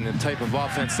Wisconsin and the type of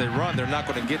offense they run, they're not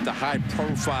going to get the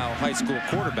high-profile high school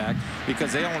quarterback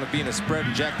because they don't want to be in a spread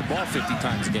and jack the ball 50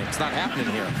 times a game. It's not happening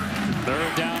here.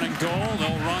 3rd down and goal.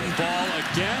 They'll run Ball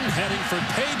again, heading for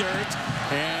pay dirt,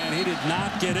 and he did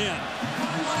not get in.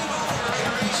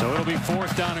 So it'll be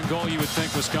 4th down and goal. You would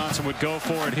think Wisconsin would go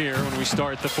for it here when we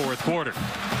start the 4th quarter.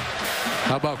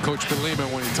 How about Coach Belima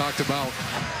when he talked about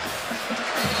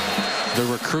the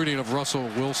recruiting of Russell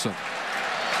Wilson?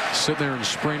 Sitting there in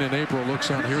spring and April, looks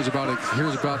on, here's about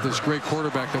this great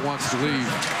quarterback that wants to leave.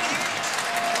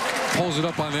 Pulls it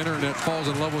up on the internet, falls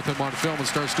in love with him on film, and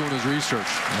starts doing his research.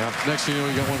 Yep. Next thing you know,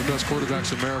 you got one of the best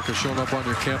quarterbacks in America showing up on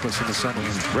your campus in the summer.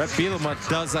 Brett Bielema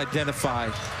does identify,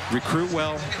 recruit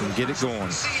well, and get it going.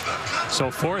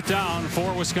 So 4th down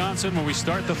for Wisconsin when we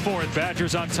start the 4th.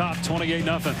 Badgers on top,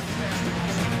 28-0.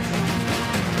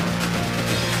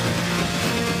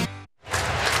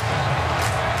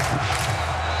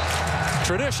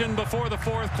 Tradition before the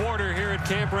 4th quarter here at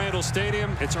Camp Randall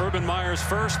Stadium. It's Urban Meyer's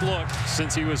first look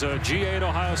since he was a GA at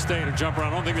Ohio State, a jump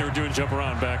around. I don't think they were doing jump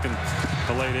around back in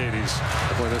the late 80s.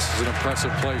 Boy, this is an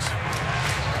impressive place.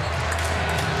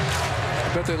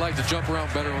 I bet they like to jump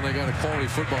around better when they got a quality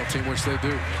football team, which they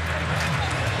do.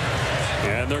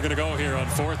 And they're going to go here on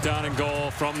 4th down and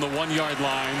goal from the 1-yard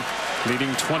line,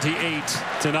 leading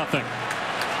 28-0.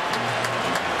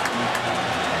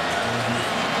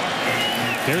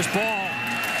 Here's Ball.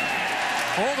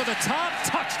 Over the top,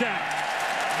 touchdown.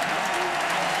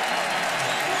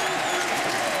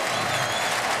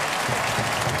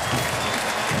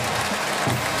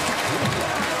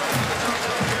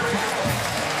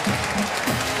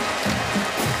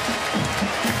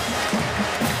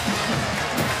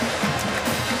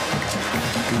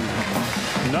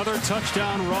 Another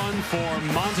touchdown run for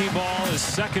Monty Ball, his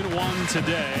 2nd one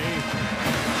today,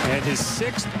 and his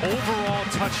 6th overall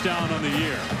touchdown on the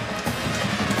year.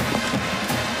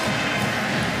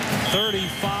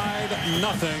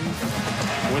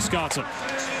 35-0 Wisconsin.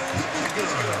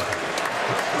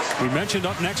 We mentioned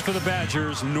up next for the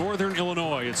Badgers, Northern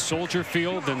Illinois. It's Soldier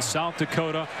Field, then South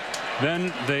Dakota,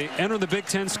 Then they enter the Big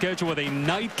Ten schedule with a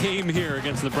night game here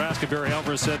against Nebraska. Barry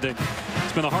Alvarez said that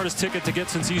it's been the hardest ticket to get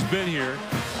since he's been here.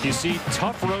 You see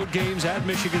tough road games at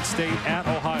Michigan State, at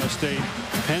Ohio State,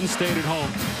 Penn State at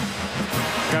home.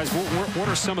 Guys, what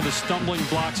are some of the stumbling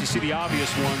blocks? You see the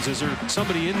obvious ones. Is there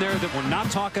somebody in there that we're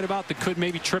not talking about that could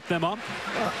maybe trip them up?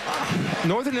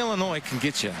 Northern Illinois can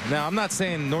get you. Now, I'm not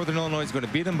saying Northern Illinois is going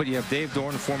to beat them, but you have Dave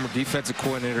Dorn, the former defensive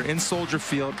coordinator, in Soldier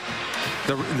Field.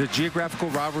 The geographical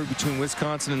rivalry between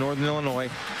Wisconsin and Northern Illinois.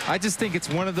 I just think it's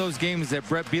one of those games that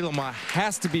Brett Bielema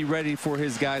has to be ready for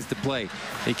his guys to play.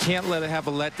 He can't let it have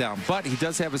a letdown. But he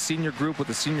does have a senior group with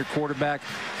a senior quarterback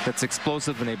that's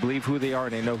explosive, and they believe who they are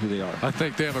and they know who they are. I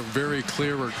think they have a very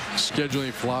clear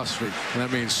scheduling philosophy, and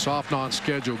that means soft on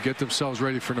schedule, get themselves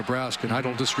ready for Nebraska, and I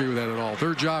don't disagree with that at all.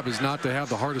 Their job is not to have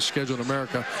the hardest schedule in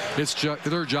America.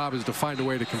 Their job is to find a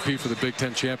way to compete for the Big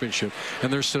Ten championship,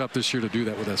 and they're set up this year to do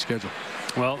that with that schedule.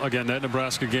 Well, again, that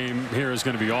Nebraska game here is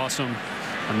going to be awesome.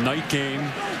 A night game,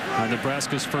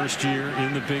 Nebraska's first year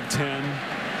in the Big Ten.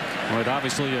 With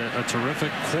obviously a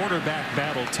terrific quarterback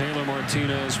battle. Taylor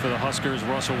Martinez for the Huskers,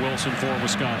 Russell Wilson for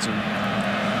Wisconsin.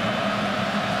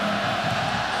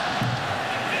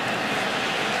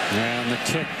 And the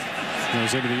kick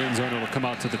goes into the end zone. It'll come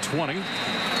out to the 20.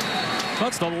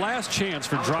 That's the last chance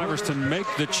for drivers to make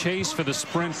the chase for the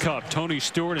Sprint Cup. Tony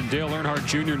Stewart and Dale Earnhardt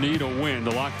Jr. need a win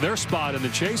to lock their spot in the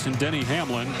chase, and Denny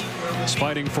Hamlin is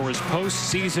fighting for his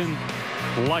postseason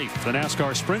life. The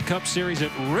NASCAR Sprint Cup Series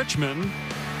at Richmond.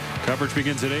 Coverage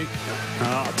begins at 8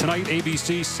 tonight.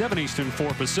 ABC 7 Eastern 4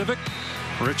 Pacific.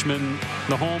 Richmond,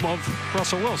 the home of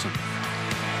Russell Wilson,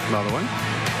 by the way.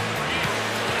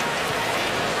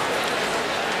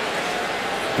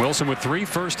 Wilson with 3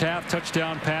 first-half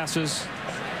touchdown passes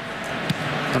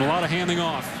and a lot of handing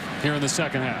off here in the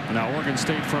second half. Now Oregon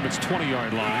State from its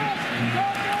 20-yard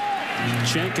line.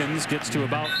 Jenkins gets to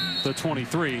about the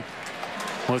 23.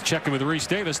 Let's check in with Reese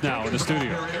Davis now in the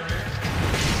studio.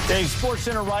 Dave,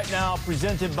 SportsCenter right now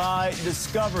presented by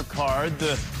Discover Card.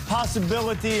 The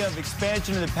possibility of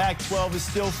expansion of the Pac-12 is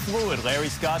still fluid. Larry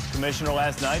Scott, the commissioner,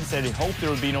 last night said he hoped there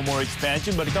would be no more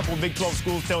expansion, but a couple of Big 12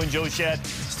 schools telling Joe Shad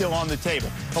still on the table.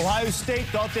 Ohio State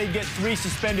thought they'd get 3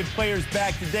 suspended players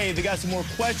back today. They got some more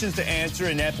questions to answer,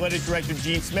 and athletic director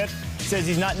Gene Smith says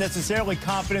he's not necessarily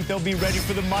confident they'll be ready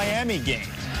for the Miami game.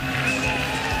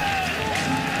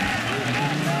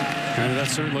 And that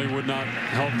certainly would not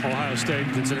help Ohio State,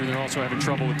 considering they're also having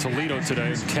trouble with Toledo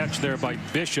today. Catch there by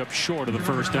Bishop short of the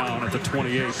first down at the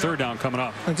 28. Third down coming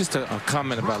up. And just a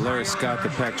comment about Larry Scott, the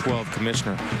Pac-12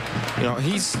 commissioner. You know,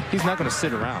 he's not going to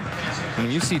sit around.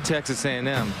 When you see Texas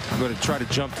A&M going to try to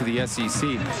jump to the SEC,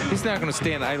 he's not going to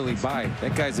stand idly by.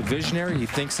 That guy's a visionary. He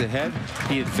thinks ahead.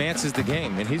 He advances the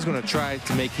game, and he's going to try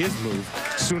to make his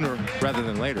move sooner rather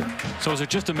than later. So is it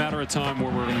just a matter of time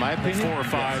where we're, in my opinion, 4 or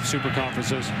 5 super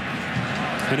conferences?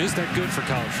 And is that good for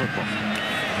college football?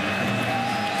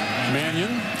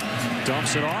 Mannion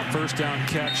dumps it off. First down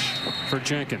catch for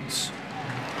Jenkins.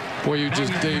 Boy,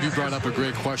 Dave, you brought up a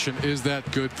great question. Is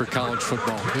that good for college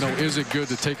football? You know, is it good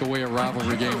to take away a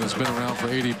rivalry game that's been around for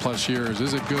 80+ years?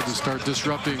 Is it good to start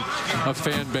disrupting a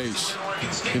fan base?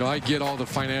 You know, I get all the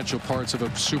financial parts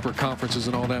of super conferences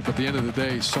and all that, but at the end of the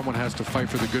day, someone has to fight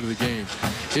for the good of the game.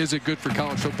 Is it good for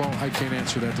college football? I can't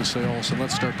answer that to say also.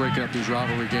 Let's start breaking up these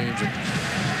rivalry games.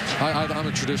 And I'm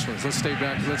a traditionalist. Let's stay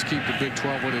back. Let's keep the Big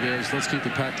 12 what it is. Let's keep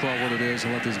the Pac-12 what it is,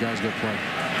 and let these guys go play.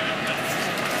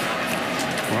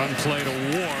 Run play to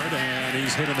Ward, and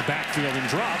he's hit in the backfield and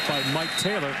dropped by Mike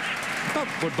Taylor.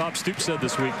 What Bob Stoops said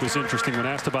this week was interesting when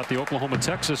asked about the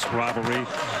Oklahoma-Texas rivalry.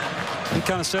 He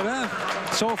kind of said,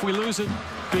 so if we lose it,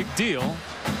 big deal.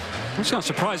 I was kind of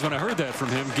surprised when I heard that from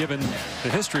him, given the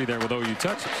history there with OU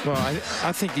Texas. Well,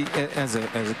 I think as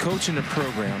a coach in the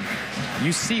program,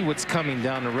 you see what's coming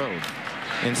down the road.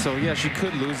 And so, yes, you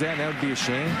could lose that, and that would be a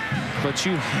shame. But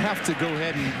you have to go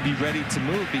ahead and be ready to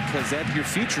move, because that your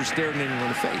future is staring in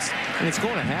the face. And it's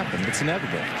going to happen. It's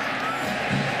inevitable.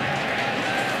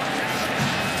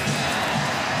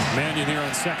 Mannion here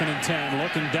on 2nd and 10,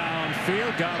 looking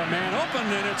downfield, got a man open,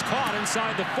 and it's caught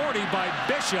inside the 40 by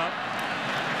Bishop.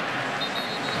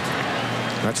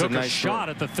 That's Took a nice shot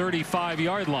at the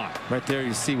 35-yard line. Right there,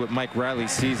 you see what Mike Riley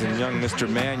sees in young Mr.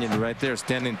 Mannion right there,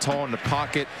 standing tall in the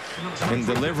pocket and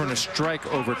delivering a strike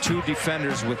over 2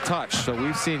 defenders with touch. So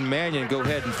we've seen Mannion go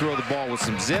ahead and throw the ball with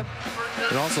some zip.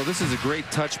 And also, this is a great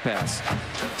touch pass.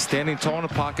 Standing tall in the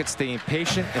pocket, staying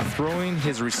patient, and throwing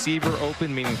his receiver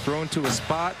open, meaning throwing to a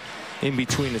spot in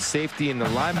between the safety and the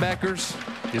linebackers.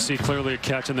 You see clearly a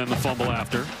catch and then the fumble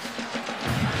after.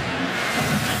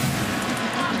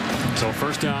 So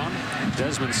first down,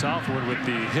 Desmond Southwood with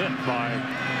the hit by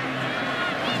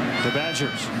the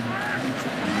Badgers.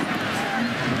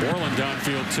 Borland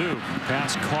downfield too.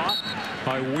 Pass caught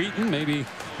by Wheaton. Maybe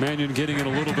Mannion getting in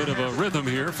a little bit of a rhythm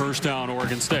here. First down,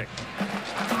 Oregon State.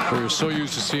 We're so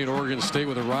used to seeing Oregon State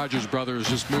with the Rogers brothers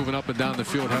just moving up and down the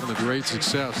field, having a great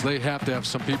success. They have to have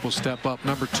some people step up.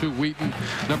 Number 2, Wheaton.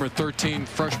 Number 13,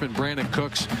 freshman Brandon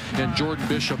Cooks, and Jordan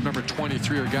Bishop, number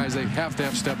 23, are guys they have to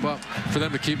have step up for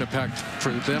them to keep the pack,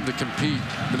 for them to compete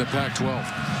in the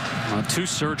Pac-12. 2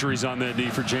 surgeries on that knee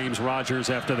for James Rogers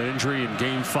after the injury in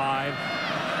Game 5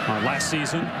 last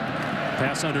season.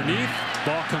 Pass underneath.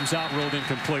 Ball comes out, rolled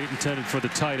incomplete, intended for the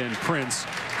tight end Prince.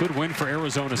 Good win for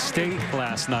Arizona State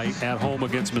last night at home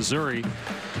against Missouri.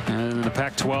 And in the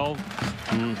Pac-12,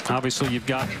 obviously you've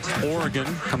got Oregon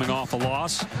coming off a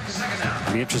loss.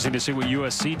 It'll be interesting to see what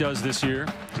USC does this year.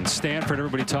 And Stanford,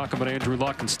 everybody talking about Andrew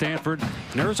Luck and Stanford.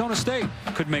 And Arizona State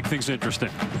could make things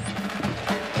interesting.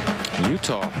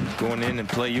 Utah going in and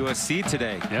play USC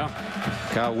today. Yeah.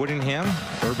 Kyle Whittingham,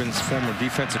 Urban's former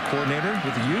defensive coordinator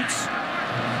with the Utes.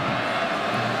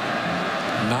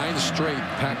 9 straight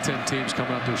Pac-10 teams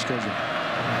coming up their schedule.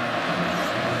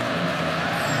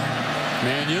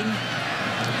 Mannion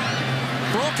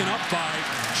broken up by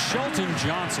Shelton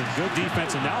Johnson. Good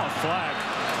defense, and now a flag.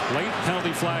 Late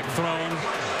penalty flag thrown.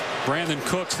 Brandon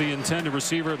Cooks, the intended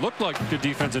receiver. It looked like good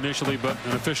defense initially, but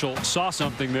an official saw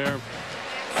something there.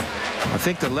 I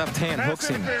think the left hand hooks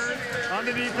him. On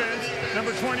the defense,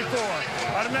 number 24.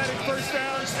 Automatic first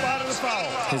down, spot of the foul.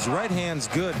 His right hand's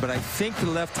good, but I think the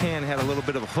left hand had a little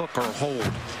bit of a hook or a hold.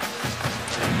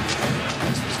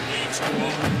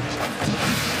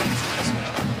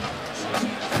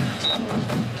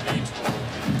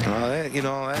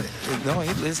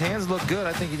 His hands look good.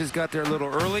 I think he just got there a little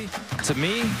early. To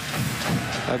me,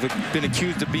 I've been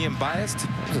accused of being biased. It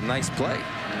was a nice play.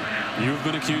 You've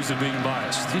been accused of being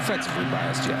biased. Defensively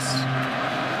biased, yes.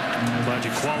 I'm glad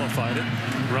you qualified it.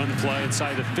 Run play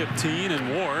inside the 15,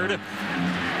 and Ward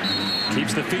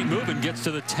keeps the feet moving, gets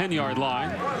to the 10-yard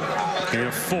line. Gain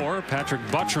of 4. Patrick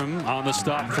Buttram on the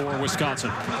stop for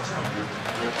Wisconsin.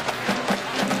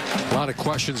 A lot of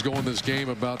questions going this game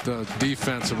about the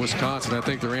defense of Wisconsin. I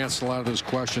think they're answering a lot of those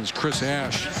questions. Chris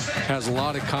Ash has a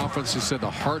lot of confidence. He said the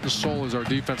heart and soul is our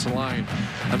defensive line,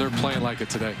 and they're playing like it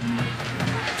today.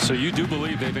 So you do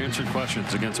believe they've answered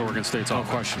questions against Oregon State's offense?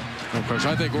 No question. No question.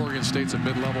 I think Oregon State's a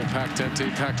mid-level Pac-10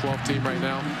 team, Pac-12 team right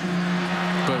now.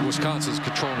 But Wisconsin's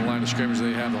controlling the line of scrimmage.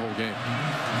 They have the whole game.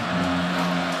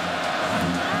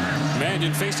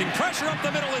 Mannion facing pressure up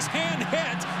the middle. His hand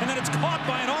hit, and then it's caught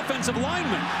by an offensive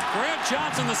lineman. Grant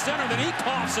Johnson, the center, then he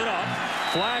coughs it up.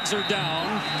 Flags are down.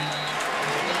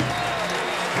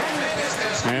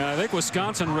 And I think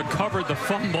Wisconsin recovered the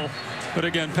fumble. But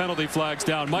again, penalty flags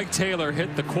down. Mike Taylor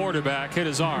hit the quarterback, hit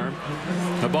his arm.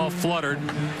 The ball fluttered.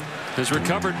 Is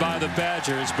recovered by the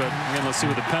Badgers, but again, let's see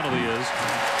what the penalty is.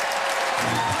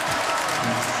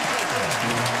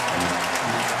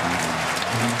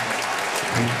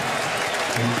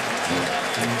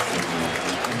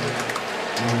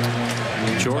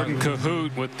 Jordan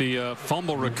Cahoot with the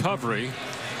fumble recovery.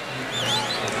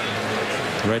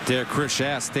 Right there, Chris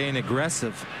Ash staying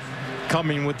aggressive,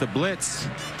 coming with the blitz.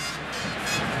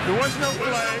 There was no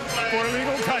flag for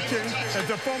illegal touching as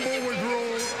the fumble was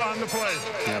ruled on the play.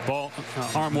 Yeah, ball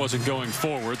arm wasn't going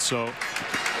forward, so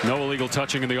no illegal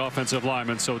touching in the offensive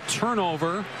lineman. So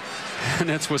turnover, and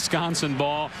it's Wisconsin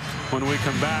ball when we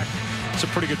come back. It's a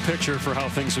pretty good picture for how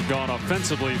things have gone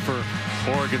offensively for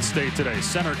Oregon State today.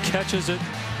 Center catches it,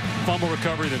 fumble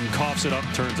recovery, then coughs it up,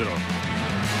 turns it over.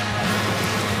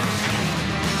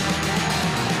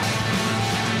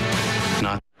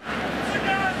 Not.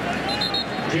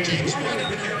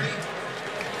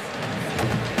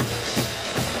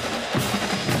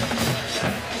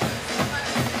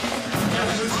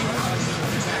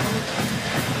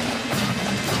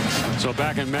 So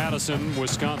back in Madison,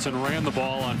 Wisconsin ran the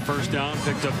ball on first down,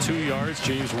 picked up 2 yards.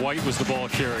 James White was the ball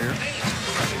carrier.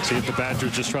 See if the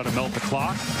Badgers just try to melt the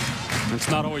clock. It's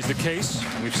not always the case.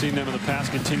 We've seen them in the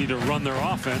past continue to run their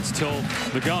offense till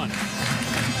the gun.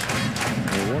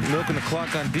 They weren't milking the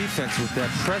clock on defense with that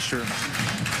pressure.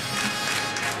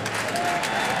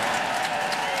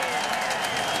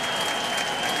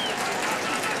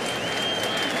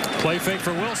 Play fake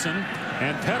for Wilson,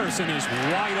 and Pedersen is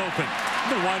wide open.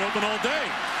 He's been wide open all day,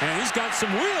 and he's got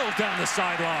some wheels down the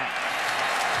sideline.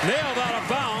 Nailed out of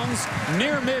bounds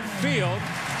near midfield.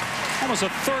 Almost a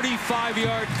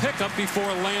 35-yard pickup before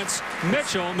Lance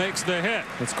Mitchell makes the hit.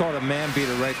 It's called a man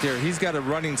beater right there. He's got a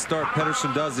running start.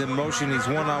 Pedersen does in motion. He's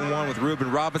one-on-one with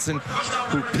Reuben Robinson,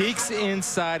 who peeks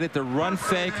inside at the run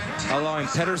fake, allowing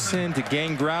Pedersen to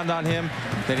gain ground on him.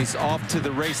 Then he's off to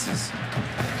the races.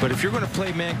 But if you're going to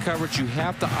play man coverage, you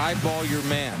have to eyeball your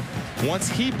man. Once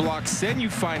he blocks, then you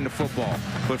find the football.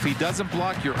 But if he doesn't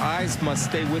block, your eyes must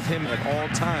stay with him at all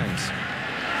times.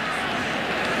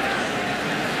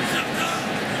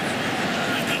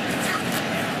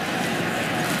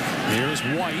 Here's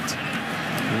White.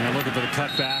 And looking for the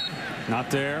cutback. Not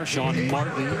there. Sean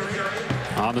Martin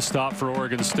on the stop for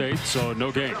Oregon State, so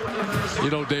no gain. You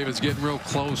know, David's getting real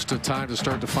close to time to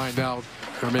start to find out,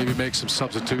 or maybe make some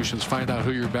substitutions, find out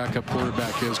who your backup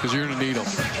quarterback is, because you're going to need them.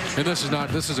 And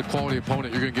this is a quality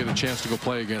opponent you're going to get a chance to go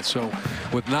play against. So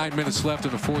with 9 minutes left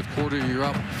in the fourth quarter, you're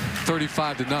up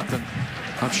 35-0.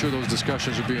 I'm sure those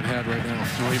discussions are being had right now.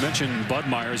 Well, you mentioned Bud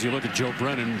Myers. You look at Joe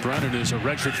Brennan. Brennan is a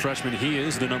redshirt freshman. He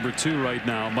is the number 2 right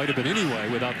now. Might have been anyway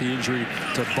without the injury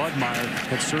to Bud Myers.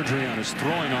 Had surgery on his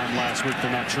throwing arm last week.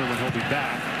 They're not sure when he'll be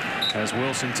back. As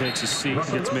Wilson takes his seat,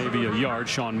 gets maybe a yard.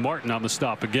 Sean Martin on the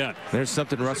stop again. There's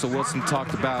something Russell Wilson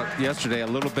talked about yesterday, a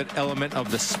little bit element of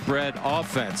the spread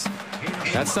offense.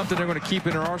 That's something they're going to keep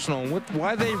in their arsenal. And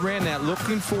why they ran that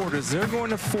looking forward is they're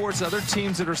going to force other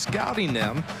teams that are scouting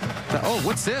them to, oh,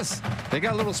 what's this? They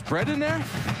got a little spread in there?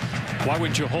 Why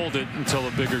wouldn't you hold it until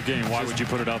a bigger game? Why would you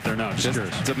put it out there now? Just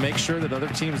curious. To make sure that other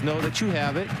teams know that you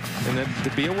have it and then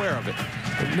to be aware of it.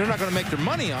 They're not going to make their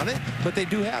money on it, but they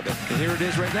do have it. And here it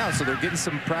is right now. So they're getting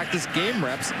some practice game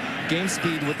reps, game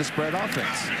speed with the spread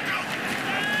offense.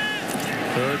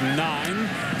 3rd and 9.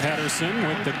 Patterson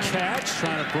with the catch,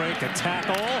 trying to break a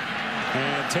tackle.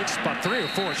 And takes about 3 or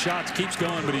 4 shots, keeps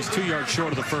going, but he's 2 yards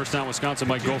short of the first down. Wisconsin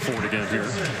might go for it again here.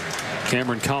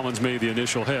 Cameron Collins made the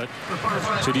initial hit.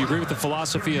 So do you agree with the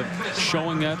philosophy of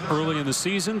showing that early in the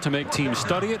season to make teams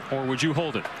study it, or would you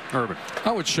hold it, Urban?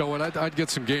 I would show it. I'd get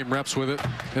some game reps with it.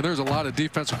 And there's a lot of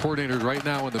defensive coordinators right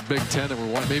now in the Big Ten that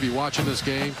were maybe watching this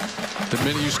game. The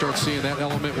minute you start seeing that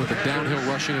element with the downhill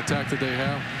rushing attack that they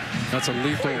have, that's a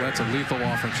lethal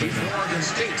offense right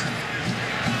now.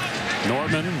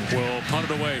 Norman will punt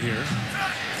it away here.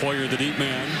 Poyer, the deep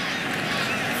man.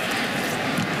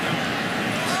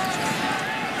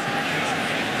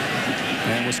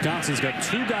 And Wisconsin's got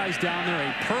 2 guys down there,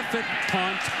 a perfect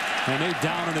punt, and they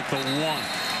down it at the 1.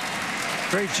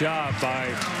 Great job by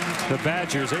the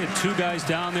Badgers. They had 2 guys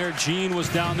down there. Gene was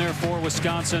down there for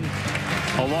Wisconsin,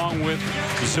 along with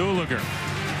Zuliger.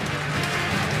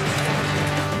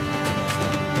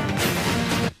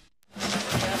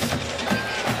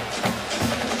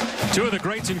 Two of the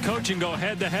greats in coaching go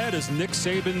head-to-head as Nick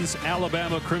Saban's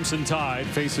Alabama Crimson Tide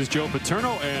faces Joe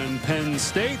Paterno and Penn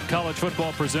State. College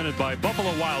football presented by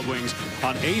Buffalo Wild Wings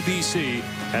on ABC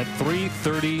at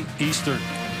 3:30 Eastern.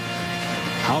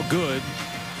 How good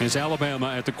is Alabama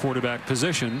at the quarterback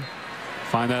position?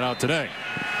 Find that out today.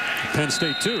 Penn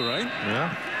State too, right?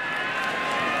 Yeah.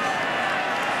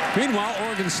 Meanwhile,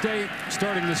 Oregon State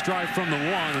starting this drive from the 1,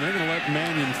 and they're going to let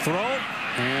Mannion throw.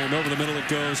 And over the middle it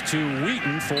goes to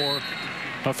Wheaton for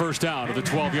a first down at the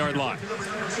 12-yard line.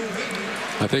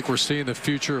 I think we're seeing the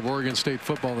future of Oregon State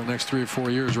football the next 3 or 4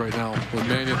 years right now, with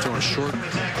Mannion throwing short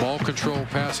ball control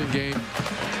passing game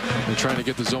and trying to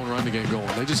get the zone running game going.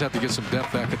 They just have to get some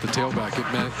depth back at the tailback. Get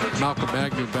Malcolm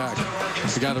Magnin back,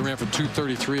 the guy that ran for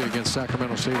 233 against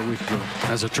Sacramento State a week ago.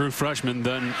 As a true freshman,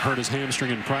 then hurt his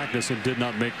hamstring in practice and did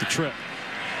not make the trip.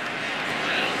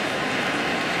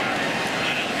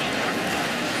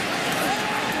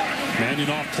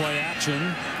 Mannion off play action,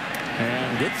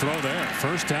 and good throw there.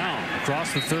 First down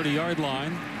across the 30-yard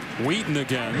line. Wheaton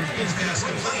again.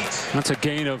 That's a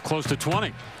gain of close to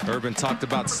 20. Urban talked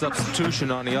about substitution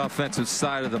on the offensive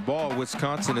side of the ball.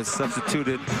 Wisconsin has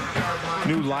substituted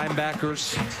new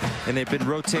linebackers, and they've been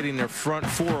rotating their front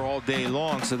 4 all day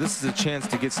long. So this is a chance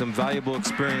to get some valuable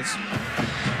experience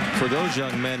for those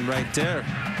young men right there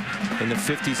in the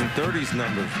 50s and 30s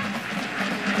numbers.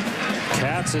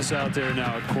 Katz is out there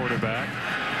now at quarterback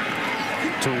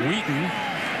to Wheaton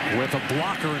with a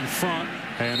blocker in front,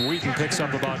 and Wheaton picks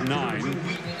up about 9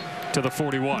 to the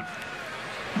 41.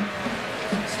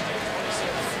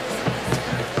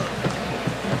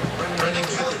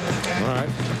 All right.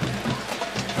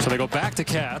 So they go back to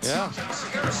Katz. Yeah.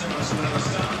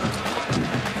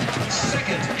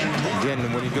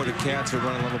 Again, when you go to Katz, we're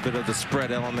running a little bit of the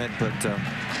spread element, but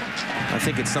I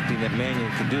think it's something that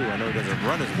Mannion can do. I know he doesn't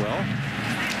run as well.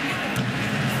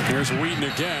 Here's Wheaton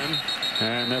again,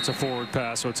 and that's a forward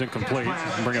pass, so it's incomplete.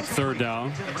 Bring up 3rd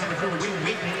down.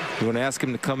 We're going to ask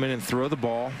him to come in and throw the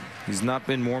ball. He's not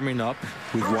been warming up.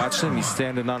 We've watched him. He's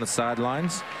standing on the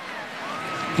sidelines.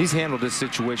 He's handled this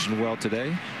situation well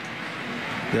today.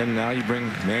 Then now you bring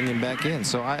Mannion back in.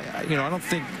 So I don't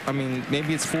think, I mean,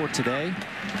 maybe it's for today,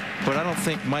 but I don't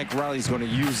think Mike Riley's going to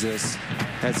use this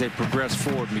as they progress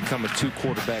forward and become a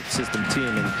 2-quarterback system team.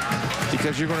 And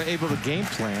because you're going to be able to game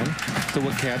plan to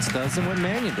what Katz does and what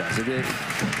Mannion does.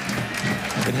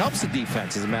 It helps the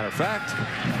defense, as a matter of fact.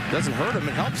 It doesn't hurt them,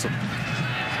 it helps them.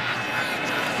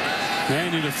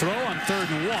 Mannion to throw on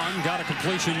 3rd and 1. Got a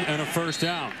completion and a first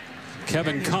down.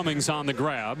 Kevin Cummings on the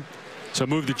grab. So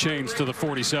move the chains to the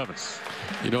 47.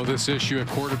 You know, this issue at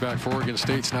quarterback for Oregon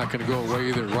State's not going to go away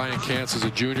either. Ryan Kantz is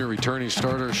a junior, returning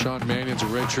starter. Sean Mannion's a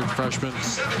redshirt freshman.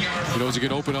 He knows he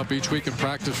can open up each week in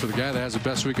practice. For the guy that has the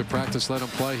best week of practice, let him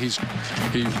play.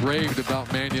 He raved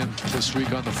about Mannion this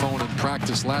week on the phone in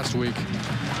practice last week.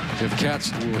 If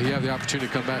Katz, will he have the opportunity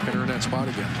to come back and earn that spot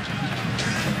again?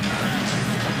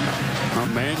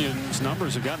 Mannion's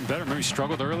numbers have gotten better. Maybe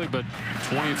struggled early, but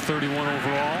 20 of 31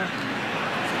 overall.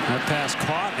 That pass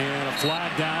caught and a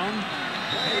flag down.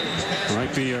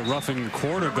 Might be a roughing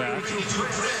quarterback.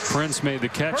 Prince made the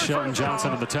catch. Sheldon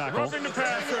Johnson on the tackle. Roughing the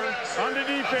passer on the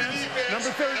defense,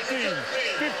 number 13.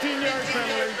 15-yard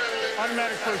penalty,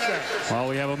 automatic first down. While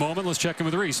we have a moment, let's check in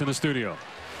with Reese in the studio.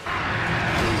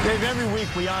 Dave, every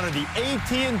week we honor the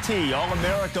AT&T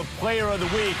All-America Player of the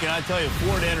Week, and I tell you,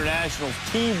 Florida International's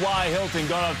T.Y. Hilton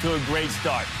got off to a great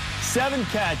start. 7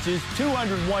 catches,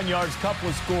 201 yards, couple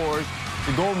of scores.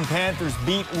 The Golden Panthers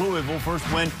beat Louisville, first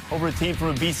win over a team from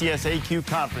a BCS AQ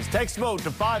conference. Text vote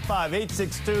to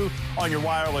 55862 on your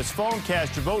wireless phone.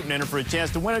 Cast your vote and enter for a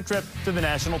chance to win a trip to the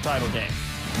national title game.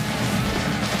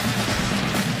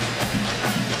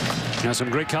 Now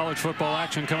some great college football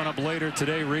action coming up later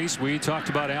today, Reese. We talked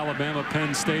about Alabama,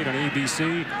 Penn State on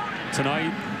ABC.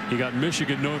 Tonight, you got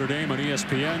Michigan, Notre Dame on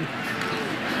ESPN.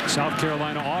 South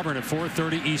Carolina, Auburn at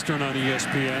 4:30 Eastern on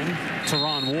ESPN.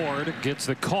 Teron Ward gets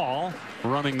the call.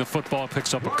 Running the football,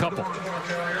 picks up a couple.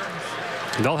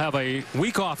 They'll have a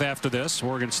week off after this.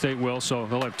 Oregon State will, so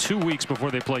they'll have 2 weeks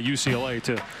before they play UCLA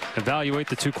to evaluate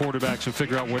the 2 quarterbacks and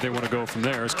figure out where they want to go from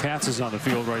there, as Katz is on the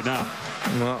field right now.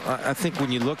 Well, I think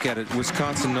when you look at it,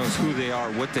 Wisconsin knows who they are,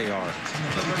 what they are.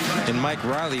 And Mike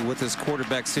Riley, with his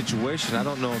quarterback situation, I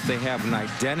don't know if they have an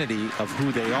identity of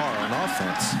who they are on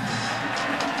offense.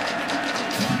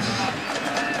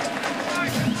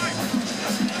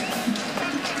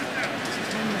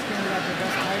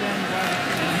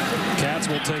 Katz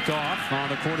will take off on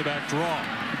the quarterback draw.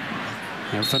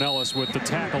 And Finellis with the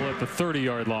tackle at the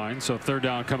 30-yard line, so 3rd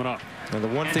down coming up. Now, the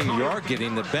one thing you are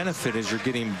getting, the benefit is you're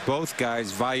getting both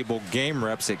guys valuable game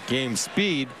reps at game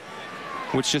speed,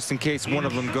 which just in case one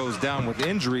of them goes down with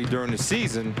injury during the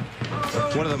season,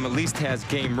 one of them at least has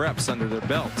game reps under their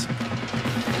belt.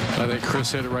 I think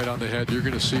Chris hit it right on the head. You're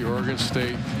going to see Oregon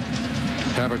State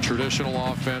have a traditional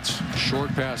offense,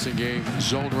 short passing game,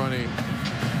 zone running,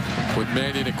 with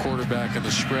Mannion at quarterback and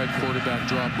the spread quarterback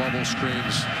draw bubble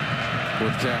screens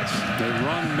with Katz. They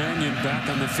run Mannion back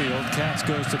on the field. Katz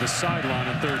goes to the sideline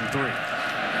on 3rd and 3.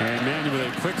 And Mannion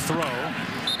with a quick throw.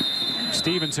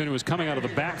 Stevenson, who was coming out of the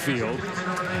backfield.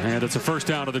 And it's a first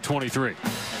down to the 23.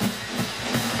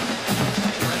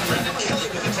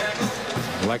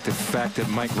 I like the fact that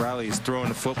Mike Riley is throwing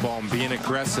the football and being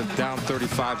aggressive, down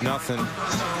 35-0.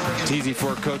 It's easy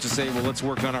for a coach to say, well, let's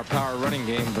work on our power running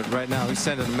game. But right now he's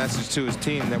sending a message to his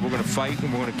team that we're going to fight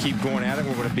and we're going to keep going at it.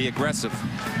 We're going to be aggressive.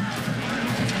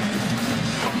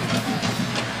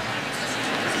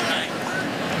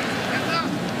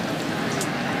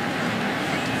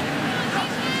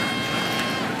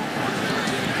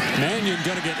 Mannion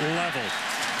going to get leveled.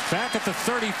 Back at the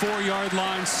 34-yard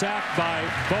line, sacked by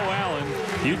Bo Allen.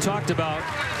 You talked about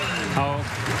how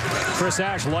Chris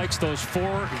Ash likes those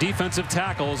 4 defensive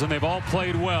tackles, and they've all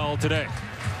played well today.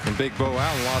 And Big Bo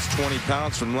Allen lost 20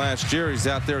 pounds from last year. He's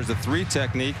out there as a 3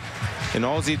 technique, and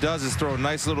all he does is throw a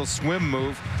nice little swim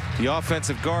move. The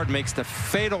offensive guard makes the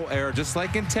fatal error, just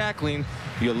like in tackling.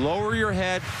 You lower your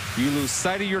head, you lose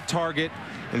sight of your target,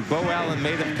 and Bo Allen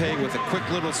made him pay with a quick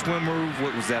little swim move.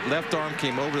 What was that left arm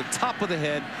came over the top of the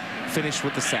head, finished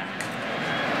with the sack.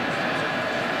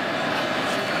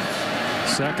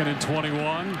 2nd and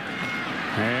 21.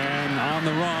 And on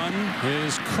the run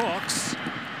is Cooks.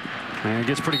 And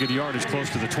gets pretty good yardage close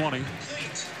to the 20.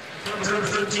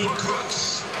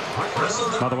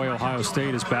 By the way, Ohio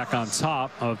State is back on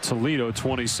top of Toledo,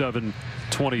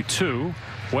 27-22.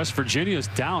 West Virginia is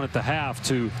down at the half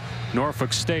to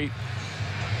Norfolk State.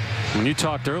 When you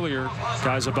talked earlier,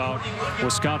 guys, about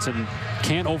Wisconsin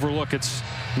can't overlook its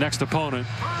next opponent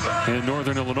in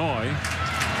Northern Illinois.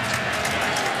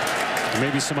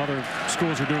 Maybe some other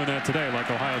schools are doing that today, like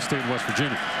Ohio State and West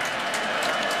Virginia.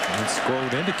 And the score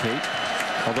would indicate,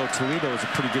 although Toledo is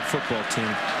a pretty good football team.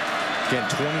 Again,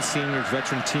 20 seniors,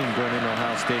 veteran team going into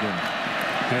Ohio Stadium.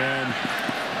 And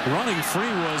Running free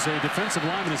was a defensive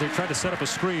lineman as they tried to set up a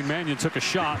screen. Mannion took a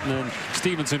shot, and then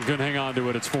Stevenson couldn't hang on to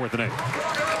it. It's 4th and 8.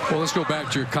 Well, let's go back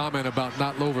to your comment about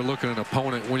not overlooking an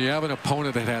opponent. When you have an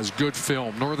opponent that has good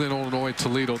film, Northern Illinois,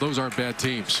 Toledo, those aren't bad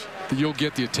teams. You'll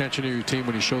get the attention of your team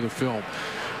when you show the film.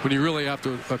 When you really have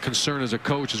to concern as a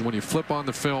coach is when you flip on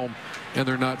the film and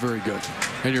they're not very good.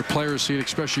 And your players see it,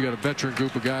 especially you got a veteran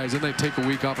group of guys, and they take a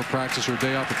week off of practice or a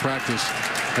day off of practice.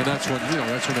 And that's when,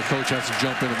 that's when the coach has to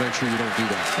jump in and make sure you don't do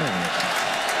that.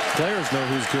 Yeah. Players know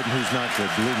who's good and who's not good.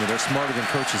 Believe me, they're smarter than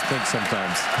coaches think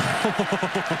sometimes.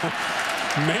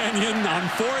 Mannion on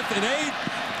 4th and 8.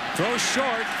 Throws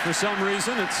short for some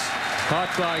reason. It's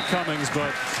caught by Cummings,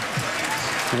 but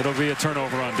it'll be a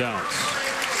turnover on downs.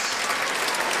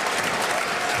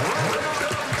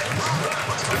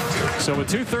 So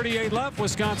with 2:38 left,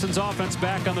 Wisconsin's offense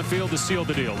back on the field to seal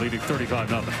the deal, leading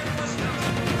 35-0.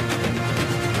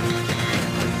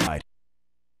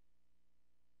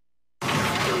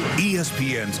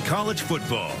 ESPN's College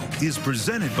Football is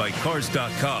presented by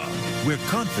Cars.com, where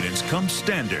confidence comes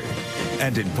standard,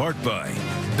 and in part by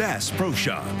Bass Pro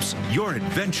Shops. Your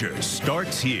adventure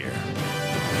starts here.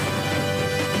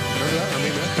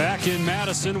 Back in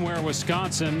Madison, where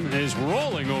Wisconsin is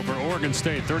rolling over Oregon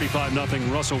State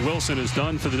 35-0. Russell Wilson is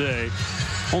done for the day.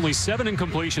 Only 7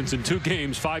 incompletions in 2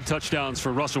 games, 5 touchdowns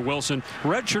for Russell Wilson.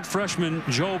 Redshirt freshman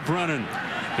Joe Brennan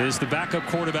is the backup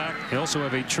quarterback. They also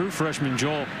have a true freshman,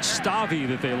 Joel Stavy,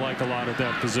 that they like a lot at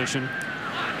that position.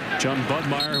 John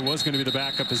Budmeyer, who was going to be the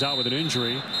backup, is out with an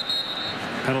injury.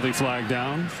 Penalty flag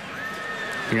down.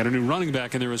 They got a new running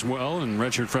back in there as well, and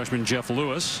redshirt freshman Jeff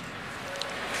Lewis.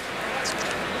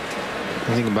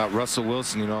 The thing about Russell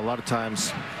Wilson, a lot of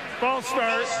times. Ball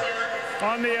start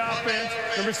on the offense.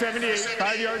 Number 78,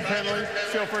 5-yard penalty,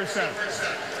 still first down.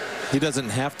 He doesn't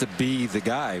have to be the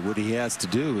guy. What he has to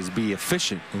do is be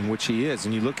efficient, in which he is.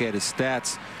 And you look at his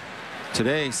stats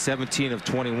today, 17 of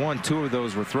 21. 2 of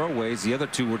those were throwaways. The other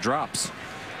 2 were drops.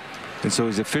 And so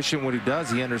he's efficient what he does.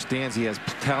 He understands he has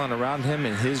talent around him,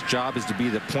 and his job is to be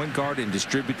the point guard and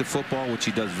distribute the football, which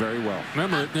he does very well.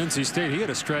 Remember, at NC State, he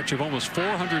had a stretch of almost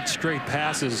 400 straight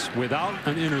passes without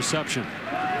an interception.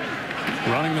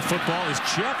 Running the football is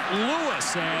Jeff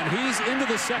Lewis, and he's into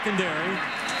the secondary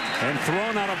and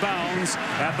thrown out of bounds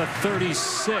at the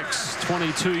 36,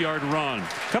 22-yard run.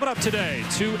 Coming up today,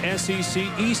 2 SEC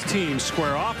East teams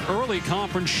square off. Early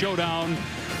conference showdown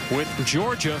with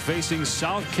Georgia facing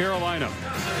South Carolina.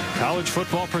 College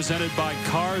football presented by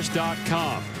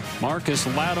Cars.com. Marcus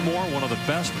Lattimore, one of the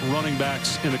best running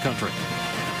backs in the country.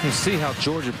 You see how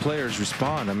Georgia players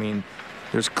respond. I mean,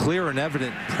 there's clear and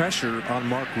evident pressure on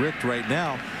Mark Richt right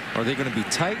now. Are they going to be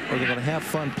tight, or are they going to have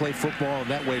fun, play football, and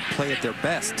that way play at their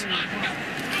best?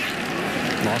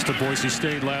 Lost to Boise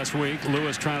State last week.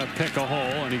 Lewis trying to pick a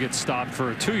hole, and he gets stopped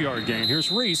for a 2-yard gain. Here's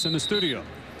Reese in the studio.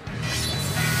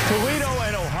 Toledo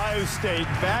and Ohio State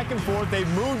back and forth. They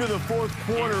moved to the 4th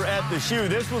quarter at the shoe.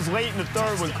 This was late in the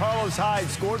 3rd when Carlos Hyde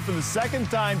scored for the 2nd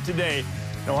time today.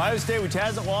 Ohio State, which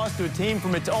hasn't lost to a team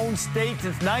from its own state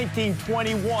since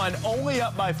 1921, only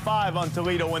up by 5 on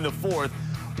Toledo in the 4th.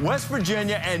 West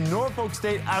Virginia and Norfolk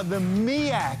State out of the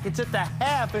MEAC. It's at the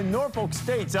half, and Norfolk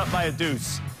State's up by a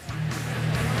deuce.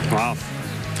 Wow.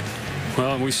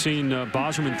 Well, we've seen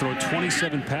Bosherman throw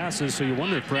 27 passes, so you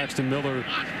wonder if Braxton Miller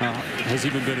has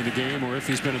even been in the game, or if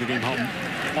he's been in the game, how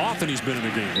often he's been in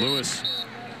the game. Lewis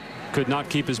could not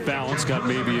keep his balance, got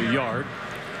maybe a yard.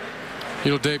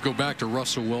 Dave, go back to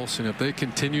Russell Wilson. If they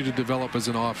continue to develop as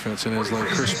an offense, and as like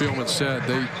Chris Spielman said,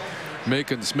 they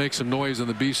make some noise in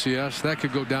the BCS, that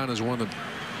could go down as one of the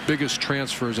biggest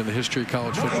transfers in the history of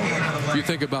college football. If you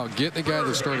think about getting a guy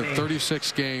that started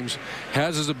 36 games,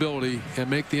 has his ability, and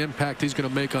make the impact he's going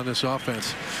to make on this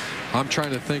offense, I'm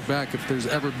trying to think back if there's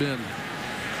ever been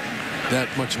that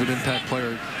much of an impact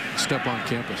player step on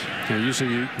campus. Yeah,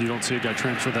 usually you don't see a guy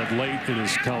transfer that late in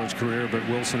his college career, but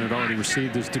Wilson had already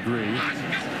received his degree.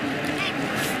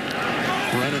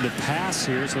 Brennan to pass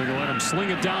here, so they're going to let him sling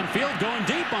it downfield, going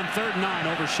deep on 3rd and 9,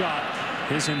 overshot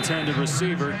his intended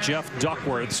receiver, Jeff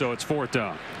Duckworth, so it's 4th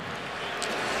down.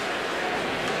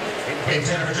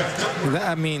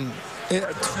 I mean,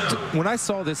 when I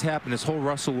saw this happen, this whole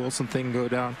Russell Wilson thing go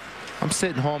down, I'm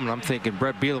sitting home and I'm thinking,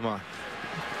 Brett Bielema,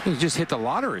 he just hit the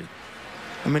lottery.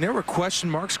 I mean, there were question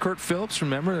marks. Kurt Phillips,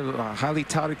 remember, a highly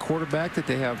touted quarterback that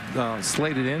they have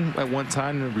slated in at one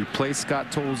time to replace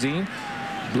Scott Tolzien.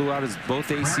 Blew out his both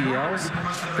ACLs.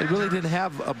 They really didn't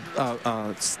have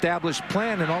a established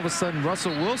plan, and all of a sudden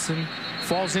Russell Wilson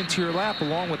falls into your lap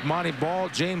along with Monty Ball,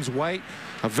 James White,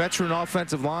 a veteran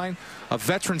offensive line, a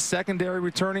veteran secondary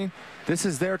returning. This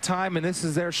is their time, and this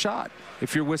is their shot.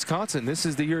 If you're Wisconsin, this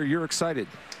is the year you're excited.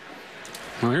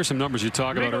 Well, here's some numbers you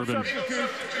talk about, Urban.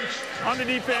 On the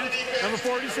defense, number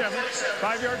 47,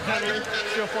 5-yard penalty,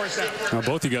 still 4th down. Now,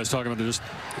 both you guys talking about just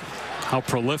how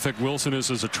prolific Wilson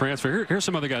is as a transfer. Here's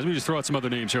some other guys. Let me just throw out some other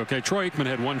names here, okay? Troy Aikman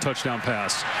had 1 touchdown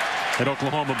pass at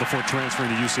Oklahoma before transferring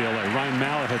to UCLA. Ryan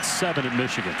Mallett had 7 at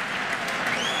Michigan.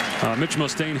 Mitch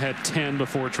Mustaine had 10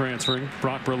 before transferring.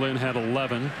 Brock Berlin had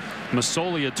 11.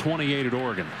 Masoli had 28 at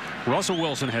Oregon. Russell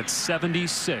Wilson had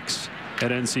 76 at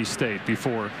NC State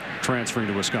before transferring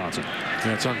to Wisconsin.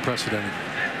 Yeah, it's unprecedented.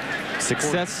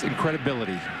 Success and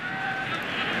credibility.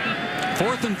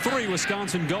 4th and 3,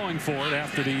 Wisconsin going for it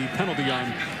after the penalty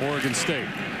on Oregon State.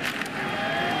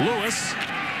 Lewis,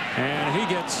 and he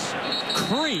gets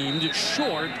creamed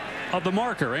short of the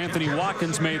marker. Anthony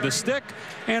Watkins made the stick,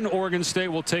 and Oregon State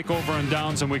will take over on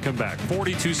downs, and we come back.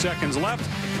 42 seconds left.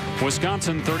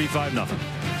 Wisconsin 35-0.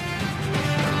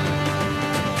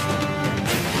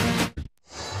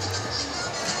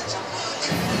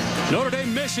 Notre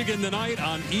Dame, Michigan tonight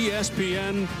on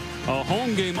ESPN. A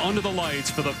home game under the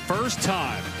lights for the first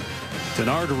time.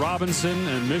 Denard Robinson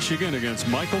and Michigan against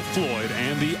Michael Floyd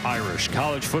and the Irish.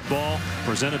 College football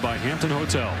presented by Hampton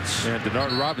Hotels. And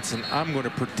Denard Robinson, I'm going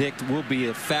to predict, will be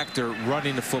a factor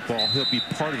running the football. He'll be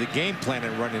part of the game plan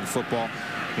in running the football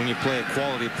when you play a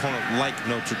quality opponent like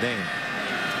Notre Dame.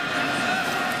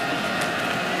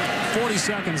 40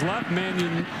 seconds left.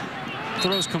 Mannion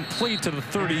throws complete to the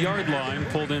 30-yard line,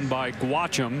 pulled in by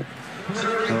Guacham.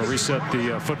 They'll reset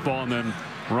the football and then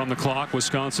run the clock.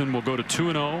 Wisconsin will go to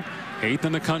 2-0, 8th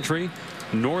in the country.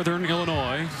 Northern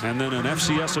Illinois, and then an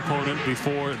FCS opponent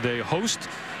before they host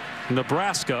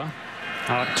Nebraska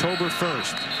October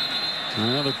 1st.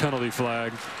 Another penalty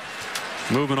flag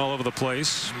moving all over the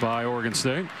place by Oregon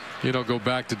State. You know, go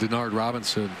back to Denard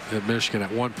Robinson at Michigan.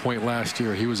 At one point last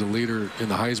year, he was a leader in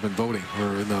the Heisman voting,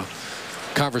 or in the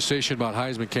conversation about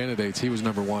Heisman candidates. He was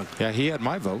 #1. Yeah, he had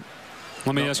my vote.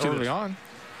 Let me ask you early this. on.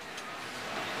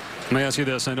 Let me ask you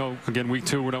this. I know, again, week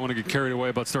 2, we don't want to get carried away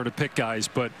about starting to pick guys,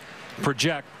 but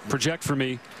project for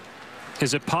me.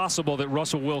 Is it possible that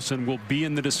Russell Wilson will be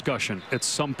in the discussion at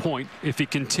some point if he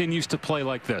continues to play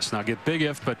like this? Now, get big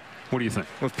if, but what do you think?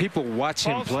 If people watch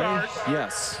him play,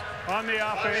 yes. On the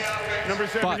offense, number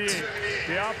 78.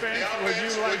 The offense would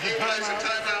utilize the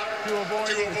timeout to avoid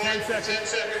the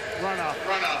 10-second runoff.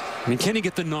 I mean, can he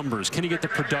get the numbers? Can he get the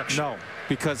production? No,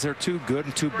 because they're too good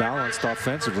and too balanced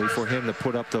offensively for him to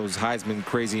put up those Heisman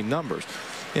crazy numbers.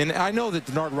 And I know that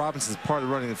Denard Robinson is part of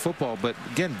running the football, but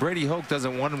again, Brady Hoke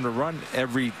doesn't want him to run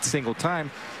every single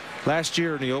time. Last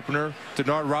year in the opener,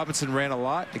 Denard Robinson ran a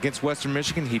lot against Western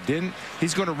Michigan. He didn't.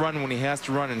 He's going to run when he has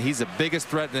to run, and he's the biggest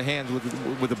threat in the hands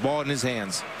with the ball in his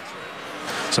hands.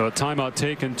 So a timeout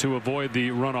taken to avoid the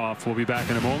runoff. We'll be back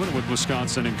in a moment with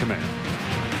Wisconsin in command.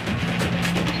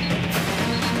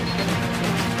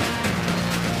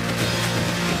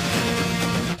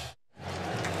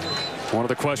 One of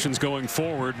the questions going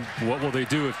forward, what will they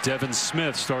do if Devin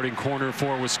Smith, starting corner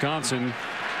for Wisconsin,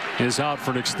 is out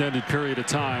for an extended period of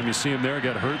time? You see him there,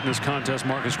 got hurt in this contest.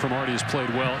 Marcus Cromartie has played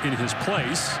well in his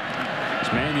place. As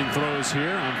Mannion throws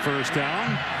here on 1st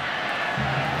down.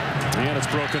 And it's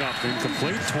broken up.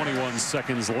 Incomplete. 21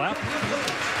 seconds left.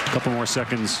 A couple more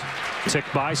seconds tick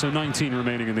by, so 19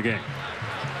 remaining in the game.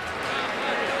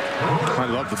 I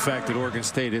love the fact that Oregon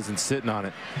State isn't sitting on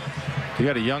it. You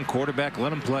got a young quarterback,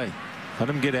 let him play. Let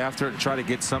him get after it and try to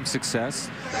get some success.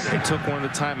 They took one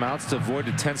of the timeouts to avoid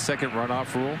the 10-second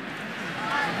runoff rule.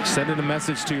 Sending a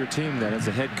message to your team that as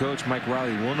a head coach, Mike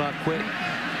Riley will not quit.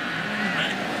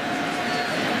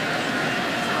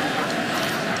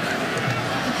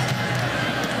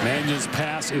 Mannion's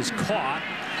pass is caught,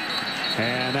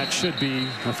 and that should be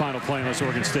the final play unless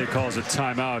Oregon State calls a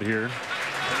timeout here.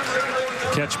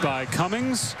 Catch by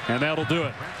Cummings, and that'll do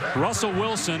it. Russell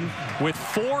Wilson with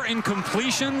 4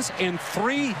 incompletions and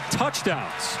 3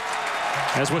 touchdowns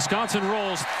as Wisconsin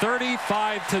rolls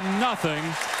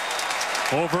 35-0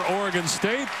 over Oregon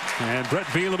State, and Brett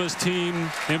Bielema's team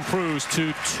improves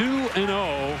to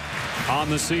 2-0 on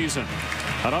the season.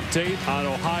 An update on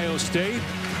Ohio State,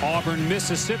 Auburn,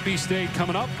 Mississippi State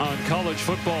coming up on College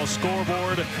Football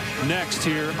Scoreboard next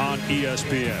here on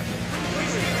ESPN.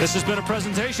 This has been a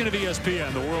presentation of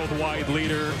ESPN, the worldwide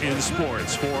leader in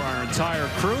sports. For our entire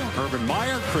crew, Urban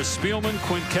Meyer, Chris Spielman,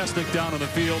 Quint Kesnick down on the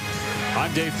field,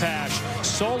 I'm Dave Pasch.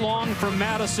 So long from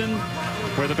Madison,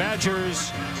 where the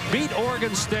Badgers beat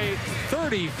Oregon State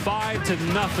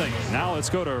 35-0. Now let's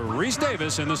go to Reese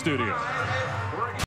Davis in the studio.